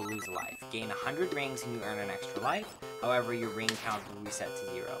 you will lose a life. Gain 100 rings and you earn an extra life. However, your ring count will reset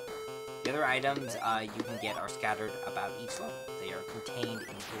to 0. The other items you can get are scattered about each level. They are contained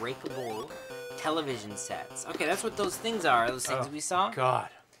in breakable television sets. Okay, that's what those things are, those things we saw. God.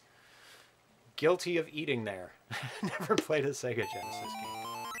 Guilty of eating there. Never played a Sega Genesis game.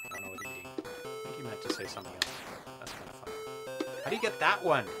 I don't know what eating. I think you meant to say something else. That's kind of funny. How do you get that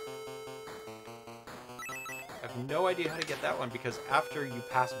one? I have no idea how to get that one because after you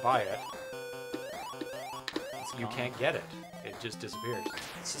pass by it, you can't get it. It just disappears.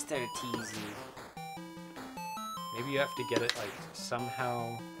 It's just there to tease you. Maybe you have to get it like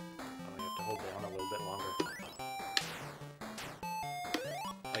somehow. Oh, you have to hold down a little bit longer.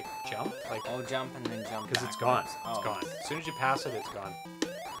 Like jump? Like oh, jump and then jump. Because it's gone. Oh. It's gone. As soon as you pass it, it's gone.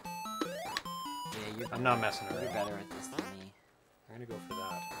 Yeah, I'm not messing around. You're better at this than me. I'm gonna go for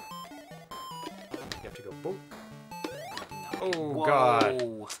that. You have to go boop. No. Oh Whoa. God.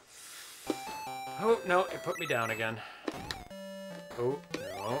 Oh no, it put me down again. Oh no.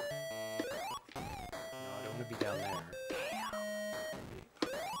 No, I don't want to be down there.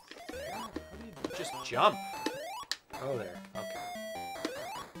 There? How do you just jump? Oh, there. Okay.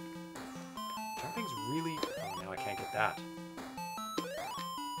 Jumping's really. Oh no, I can't get that.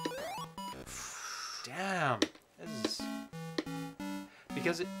 Damn. This is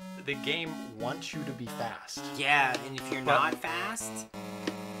because the game wants you to be fast. Yeah, and if you're not fast,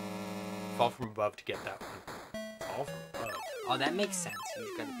 fall from above to get that one. Fall from above. Oh, that makes sense.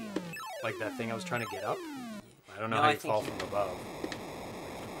 You've got to be on like that thing I was trying to get up. I don't know no, how you fall from above.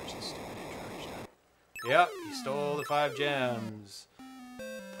 Yep, he stole the 5 gems.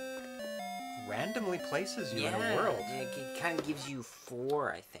 Randomly places you in a world. Yeah, it kind of gives you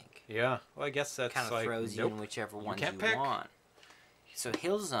 4, I think. Yeah, well, I guess that's kind of like, throws you in whichever ones you want. So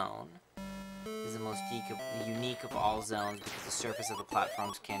Hill Zone is the most unique of all zones because the surface of the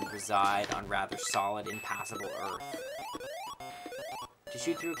platforms can reside on rather solid, impassable earth. To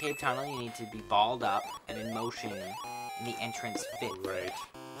shoot through a cave tunnel, you need to be balled up and in motion in the entrance fit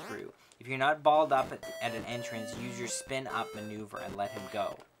through. If you're not balled up at an entrance, use your spin up maneuver and let him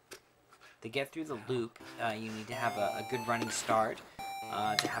go. To get through the loop, you need to have a good running start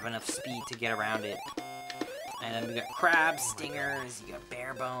to have enough speed to get around it. And then we got crabs, stingers, you got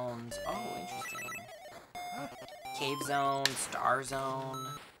bare bones. Oh, interesting. Cave zone, star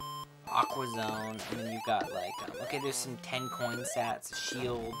zone, aqua zone, and then you've got like, okay, there's some 10 coin sets,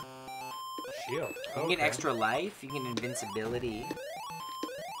 shield. Shield. You can get extra life, you can get invincibility.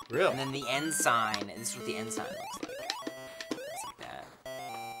 Really? And then the end sign, this is what the end sign looks like. Looks like that.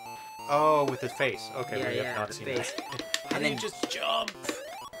 Oh, with his face. Okay, yeah, we have not seen face. that. How do you just jump?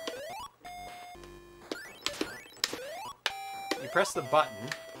 You press the button,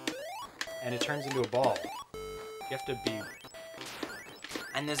 and it turns into a ball. You have to be...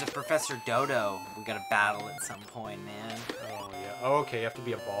 And there's a Professor Dodo we gotta battle at some point, man. Oh, yeah. Oh, okay, you have to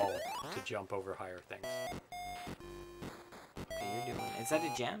be a ball to jump over higher things. Okay, you're doing... Is that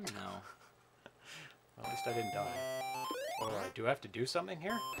a gem? No. Well, at least I didn't die. Oh, I do have to do something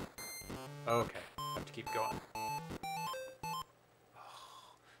here? Okay, I have to keep going. Oh,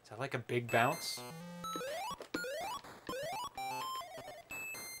 is that like a big bounce?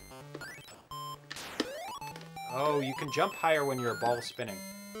 Oh, you can jump higher when you're a ball spinning.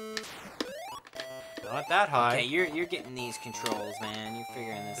 Not that high. Okay, you're getting these controls, man. You're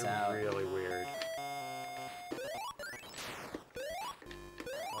figuring this out. Really weird.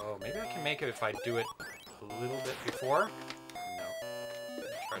 Oh, maybe I can make it if I do it a little bit before. No.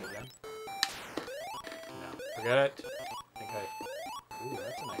 Try it again. No. Forget it. I think I... Ooh,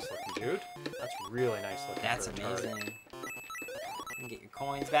 that's a nice looking dude. That's really nice looking. That's amazing. You can get your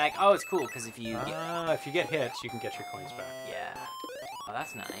coins back. Oh, it's cool, because if you get... if you get hits, you can get your coins back. Yeah. Oh,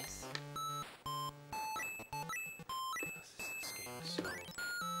 that's nice. This game is so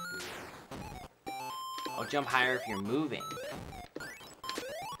weird. Oh, jump higher if you're moving.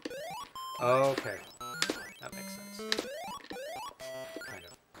 Okay. That makes sense. Kind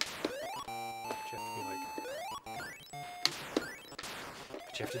of. But you have to be like...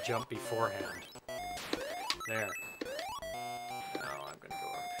 But you have to jump beforehand. There. Now I'm gonna go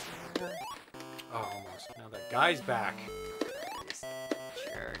up here. Oh, almost. Now that guy's back.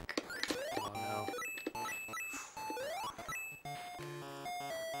 Jerk. Oh, no.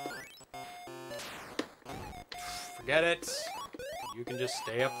 Forget it. You can just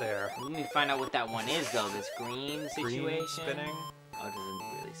stay up there. We need to find out what that one is, though. This green situation. Green spinning. Oh, it doesn't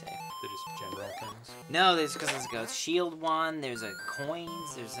really say. They're just general things. No, there's because there's a shield one. There's a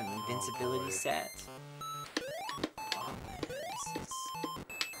coins. There's an invincibility set. Oh man, this is.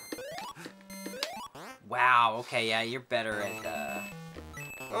 Wow. Okay, yeah, you're better at.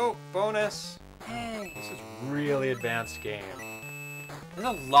 Oh, bonus. Hey. This is really advanced game. There's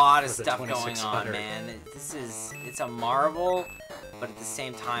a lot of For the stuff going on, 2600. man. It's a marvel, but at the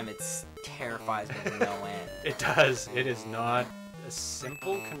same time, it terrifies me to no end. It does. It is not a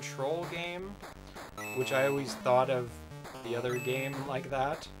simple control game, which I always thought of the other game like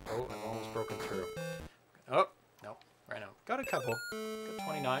that. Oh, I've almost broken through. Oh, no, right now. Got a couple. Got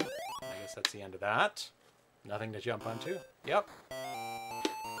 29. I guess that's the end of that. Nothing to jump onto. Yep.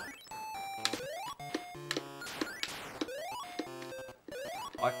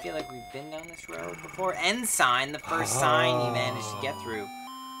 Oh, I feel like we've been down this road before. Ensign, the first sign you managed to get through.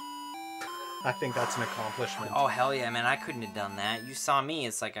 I think that's an accomplishment. Oh, hell yeah, man. I couldn't have done that. You saw me.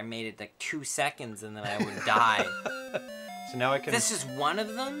 It's like I made it like 2 seconds and then I would die. So now I can... This is one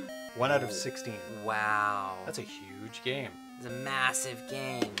of them? 1 out of 16. Wow. That's a huge game. It's a massive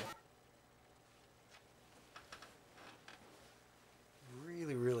game.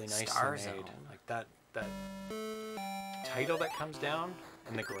 Really, really nicely Star made. Zone. Like that title that comes down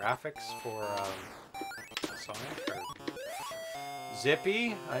and the graphics for Sonic or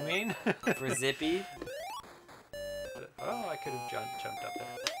Zippy, I mean. For Zippy? Oh, I could have jumped up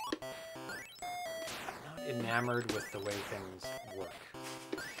there. I'm not enamored with the way things work.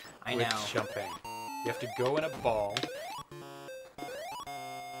 I with know. Jumping. You have to go in a ball. But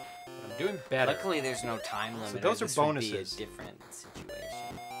I'm doing better. Luckily, there's no time limit. So those are this bonuses. would be a different situation.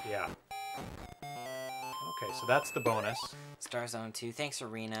 Yeah. Okay, so that's the bonus. Star Zone 2. Thanks,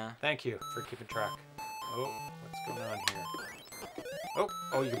 Arena. Thank you for keeping track. Oh, what's going on here?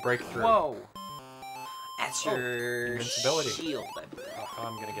 Oh, you can break through. Whoa. That's your invincibility. shield, I believe. Oh,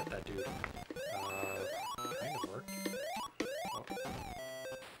 I'm gonna get that dude. Kind of worked. Oh.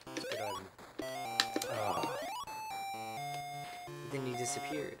 Let's get out of Oh. Then you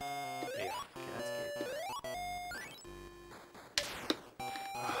disappeared. Yeah. Okay, that's good.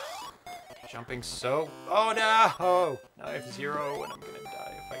 Jumping so... Oh, no! Oh, now I have 0 and I'm gonna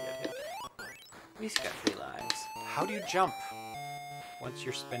die if I get hit. We just got 3 lives. How do you jump once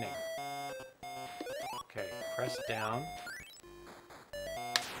you're spinning? Okay, press down.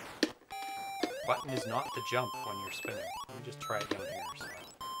 Button is not to jump when you're spinning. Let me just try it down here. So.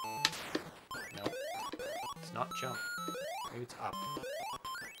 Nope. It's not jump. Maybe it's up.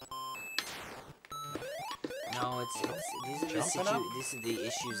 No, these are the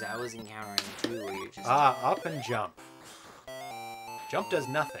issues I was encountering too, where you're just up and jump. Jump does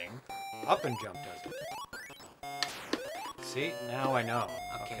nothing. Up and jump does it. See, now I know.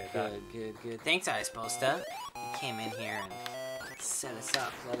 Okay, good. Thanks, Iceposta. You came in here and set us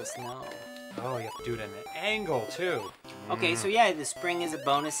up. Let us know. Oh, you have to do it at an angle too. Okay, so yeah, the spring is a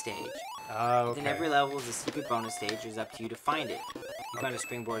bonus stage. Okay. Within every level is a secret bonus stage. It's up to you to find it. You find a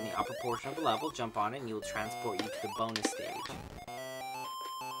springboard in the upper portion of the level, jump on it, and it will transport you to the bonus stage.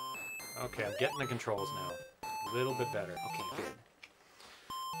 Okay, I'm getting the controls now. A little bit better. Okay, good.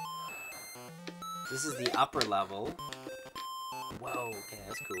 This is the upper level. Whoa, okay,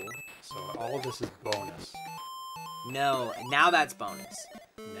 that's cool. So all of this is bonus. No, now that's bonus.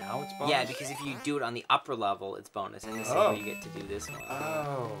 Now it's bonus? Yeah, because if you do it on the upper level, it's bonus. And this is where you get to do this one.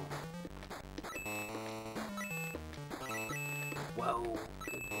 Oh. Whoa.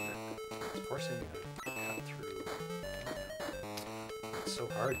 Good work. It's forcing me to cut through. It's so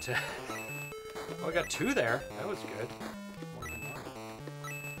hard to... Oh, I got 2 there. That was good. More than normal.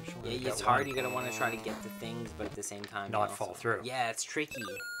 Yeah, it's hard. You gotta want to try to get the things, but at the same time... Not fall through. Yeah, it's tricky.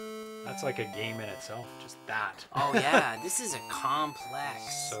 That's like a game in itself, just that. Oh yeah, this is a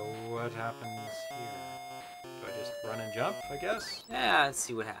complex. So what happens here? Do I just run and jump, I guess? Yeah, let's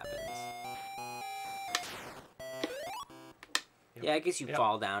see what happens. Yep. Yeah, I guess you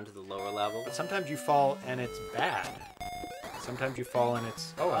fall down to the lower level. But sometimes you fall and it's bad. Sometimes you fall and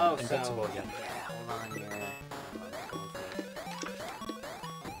it's... Oh, I'm invincible again. Yeah, hold on here.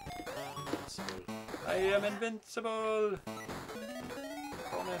 I am invincible!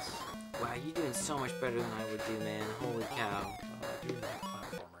 Bonus. Wow, you're doing so much better than I would do, man. Holy cow. Oh, I do like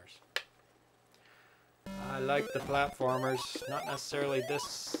platformers. I like the platformers. Not necessarily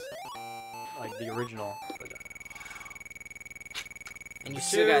this, like the original. But, and you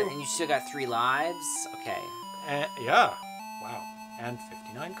still got 3 lives? Okay. Yeah. Wow. And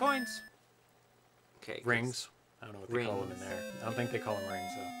 59 coins. Okay. Rings. I don't know what they call them in there. I don't think they call them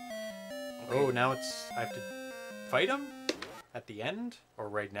rings, though. Okay. Oh, now it's... I have to fight them? At the end? Or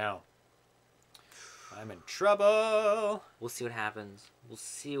right now? I'm in trouble! We'll see what happens. We'll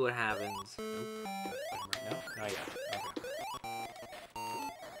see what happens. Nope. Do I fight him right now? Not yet.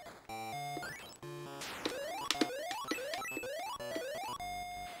 Okay.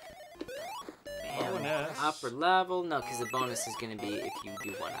 Bam. Bonus. Upper level? No, because the bonus is going to be if you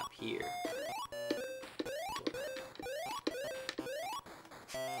do one up here.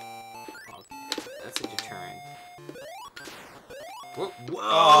 That's a deterrent. Whoa!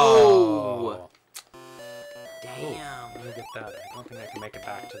 Oh. Damn! Ooh, let me get that. I don't think I can make it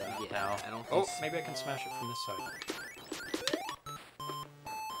back to that now. I don't think so. Maybe I can smash it from this side.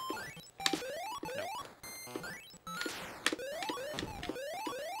 No.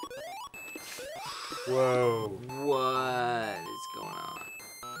 Whoa! What is going on?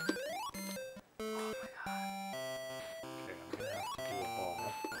 Oh my god! Okay, I'm gonna have to do a ball.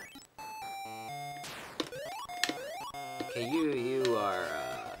 Okay, you are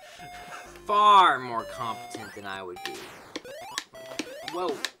far more competent than I would be.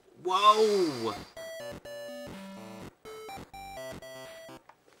 Whoa! Whoa!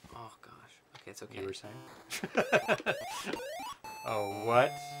 Oh gosh. Okay, it's okay. You were saying? Oh,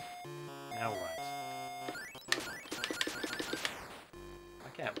 what? Now what?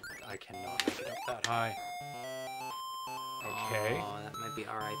 I cannot make it up that high. Okay. Oh, that might be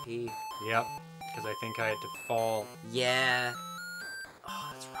RIP. Yep, because I think I had to fall. Yeah.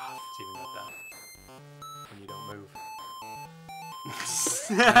 Oh, that's rough. It's even got that. When you don't move.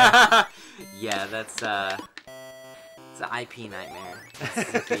 Yeah, that's it's an IP nightmare. It's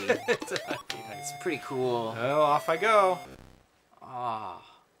an IP nightmare. It's pretty cool. Oh, off I go. Oh, I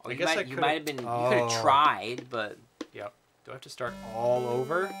you guess might have been. You could have tried, but. Yep. Do I have to start all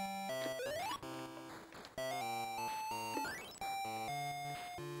over? What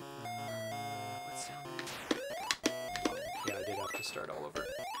sound? Yeah, I did have to start all over.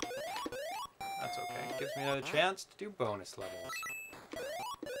 That's okay. It gives me another chance to do bonus levels.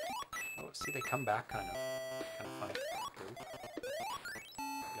 Oh, see, they come back kind of fun.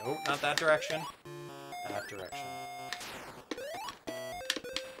 Nope, not that direction. That direction.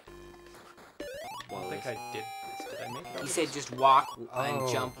 I don't think I did this. Did I make it? You said just walk and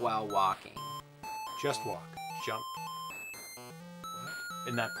jump while walking. Just walk. Jump. What?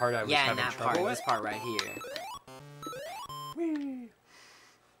 In that part I was having in that trouble part. with? This part right here. Whee!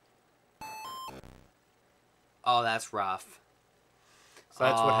 Oh, that's rough. So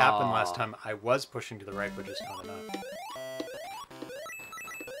that's what happened last time. I was pushing to the right, but just not enough.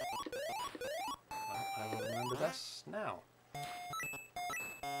 Well, I will remember this now.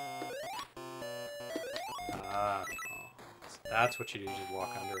 Ah. So that's what you do, you just walk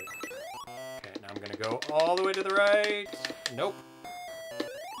under it. Okay, now I'm going to go all the way to the right. Nope.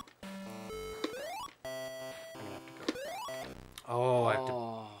 I'm going to have to go. Oh, I have to...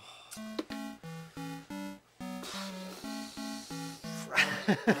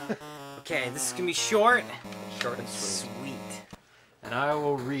 Okay, this is gonna be short. Short and sweet. Sweet. And I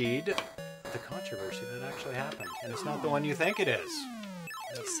will read the controversy that actually happened. And it's not the one you think it is.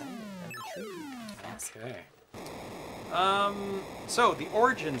 I'm excited. I'm intrigued. Okay. So the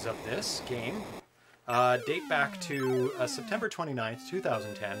origins of this game date back to September 29th,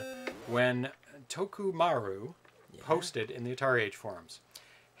 2010, when Tokumaru posted in the Atari Age forums.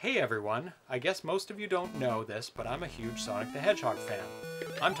 Hey everyone, I guess most of you don't know this, but I'm a huge Sonic the Hedgehog fan.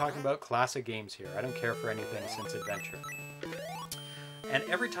 I'm talking about classic games here. I don't care for anything since Adventure. And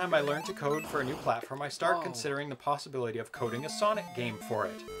every time I learn to code for a new platform, I start considering the possibility of coding a Sonic game for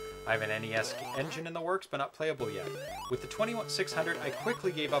it. I have an NES engine in the works, but not playable yet. With the 21600, I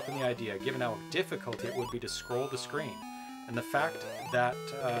quickly gave up on the idea, given how difficult it would be to scroll the screen. And the fact that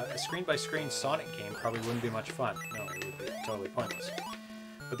a screen-by-screen Sonic game probably wouldn't be much fun. No, it would be totally pointless.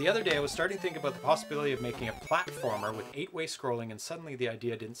 But the other day I was starting to think about the possibility of making a platformer with 8-way scrolling, and suddenly the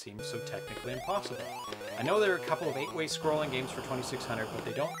idea didn't seem so technically impossible. I know there are a couple of 8-way scrolling games for 2600, but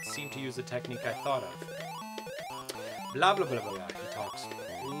they don't seem to use the technique I thought of. Blah blah blah blah blah. He talks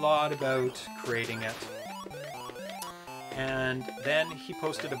a lot about creating it. And then he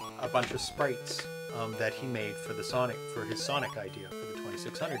posted a bunch of sprites that he made for his Sonic idea for the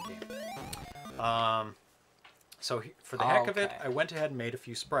 2600 game. So for the heck of it, I went ahead and made a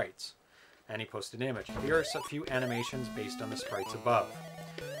few sprites. And he posted an image. Here are a few animations based on the sprites above.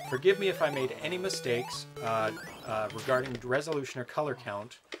 Forgive me if I made any mistakes regarding resolution or color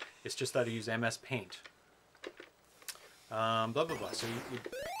count. It's just that I use MS Paint. Blah blah blah. So you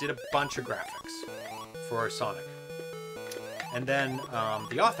did a bunch of graphics for Sonic. And then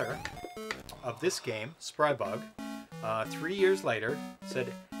the author of this game, Sprybug, 3 years later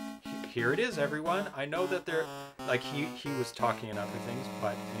said, here it is, everyone. I know that they're... Like, he was talking in other things,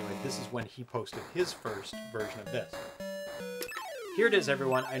 but anyway, this is when he posted his first version of this. Here it is,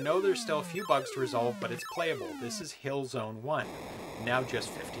 everyone. I know there's still a few bugs to resolve, but it's playable. This is Hill Zone 1. Now just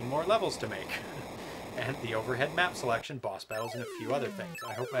 15 more levels to make. And the overhead map selection, boss battles, and a few other things.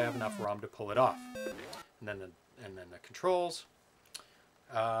 I hope I have enough ROM to pull it off. And then the controls.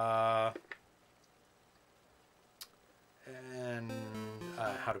 And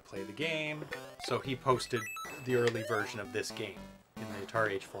how to play the game. So he posted the early version of this game in the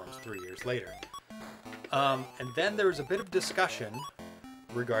Atari Age forums 3 years later. And then there was a bit of discussion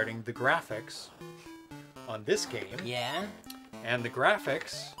regarding the graphics on this game. Yeah. And the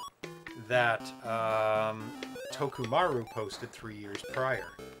graphics that Tokumaru posted 3 years prior.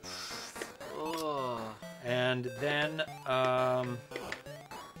 Oh. And then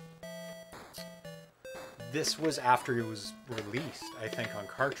this was after it was released, I think, on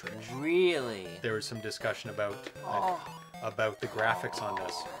cartridge. Really? There was some discussion about the graphics on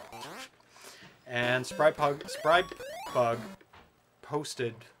this. And Sprybug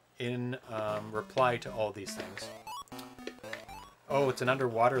posted in reply to all these things. Oh, it's an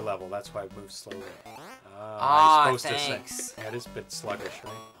underwater level. That's why it moves slowly. I'm supposed thanks. To say. Yeah, it is a bit sluggish,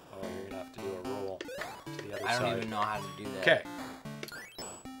 right? Oh, you're going to have to do a roll to the other side. I don't even know how to do that. Okay.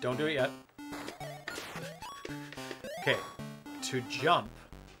 Don't do it yet. Okay. To jump,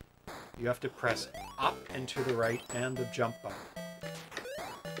 you have to press up and to the right and the jump button.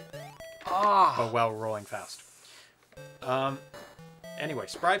 But while rolling fast. Anyway,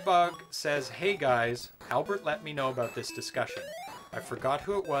 Sprybug says, hey guys, Albert let me know about this discussion. I forgot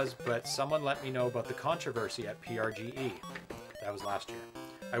who it was, but someone let me know about the controversy at PRGE. That was last year.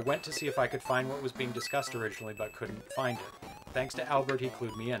 I went to see if I could find what was being discussed originally, but couldn't find it. Thanks to Albert, he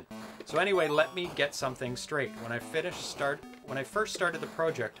clued me in. So anyway, let me get something straight. When I first started the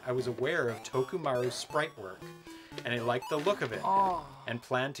project, I was aware of Tokumaru's sprite work, and I liked the look of it, and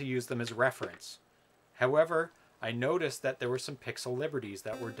planned to use them as reference. However, I noticed that there were some pixel liberties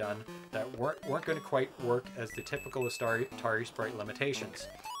that were done that weren't going to quite work as the typical Atari sprite limitations.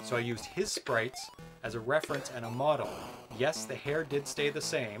 So I used his sprites as a reference and a model. Yes, the hair did stay the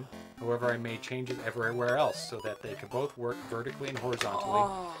same. However, I made changes everywhere else so that they could both work vertically and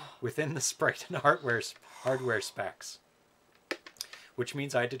horizontally within the sprite and hardware specs. Which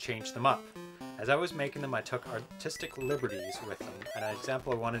means I had to change them up. As I was making them, I took artistic liberties with them. An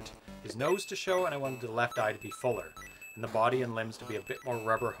example, I wanted his nose to show, and I wanted the left eye to be fuller, and the body and limbs to be a bit more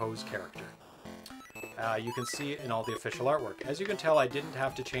rubber hose character. You can see it in all the official artwork. As you can tell, I didn't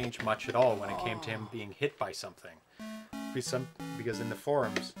have to change much at all when it came to him being hit by something. Because in the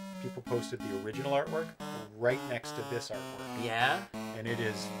forums, people posted the original artwork right next to this artwork. Yeah? And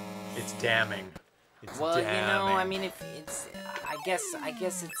it's damning. It's well, damning. You know, I mean, if it's, I guess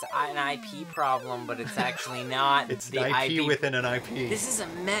it's an IP problem, but it's actually not. It's the IP within an IP. This is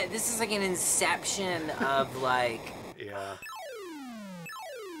This is like an inception of like. Yeah.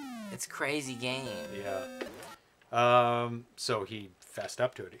 It's crazy game. Yeah. So he fessed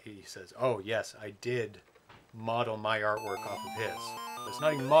up to it. He says, "Oh yes, I did model my artwork off of his. But it's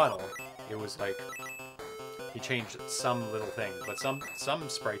not even model. It was like He changed some little thing, but some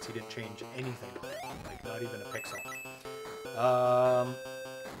sprites he didn't change anything on them, like not even a pixel.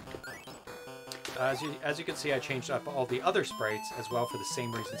 As you can see, I changed up all the other sprites as well for the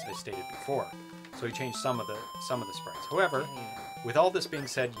same reasons I stated before. So he changed some of the sprites. However, with all this being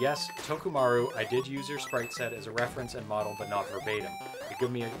said, yes, Tokumaru, I did use your sprite set as a reference and model, but not verbatim. It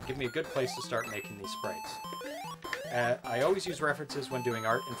give me a good place to start making these sprites. I always use references when doing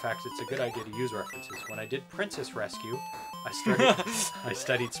art. In fact, it's a good idea to use references. When I did Princess Rescue, I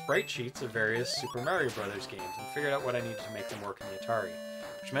studied sprite sheets of various Super Mario Brothers games and figured out what I needed to make them work in the Atari,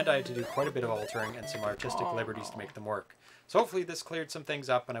 which meant I had to do quite a bit of altering and some artistic liberties to make them work. So hopefully this cleared some things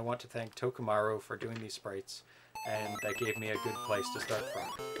up, and I want to thank Tokumaru for doing these sprites, and that gave me a good place to start from.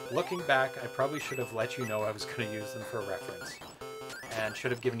 Looking back, I probably should have let you know I was going to use them for a reference, and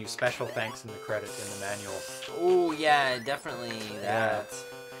should have given you special thanks in the credit in the manual. Oh yeah, definitely that. Yeah.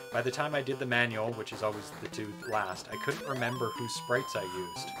 By the time I did the manual, which is always the two last, I couldn't remember whose sprites I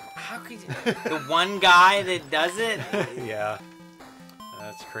used. How could you? The one guy that does it? Yeah.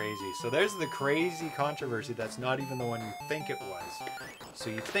 That's crazy. So there's the crazy controversy. That's not even the one you think it was.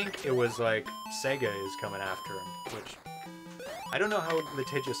 So you think it was like Sega is coming after him, which I don't know how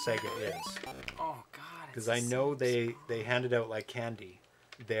litigious Sega is. Oh God! Because I know they handed out like candy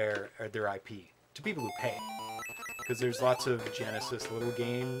their IP to people who pay. Because there's lots of Genesis little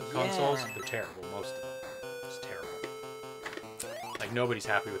game consoles. They're terrible, most of them. It's terrible. Like nobody's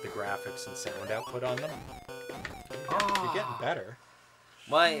happy with the graphics and sound output on them. You're getting better.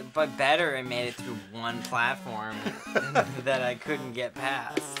 Well, but better, it made it through one platform that I couldn't get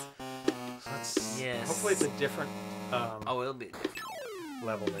past. So hopefully it's a different it'll be a different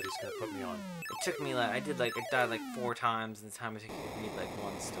level that he's gonna put me on. It took me like I died like 4 times in the time it took me to read like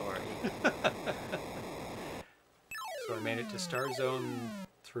one story. So I made it to Star Zone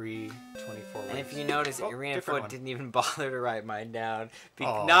 3, 24 And weeks. if you notice, Arena Foot didn't even bother to write mine down.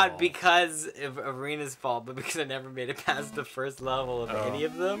 Oh. Not because of Arena's fault, but because I never made it past the first level of any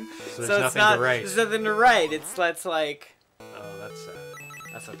of them. So there's nothing to write. There's nothing to write. It's like... Oh, that's sad.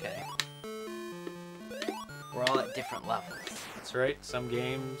 That's okay. We're all at different levels. That's right. Some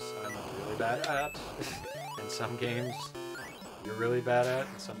games I'm really bad at. And some games you're really bad at.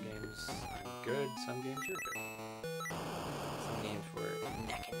 And some games I'm good. Some games you're good. Some games were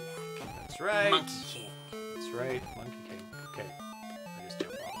neck and neck. That's right. Monkey King. That's right. Monkey King. Okay. I just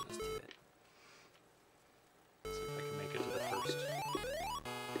jump off. Let's do it. See if I can make it to the first.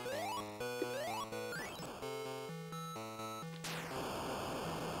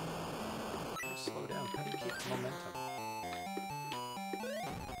 Slow down. How do you keep the momentum?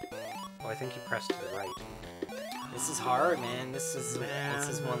 Oh, I think you pressed to the right. This is hard, man. This is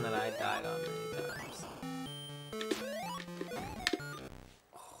one that I died on many times.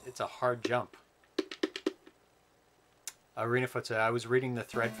 It's a hard jump. Arena Foot said, I was reading the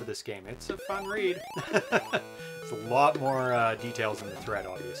thread for this game. It's a fun read. There's a lot more details in the thread,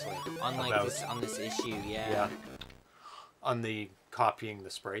 obviously. Unlike this issue, Yeah. On the copying the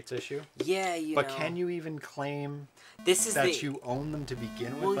sprites issue. Yeah, But can you even claim you own them to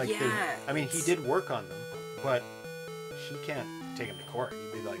begin with? Well, like yeah. I mean, he did work on them, but he can't take them to court.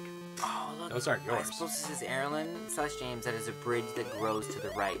 He'd be like, oh, look, those aren't yours. I suppose this is Erlen/James. That is a bridge that grows to the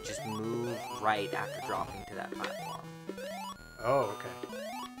right. Just move right after dropping to that platform. Oh, okay.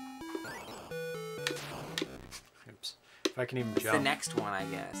 Oops. If I can even It's jump. the next one, I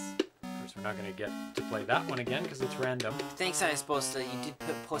guess. Of course, we're not going to get to play that one again because it's random. Thanks, I suppose that you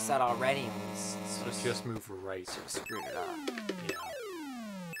did post that already, and we So just move right. screwed it up. Yeah.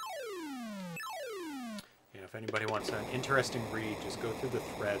 Yeah, if anybody wants an interesting read, just go through the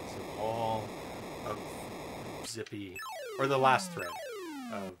threads of all of Zippy, or the last thread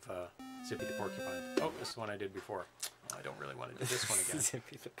of Zippy the Porcupine. Oh, this is one I did before. Oh, I don't really want to do this one again.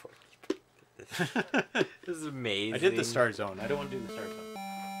 Zippy the Porcupine. This is amazing. I did the Star Zone. I don't want to do the Star Zone.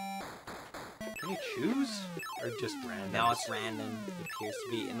 Can you choose? Or just random? No, it's random. It appears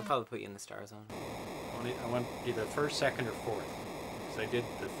to be. And they'll probably put you in the Star Zone. I want either first, second, or fourth. Because I did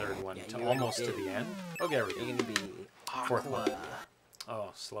the third one to almost to the end. Oh, there we go. You're going to be fourth one.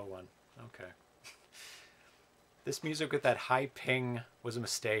 Oh, slow one. Okay. This music with that high ping was a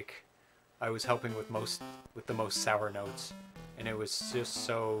mistake. I was helping with the most sour notes. And it was just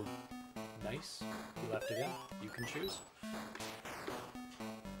so nice. You left it in. You can choose.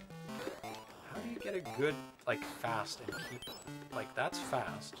 How do you get a good, like, fast and keep, like, that's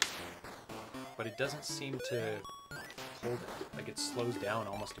fast, but it doesn't seem to hold it. Like, it slows down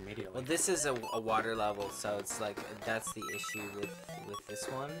almost immediately. Well, this is a water level, so it's like, that's the issue with this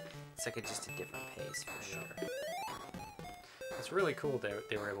one. It's like just a different pace, for sure. It's really cool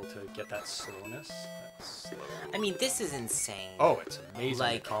they were able to get that slowness. I mean, this is insane. Oh, it's an amazing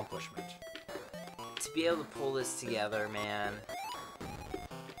accomplishment. To be able to pull this together, man.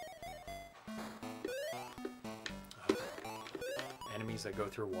 Enemies that go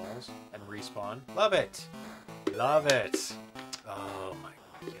through walls and respawn. Love it! Love it! Oh my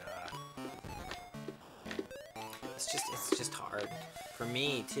god. It's just hard. For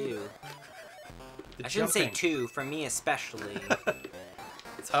me, too. I shouldn't say too, for me especially.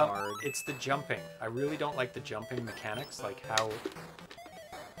 It's hard. It's the jumping. I really don't like the jumping mechanics, like how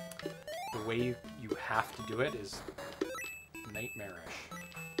the way you have to do it is nightmarish.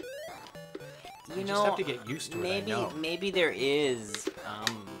 You just have to get used to it. Maybe there is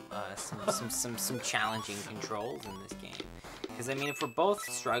some challenging controls in this game. Because I mean, if we're both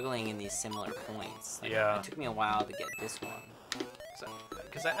struggling in these similar points, like, it took me a while to get this one.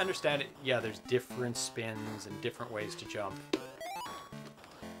 Because I understand it, yeah, there's different spins and different ways to jump.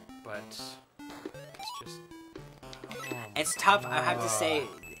 But it's just... it's tough, I have to say,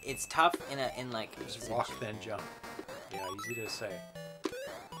 it's tough in like... Just walk, then jump. Yeah, easy to say.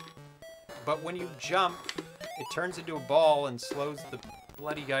 But when you jump, it turns into a ball and slows the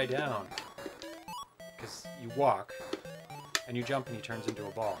bloody guy down. Because you walk, and you jump and he turns into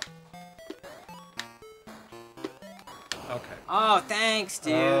a ball. Okay. Oh, thanks,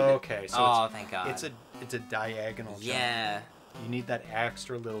 dude. Okay, so thank God. It's a diagonal jump. Yeah. You need that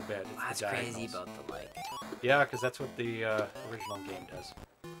extra little bit. That's crazy about the like. Yeah, because that's what the original game does.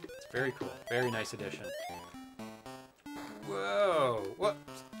 It's very cool. Very nice addition. Whoa! What?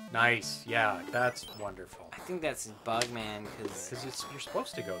 Nice. Yeah, that's wonderful. I think that's Bug Man because you're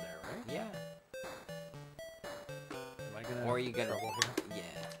supposed to go there, right? Yeah. Am I gonna? Or you get trouble here?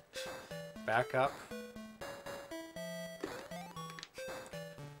 Yeah. Back up.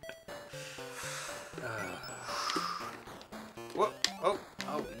 Whoa! Oh!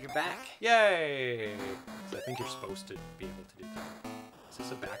 Oh, you're back. Yay! So I think you're supposed to be able to do that. Is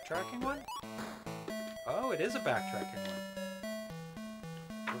this a backtracking one? Oh, it is a backtracking one.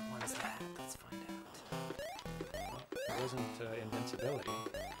 What one's that? Let's find out. Well, it wasn't invincibility.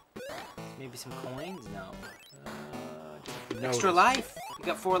 Maybe some coins? No. Extra life! You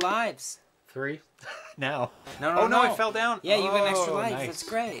got 4 lives. 3? Now. No, oh, no, I fell down. Yeah, you got an extra Oh, life. nice. That's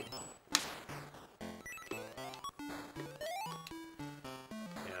great.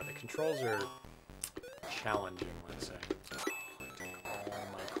 Yeah, the controls are challenging, let's say. Oh, I took all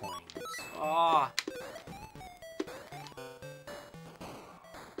my coins. Oh.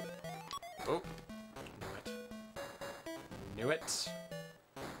 Oh. Knew it. Knew it.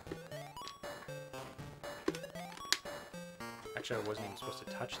 Actually, I wasn't even supposed to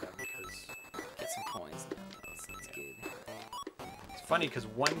touch them because... Get some coins now. That's good. It's funny because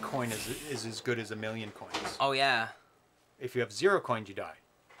 1 coin is as good as 1,000,000 coins. Oh, yeah. If you have 0 coins, you die.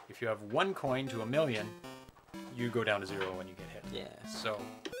 If you have 1 coin to 1,000,000, you go down to 0 when you get hit. Yeah. So,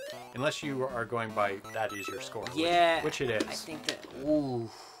 unless you are going by that is your score. Yeah. Which it is. I think that... Ooh.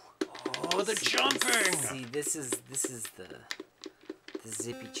 Oh, the jumping! See, this is the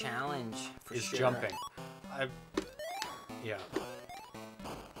Zippy challenge for sure. Jumping. Yeah.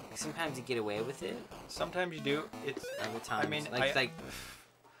 Sometimes you get away with it. Sometimes you do. It's other times. I mean,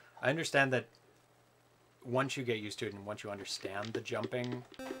 I understand that once you get used to it and once you understand the jumping,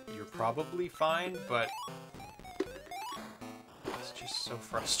 you're probably fine, but it's just so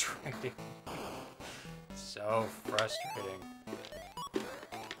frustrating. So frustrating.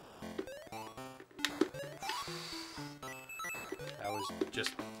 That was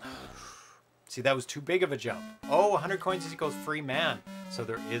just... See, that was too big of a jump. Oh, 100 coins is equals free man. So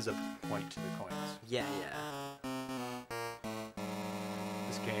there is a point to the coins. Yeah.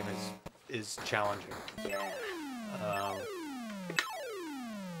 This game is challenging. Yeah. I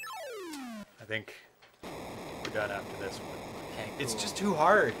think we're done after this one. Okay, cool. It's just too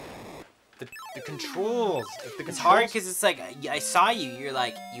hard. The controls. It's hard because it's like, I saw you. You're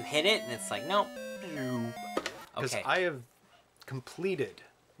like, you hit it, and it's like, nope. Because Okay. I have completed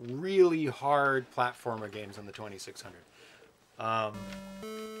really hard platformer games on the 2600.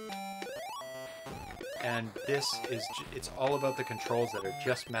 And this is, it's all about the controls that are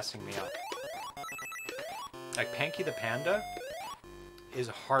just messing me up. Like Panky the Panda is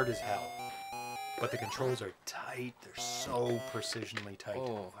hard as hell, but the controls are tight. They're so precisionally tight.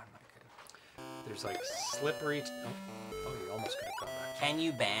 Oh, I'm not good. There's like slippery. Oh, you almost could have gone back. Can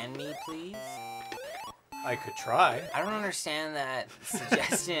you ban me, please? I could try. I don't understand that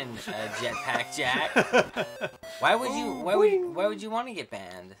suggestion, Jetpack Jack. Why would you want to get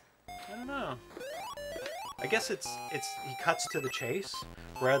banned? I don't know. I guess it's he cuts to the chase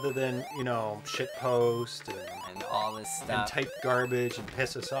rather than, you know, shitpost and all this stuff and type garbage and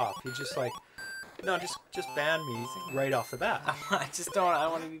piss us off. He's just like, no, just ban me right off the bat. I just don't. I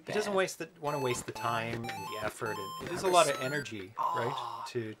want to be banned. He doesn't want to waste the time and the effort. And it is a lot of energy, right?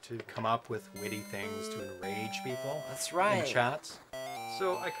 To come up with witty things to enrage people. That's right. In chats.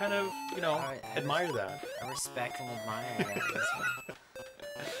 So I kind of, you know, admire that. I respect and admire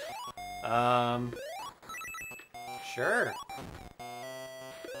that. Sure.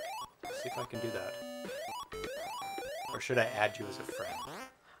 Let's see if I can do that. Or should I add you as a friend?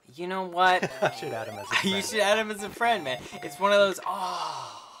 You know what? I should add him as a friend. You should add him as a friend, man. It's one of those,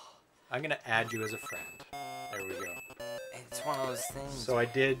 I'm going to add you as a friend. There we go. It's one of those things. So I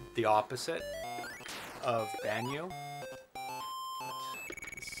did the opposite of ban you.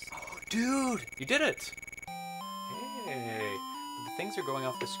 Oh, dude! You did it! Hey! The things are going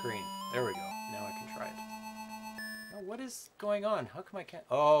off the screen. There we go. Now I can try it. Now what is going on? How come I can't...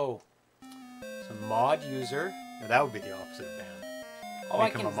 Oh! So mod user. Now that would be the opposite of ban. Oh, I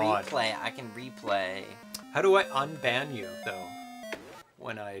can replay. I can replay. How do I unban you though?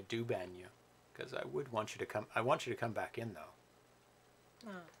 When I do ban you, because I would want you to come. I want you to come back in though.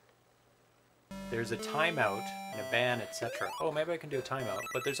 Oh. There's a timeout and a ban, etc. Oh, maybe I can do a timeout,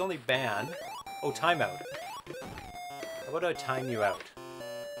 but there's only ban. Oh, timeout. How about I time you out?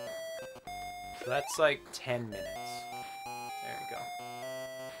 So that's like 10 minutes. There you go.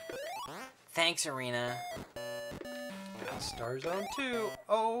 Thanks, Arena. Star Zone 2.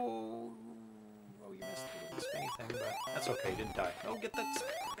 Oh, you missed the spinny thing, but that's okay. You didn't die. Oh, get that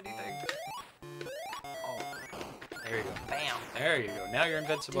spinny thing. Oh, there you go. Bam. There you go. Now you're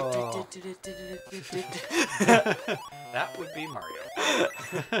invincible. That would be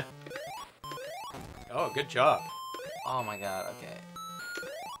Mario. Oh, good job. Oh my God. Okay.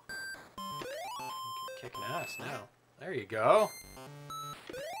 You're kicking ass now. There you go.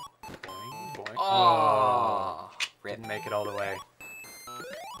 Boing, boing. Oh. Didn't make it all the way.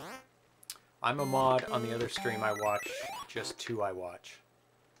 I'm a mod on the other stream I watch. Just 2 I watch.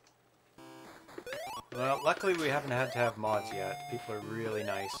 Well, luckily we haven't had to have mods yet. People are really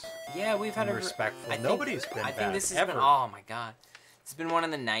nice. Yeah, we've had respectful. Nobody's been bad. I think this has been. Oh my God, it's been one of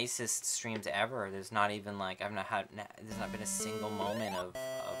the nicest streams ever. There's not even like there's not been a single moment of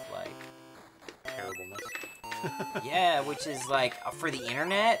like terribleness. Yeah, which is like for the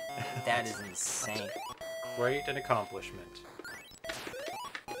internet, that is insane. Quite an accomplishment.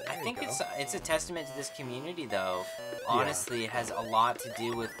 I think it's a testament to this community, though. Honestly, it has a lot to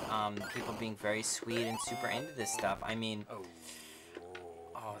do with people being very sweet and super into this stuff. I mean,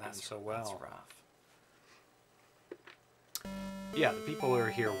 that's so well. That's rough. Yeah, the people who are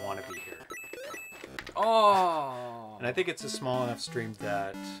here want to be here. Oh. And I think it's a small enough stream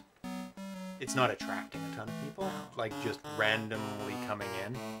that it's not attracting a ton of people, like just randomly coming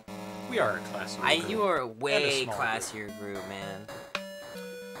in. We are a classier group. You are a way classier group, man.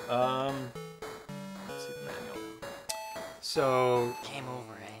 Let's see the manual. So Game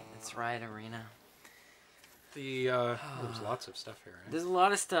over, eh? That's right, Arena. There's lots of stuff here. Right? There's a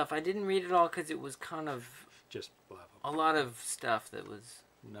lot of stuff. I didn't read it all because it was kind of just blah, blah, blah. A lot of stuff that was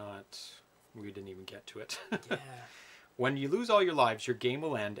not. We didn't even get to it. Yeah. When you lose all your lives, your game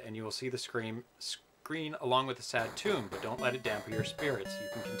will end, and you will see the screen along with a sad tune, but don't let it dampen your spirits. You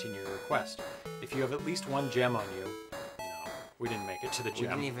can continue your quest. If you have at least 1 gem on you, no, we didn't make it to the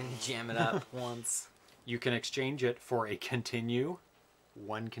gem. We didn't even gem it up once. You can exchange it for a continue,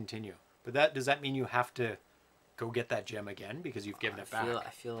 1 continue. But does that mean you have to go get that gem again because you've given it back? I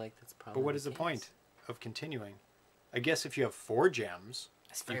feel like that's probably. But what is the point of continuing? I guess if you have 4 gems,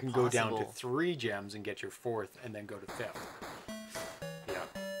 you can go down to 3 gems and get your 4th, and then go to 5th. Yeah.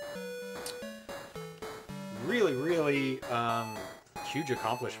 Really, really huge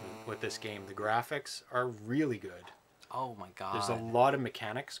accomplishment with this game. The graphics are really good. Oh my God. There's a lot of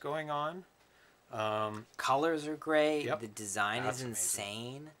mechanics going on. Colors are great. Yep. The design is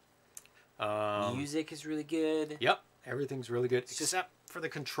insane. Music is really good. Yep. Everything's really good, except for the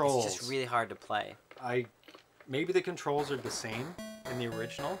controls. It's just really hard to play. Maybe the controls are the same in the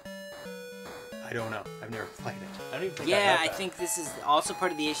original. I don't know. I've never played it. I don't even think I think this is also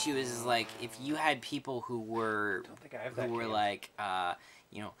part of the issue is like if you had people who were like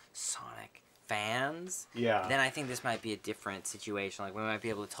Sonic fans, then I think this might be a different situation. Like we might be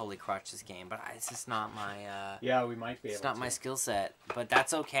able to totally crush this game, but it's just not my we might be able it's not my skill set, but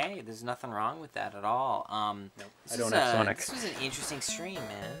that's okay. There's nothing wrong with that at all. Nope. I don't have Sonic. This was an interesting stream,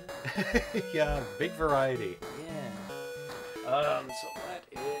 man. Yeah, big variety. Yeah. So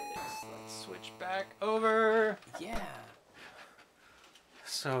let's switch back over. Yeah.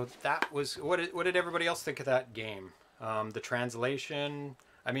 so that was what did everybody else think of that game? The translation.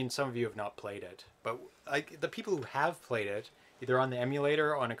 I mean, some of you have not played it, but the people who have played it, either on the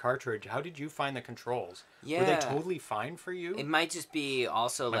emulator or on a cartridge, how did you find the controls? Yeah. Were they totally fine for you? It might just be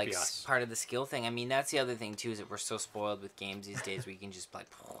also Might like be us. part of the skill thing. I mean, that's the other thing too, is that we're so spoiled with games these days where you can just like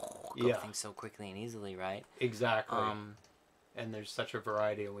go things so quickly and easily, right? Exactly. And there's such a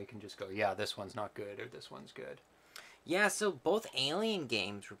variety, and we can just go, yeah, this one's not good, or this one's good. Yeah, so both Alien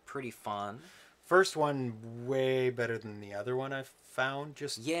games were pretty fun. First one way better than the other one I've found.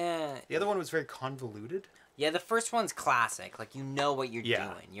 Just the other one was very convoluted. Yeah, the first one's classic. Like, you know what you're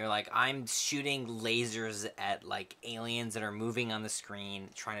doing. You're like, I'm shooting lasers at like aliens that are moving on the screen,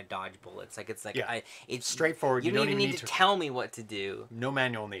 trying to dodge bullets. Like, it's it's straightforward. You don't even need to tell me what to do. No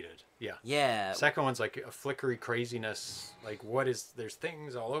manual needed. Yeah. Yeah. Second one's like a flickery craziness. Like, there's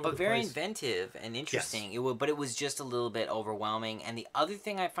things all over the place. But very inventive and interesting. Yes. But it was just a little bit overwhelming. And the other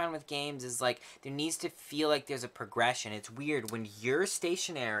thing I find with games is like, there needs to feel like there's a progression. It's weird when you're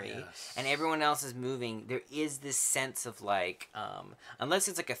stationary and everyone else is moving. There is this sense of like, unless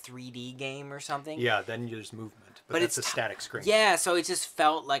it's like a 3D game or something. Yeah, then there's movement. But it's a static screen. Yeah, so it just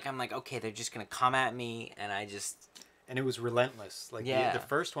felt like I'm like, okay, they're just gonna come at me, and I just. And it was relentless. Like the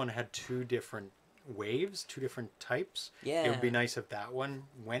first one had 2 different waves, 2 different types. Yeah. It would be nice if that one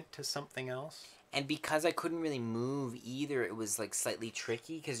went to something else. And because I couldn't really move either, it was like slightly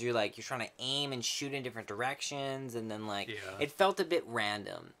tricky because you're trying to aim and shoot in different directions, and then it felt a bit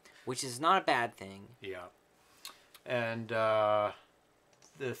random, which is not a bad thing. Yeah. And the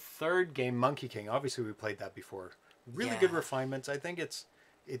third game, Monkey King, obviously we played that before. Really good refinements. I think it's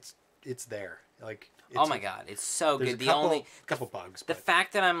there. Like, oh my god, it's so good. Couple bugs. The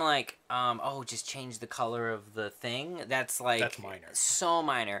fact that I'm like, just change the color of the thing. That's minor. So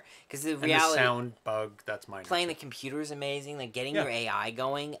minor. Because the reality, the sound bug, that's minor. Playing the computer is amazing. Like getting your AI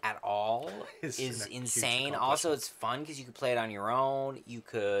going at all is insane. Also, it's fun because you could play it on your own. You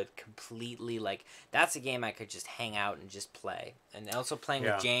could completely that's a game I could just hang out and just play. And also playing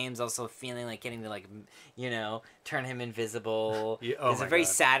with James, also feeling like getting to turn him invisible. It's a very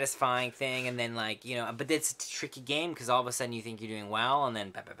satisfying thing. And then but it's a tricky game because all of a sudden you think you're doing well, and then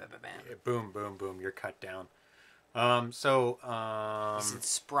bam, bam, bam, bam, bam. Yeah, boom, boom, boom, you're cut down. Sprybug's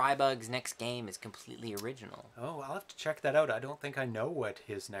next game is completely original. Oh, I'll have to check that out. I don't think I know what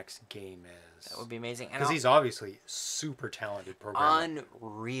his next game is. That would be amazing. Because he's obviously super talented programmer.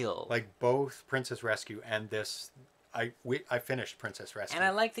 Unreal. Like both Princess Rescue and this. I finished Princess Rescue. And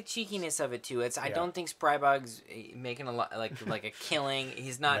I like the cheekiness of it too. I don't think Sprybug's making a lot like a killing.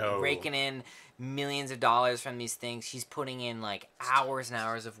 He's not raking in millions of dollars from these things. He's putting in hours and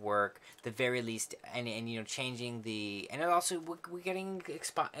hours of work, the very least, and changing and also we're getting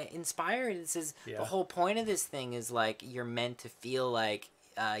inspired. It says the whole point of this thing is you're meant to feel like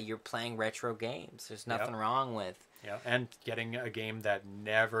you're playing retro games. There's nothing wrong with. Yeah, and getting a game that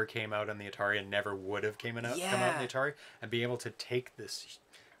never came out on the Atari and never would have come out on the Atari, and being able to take this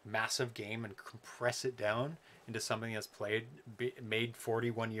massive game and compress it down into something that's made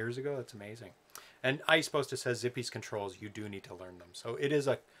 41 years ago, that's amazing. And Ice Poster says Zippy's controls, you do need to learn them. So it is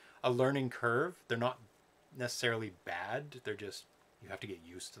a learning curve. They're not necessarily bad. They're just, you have to get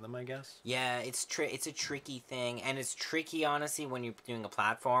used to them, I guess. Yeah, it's a tricky thing. And it's tricky, honestly, when you're doing a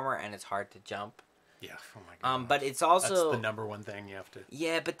platformer and it's hard to jump. Yeah, oh my god. But it's also... That's the number one thing you have to...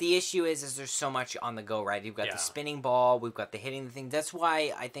 Yeah, but the issue is there's so much on the go, right? You've got the spinning ball, we've got the hitting the thing. That's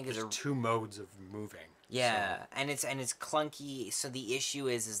why I think there's 2 modes of moving. Yeah, so. and it's clunky. So the issue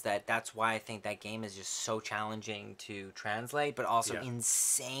is that that's why I think that game is just so challenging to translate, but also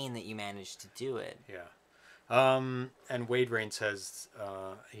insane that you managed to do it. Yeah. And Wade Rain says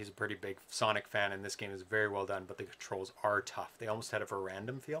he's a pretty big Sonic fan, and this game is very well done, but the controls are tough. They almost had a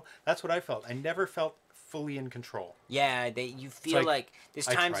random feel. That's what I felt. I never felt fully in control. Yeah, you feel like there's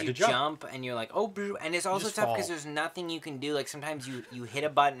times you jump and you're like, oh, and it's also tough because there's nothing you can do. Like sometimes you hit a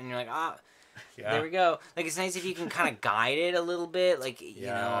button and you're like, there we go. Like it's nice if you can kind of guide it a little bit,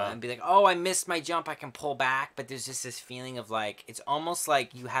 and be like, oh, I missed my jump, I can pull back. But there's just this feeling of it's almost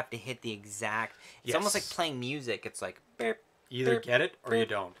like you have to hit the exact. It's almost like playing music. It's like burp, either get it or you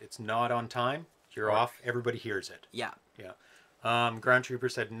don't. It's not on time. You're off. Everybody hears it. Yeah. Yeah. Ground Trooper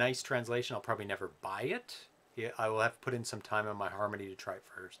said, nice translation. I'll probably never buy it. Yeah, I will have to put in some time on my Harmony to try it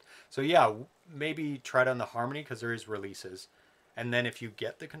first. So yeah, maybe try it on the Harmony because there is releases. And then if you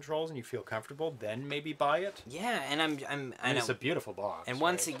get the controls and you feel comfortable, then maybe buy it. Yeah, and it's a beautiful box. And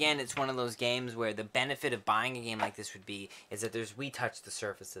once again, it's one of those games where the benefit of buying a game like this is that we touched the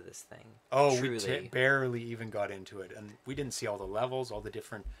surface of this thing. Oh, truly. We barely even got into it, and we didn't see all the levels, all the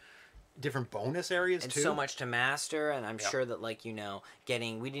different different bonus areas and too. so much to master, and I'm sure that like we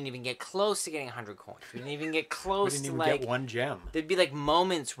didn't even get close to getting 100 coins. We didn't even get close. We didn't to even get one gem. There'd be like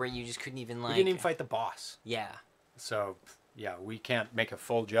moments where you just couldn't even like. We didn't even fight the boss. Yeah. So yeah, we can't make a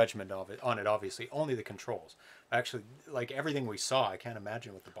full judgment of it on it. Obviously, only the controls. Actually, like everything we saw, I can't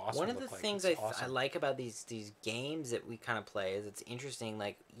imagine what the boss. One would of the look like. things I like about these games that we kind of play is it's interesting.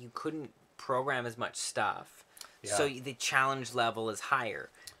 Like you couldn't program as much stuff, so the challenge level is higher,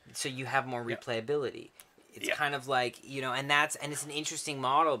 so you have more replayability. It's kind of like, and it's an interesting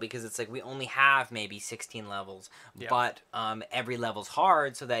model because it's like we only have maybe 16 levels, but every level's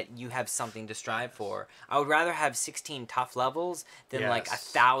hard so that you have something to strive for. I would rather have 16 tough levels than like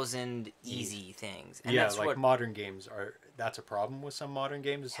 1,000 easy things. And that's like modern games that's a problem with some modern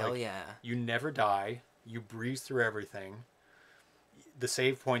games. It's hell like, yeah. You never die, you breeze through everything. The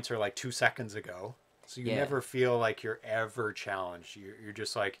save points are like 2 seconds ago, so you never feel like you're ever challenged. You're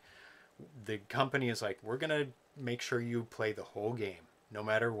just like, the company is like, we're gonna make sure you play the whole game no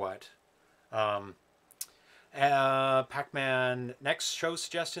matter what. Pac-Man next show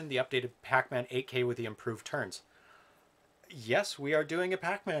suggestion: the updated Pac-Man 8K with the improved turns. Yes, we are doing a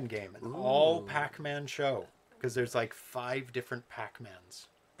Pac-Man game, an all Pac-Man show, because there's like 5 different Pac-Mans.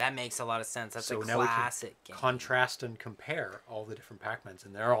 That makes a lot of sense. That's so a now classic we can game. Contrast and compare all the different Pac-Mans,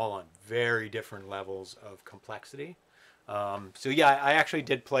 and they're all on very different levels of complexity. So yeah, I actually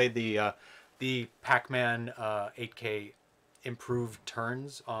did play the Pac-Man 8K improved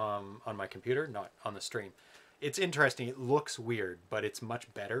turns on my computer, not on the stream. It's interesting. It looks weird, but it's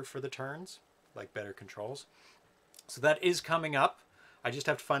much better for the turns, like better controls. So that is coming up. I just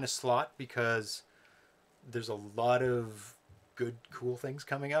have to find a slot because there's a lot of good, cool things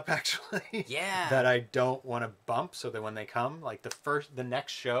coming up actually. Yeah. That I don't want to bump, so that when they come, like the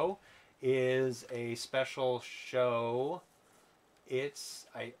next show is a special show. It's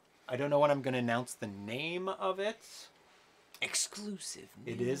I don't know when I'm going to announce the name of it. Exclusive.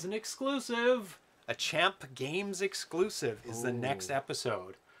 It is an exclusive. A Champ Games exclusive is the next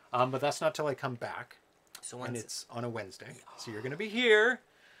episode. But that's not till I come back. So and it's on a Wednesday. So you're going to be here.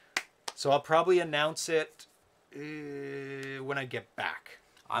 So I'll probably announce it when I get back.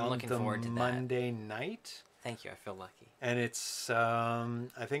 I'm looking forward to that. Monday night. Thank you. I feel lucky. And it's,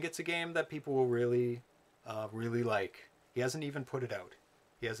 I think it's a game that people will really, really like. He hasn't even put it out.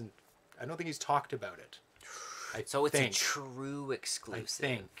 I don't think he's talked about it. So it's a true exclusive. I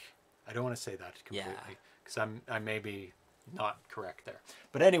think. I don't want to say that completely. Because I may be not correct there.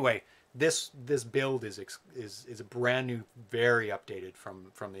 But anyway, this build is a brand new, very updated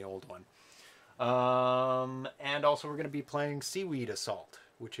from the old one. And also we're going to be playing Seaweed Assault,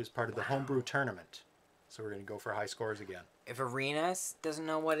 which is part of the Homebrew tournament. So we're going to go for high scores again. If Arena doesn't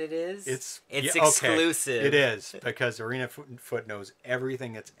know what it is, it's exclusive. Okay. It is, because Arena Foot knows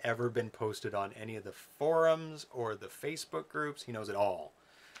everything that's ever been posted on any of the forums or the Facebook groups. He knows it all.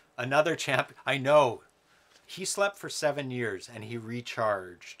 Another champ, I know, he slept for 7 years and he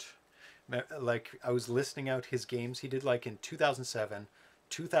recharged. Like, I was listing out his games he did like in 2007,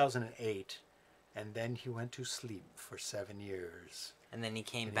 2008, and then he went to sleep for 7 years. And then he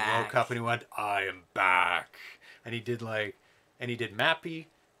came and back. He woke up and he went, I am back. And he did Mappy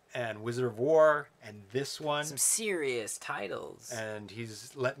and Wizard of War and this one. Some serious titles. And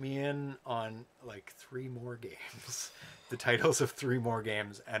he's let me in on like 3 more games. The titles of 3 more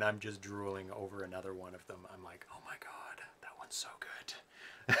games, and I'm just drooling over another one of them. I'm like, oh my god, that one's so good.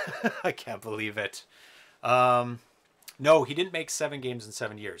 I can't believe it. No, he didn't make 7 games in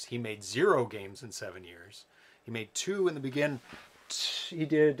 7 years. He made 0 games in 7 years. He made 2 in the beginning. He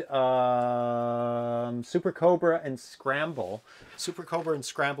did Super Cobra and Scramble. Super Cobra and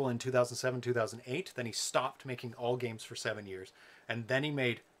Scramble in 2007, 2008. Then he stopped making all games for 7 years. And then he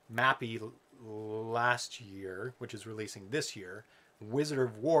made Mappy last year, which is releasing this year. Wizard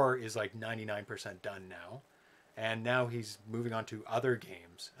of War is like 99% done now. And now he's moving on to other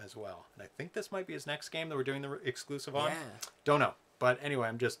games as well. And I think this might be his next game that we're doing the exclusive on. Yeah. Don't know. But anyway,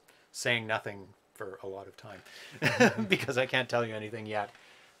 I'm just saying nothing for a lot of time because I can't tell you anything yet.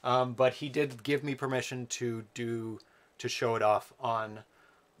 But he did give me permission to show it off on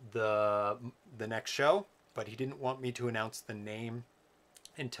the next show, but he didn't want me to announce the name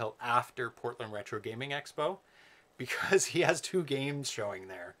until after Portland Retro Gaming Expo because he has 2 games showing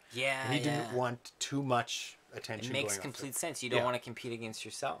there. Yeah. And he didn't want too much attention. It makes complete sense. You don't want to compete against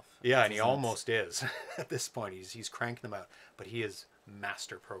yourself. Yeah, and he almost is at this point. He's cranking them out, but he is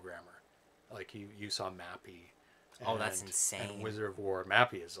master programmer. Like you saw Mappy. Oh, that's insane. And Wizard of War.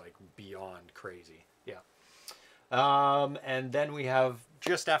 Mappy is like beyond crazy. Yeah. And then we have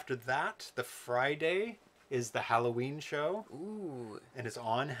just after that, the Friday is the Halloween show. Ooh. And it's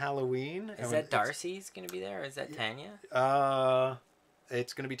on Halloween. Is that Darcy's going to be there, or is that Tanya?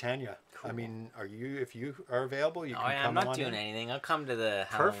 It's going to be Tanya. Cool. I mean, if you are available, you can come on I'm not doing anything. I'll come to the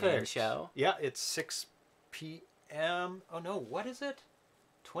Halloween show. Yeah, it's 6 p.m. Oh, no, what is it?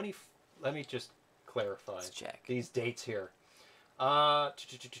 Let me just clarify. Let's check. These dates here. No,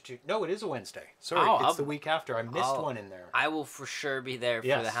 it is a Wednesday. Sorry, it's the week after. I missed one in there. I will for sure be there for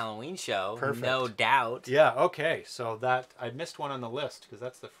the Halloween show. Perfect. No doubt. Yeah, okay. So I missed one on the list because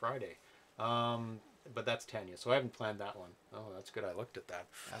that's the Friday. But that's Tanya, so I haven't planned that one. Oh, that's good. I looked at that.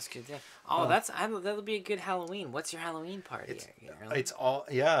 That's good. Yeah. Oh, that'll be a good Halloween. What's your Halloween party? It's all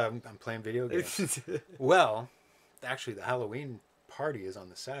I'm playing video games. Well, actually, the Halloween party is on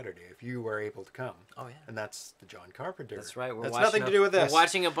the Saturday if you were able to come. Oh yeah. And that's the John Carpenter. That's right. That's nothing to do with this. We're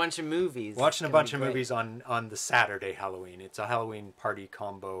watching a bunch of movies. Watching a bunch of movies on the Saturday Halloween. It's a Halloween party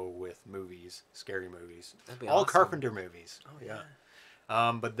combo with movies, scary movies. That'd be all awesome. Carpenter movies. Oh yeah.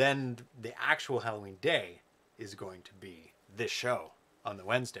 But then the actual Halloween day is going to be this show on the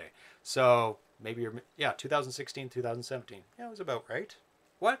Wednesday. So maybe 2016, 2017. Yeah, it was about right.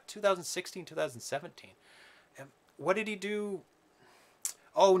 What? 2016, 2017. What did he do?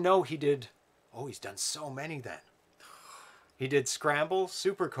 Oh, no, he did. Oh, he's done so many then. He did Scramble,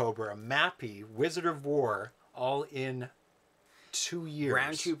 Super Cobra, Mappy, Wizard of War, all in 2 years.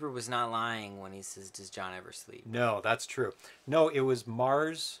 Brown Trooper was not lying when he says, "Does John ever sleep?" No, that's true. No, it was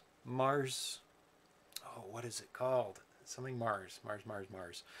Mars. Oh, what is it called? Something Mars.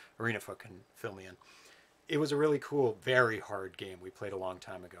 ArenaFoot can fill me in. It was a really cool, very hard game we played a long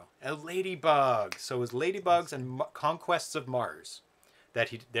time ago. And Ladybug. So it was Ladybugs and Conquests of Mars.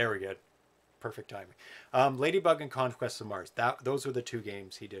 There we go. Perfect timing. Ladybug and Conquest of Mars. Those were the 2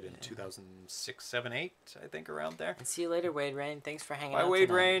 games he did in 2006, 7, 8, I think, around there. And see you later, Wade Rain. Thanks for hanging out. Bye,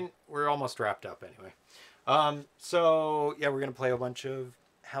 Wade Rain. We're almost wrapped up anyway. So yeah, we're gonna play a bunch of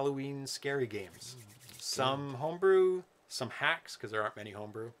Halloween scary games. Some homebrew, some hacks because there aren't many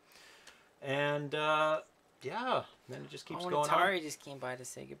homebrew, and then it just keeps going on. Atari just came by to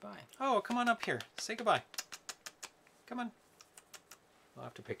say goodbye. Oh, come on up here. Say goodbye. Come on. I'll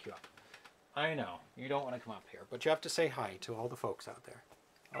have to pick you up. I know. You don't want to come up here, but you have to say hi to all the folks out there.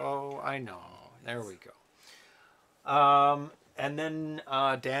 Oh, I know. There we go. And then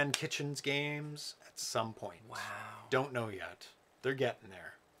Dan Kitchen's games at some point. Wow. Don't know yet. They're getting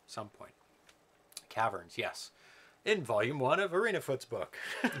there. Some point. Caverns, yes. In Volume 1 of ArenaFoot's book.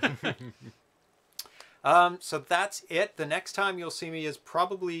 So that's it. The next time you'll see me is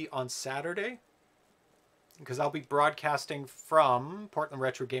probably on Saturday, because I'll be broadcasting from Portland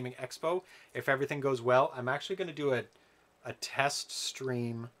Retro Gaming Expo. If everything goes well, I'm actually going to do a test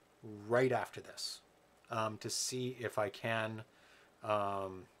stream right after this to see if I can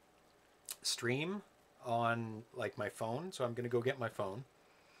stream on like my phone. So I'm going to go get my phone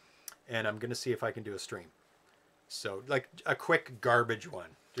and I'm going to see if I can do a stream. So like a quick garbage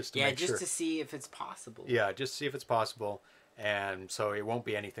one, just to make sure. To see if it's possible. Yeah, just see if it's possible. And so it won't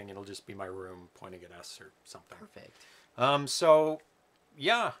be anything. It'll just be my room pointing at us or something. Perfect. So,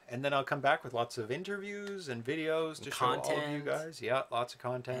 yeah. And then I'll come back with lots of interviews and videos to show all of you guys. Yeah, lots of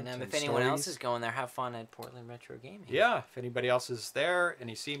content. And if anyone else is going there, have fun at Portland Retro Gaming. Yeah, if anybody else is there and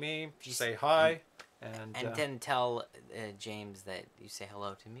you see me, just say hi. And then tell James that you say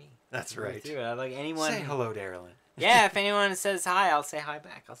hello to me. That's right. Like anyone. Say hello to Erlen. Yeah, if anyone says hi, I'll say hi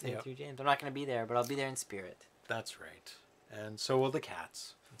back. I'll say it through James. I'm not going to be there, but I'll be there in spirit. That's right. And so will the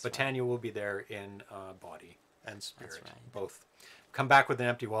cats. But Tanya will be there in body and spirit. That's right. Both. Come back with an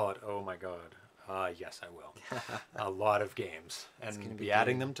empty wallet. Oh my God. Yes, I will. A lot of games. And be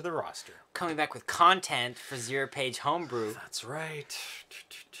adding them to the roster. Coming back with content for ZeroPage Homebrew. That's right.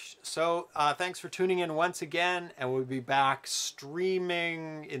 So thanks for tuning in once again. And we'll be back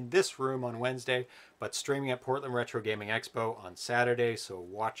streaming in this room on Wednesday, but streaming at Portland Retro Gaming Expo on Saturday. So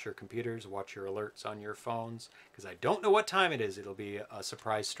watch your computers, watch your alerts on your phones, because I don't know what time it is. It'll be a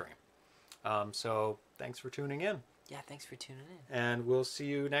surprise stream. So thanks for tuning in. Yeah, thanks for tuning in. And we'll see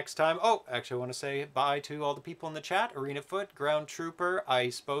you next time. Oh, actually, I want to say bye to all the people in the chat. ArenaFoot, Ground Trooper,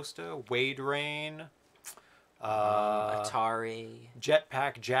 Ice Bosta, Wade Rain, Atari,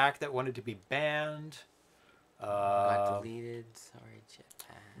 Jetpack Jack that wanted to be banned. Got deleted. Sorry,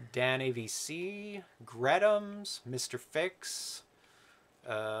 Jetpack. Dan AVC, Gretums, Mr. Fix.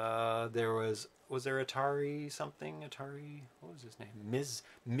 Was there Atari something? Atari, what was his name?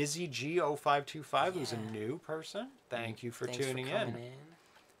 Mizzy G0525, who's a new person. Thank you for tuning in.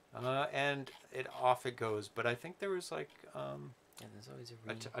 And off it goes. But I think there was like there's always a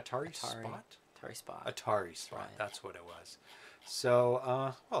Atari Spot. Atari Spot. Atari Spot. Right. That's what it was.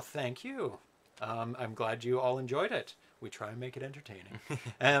 So well, thank you. I'm glad you all enjoyed it. We try and make it entertaining.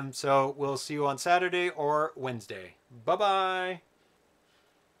 So we'll see you on Saturday or Wednesday. Bye-bye.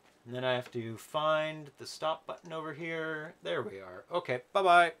 And then I have to find the stop button over here. There we are. Okay,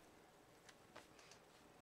 bye-bye.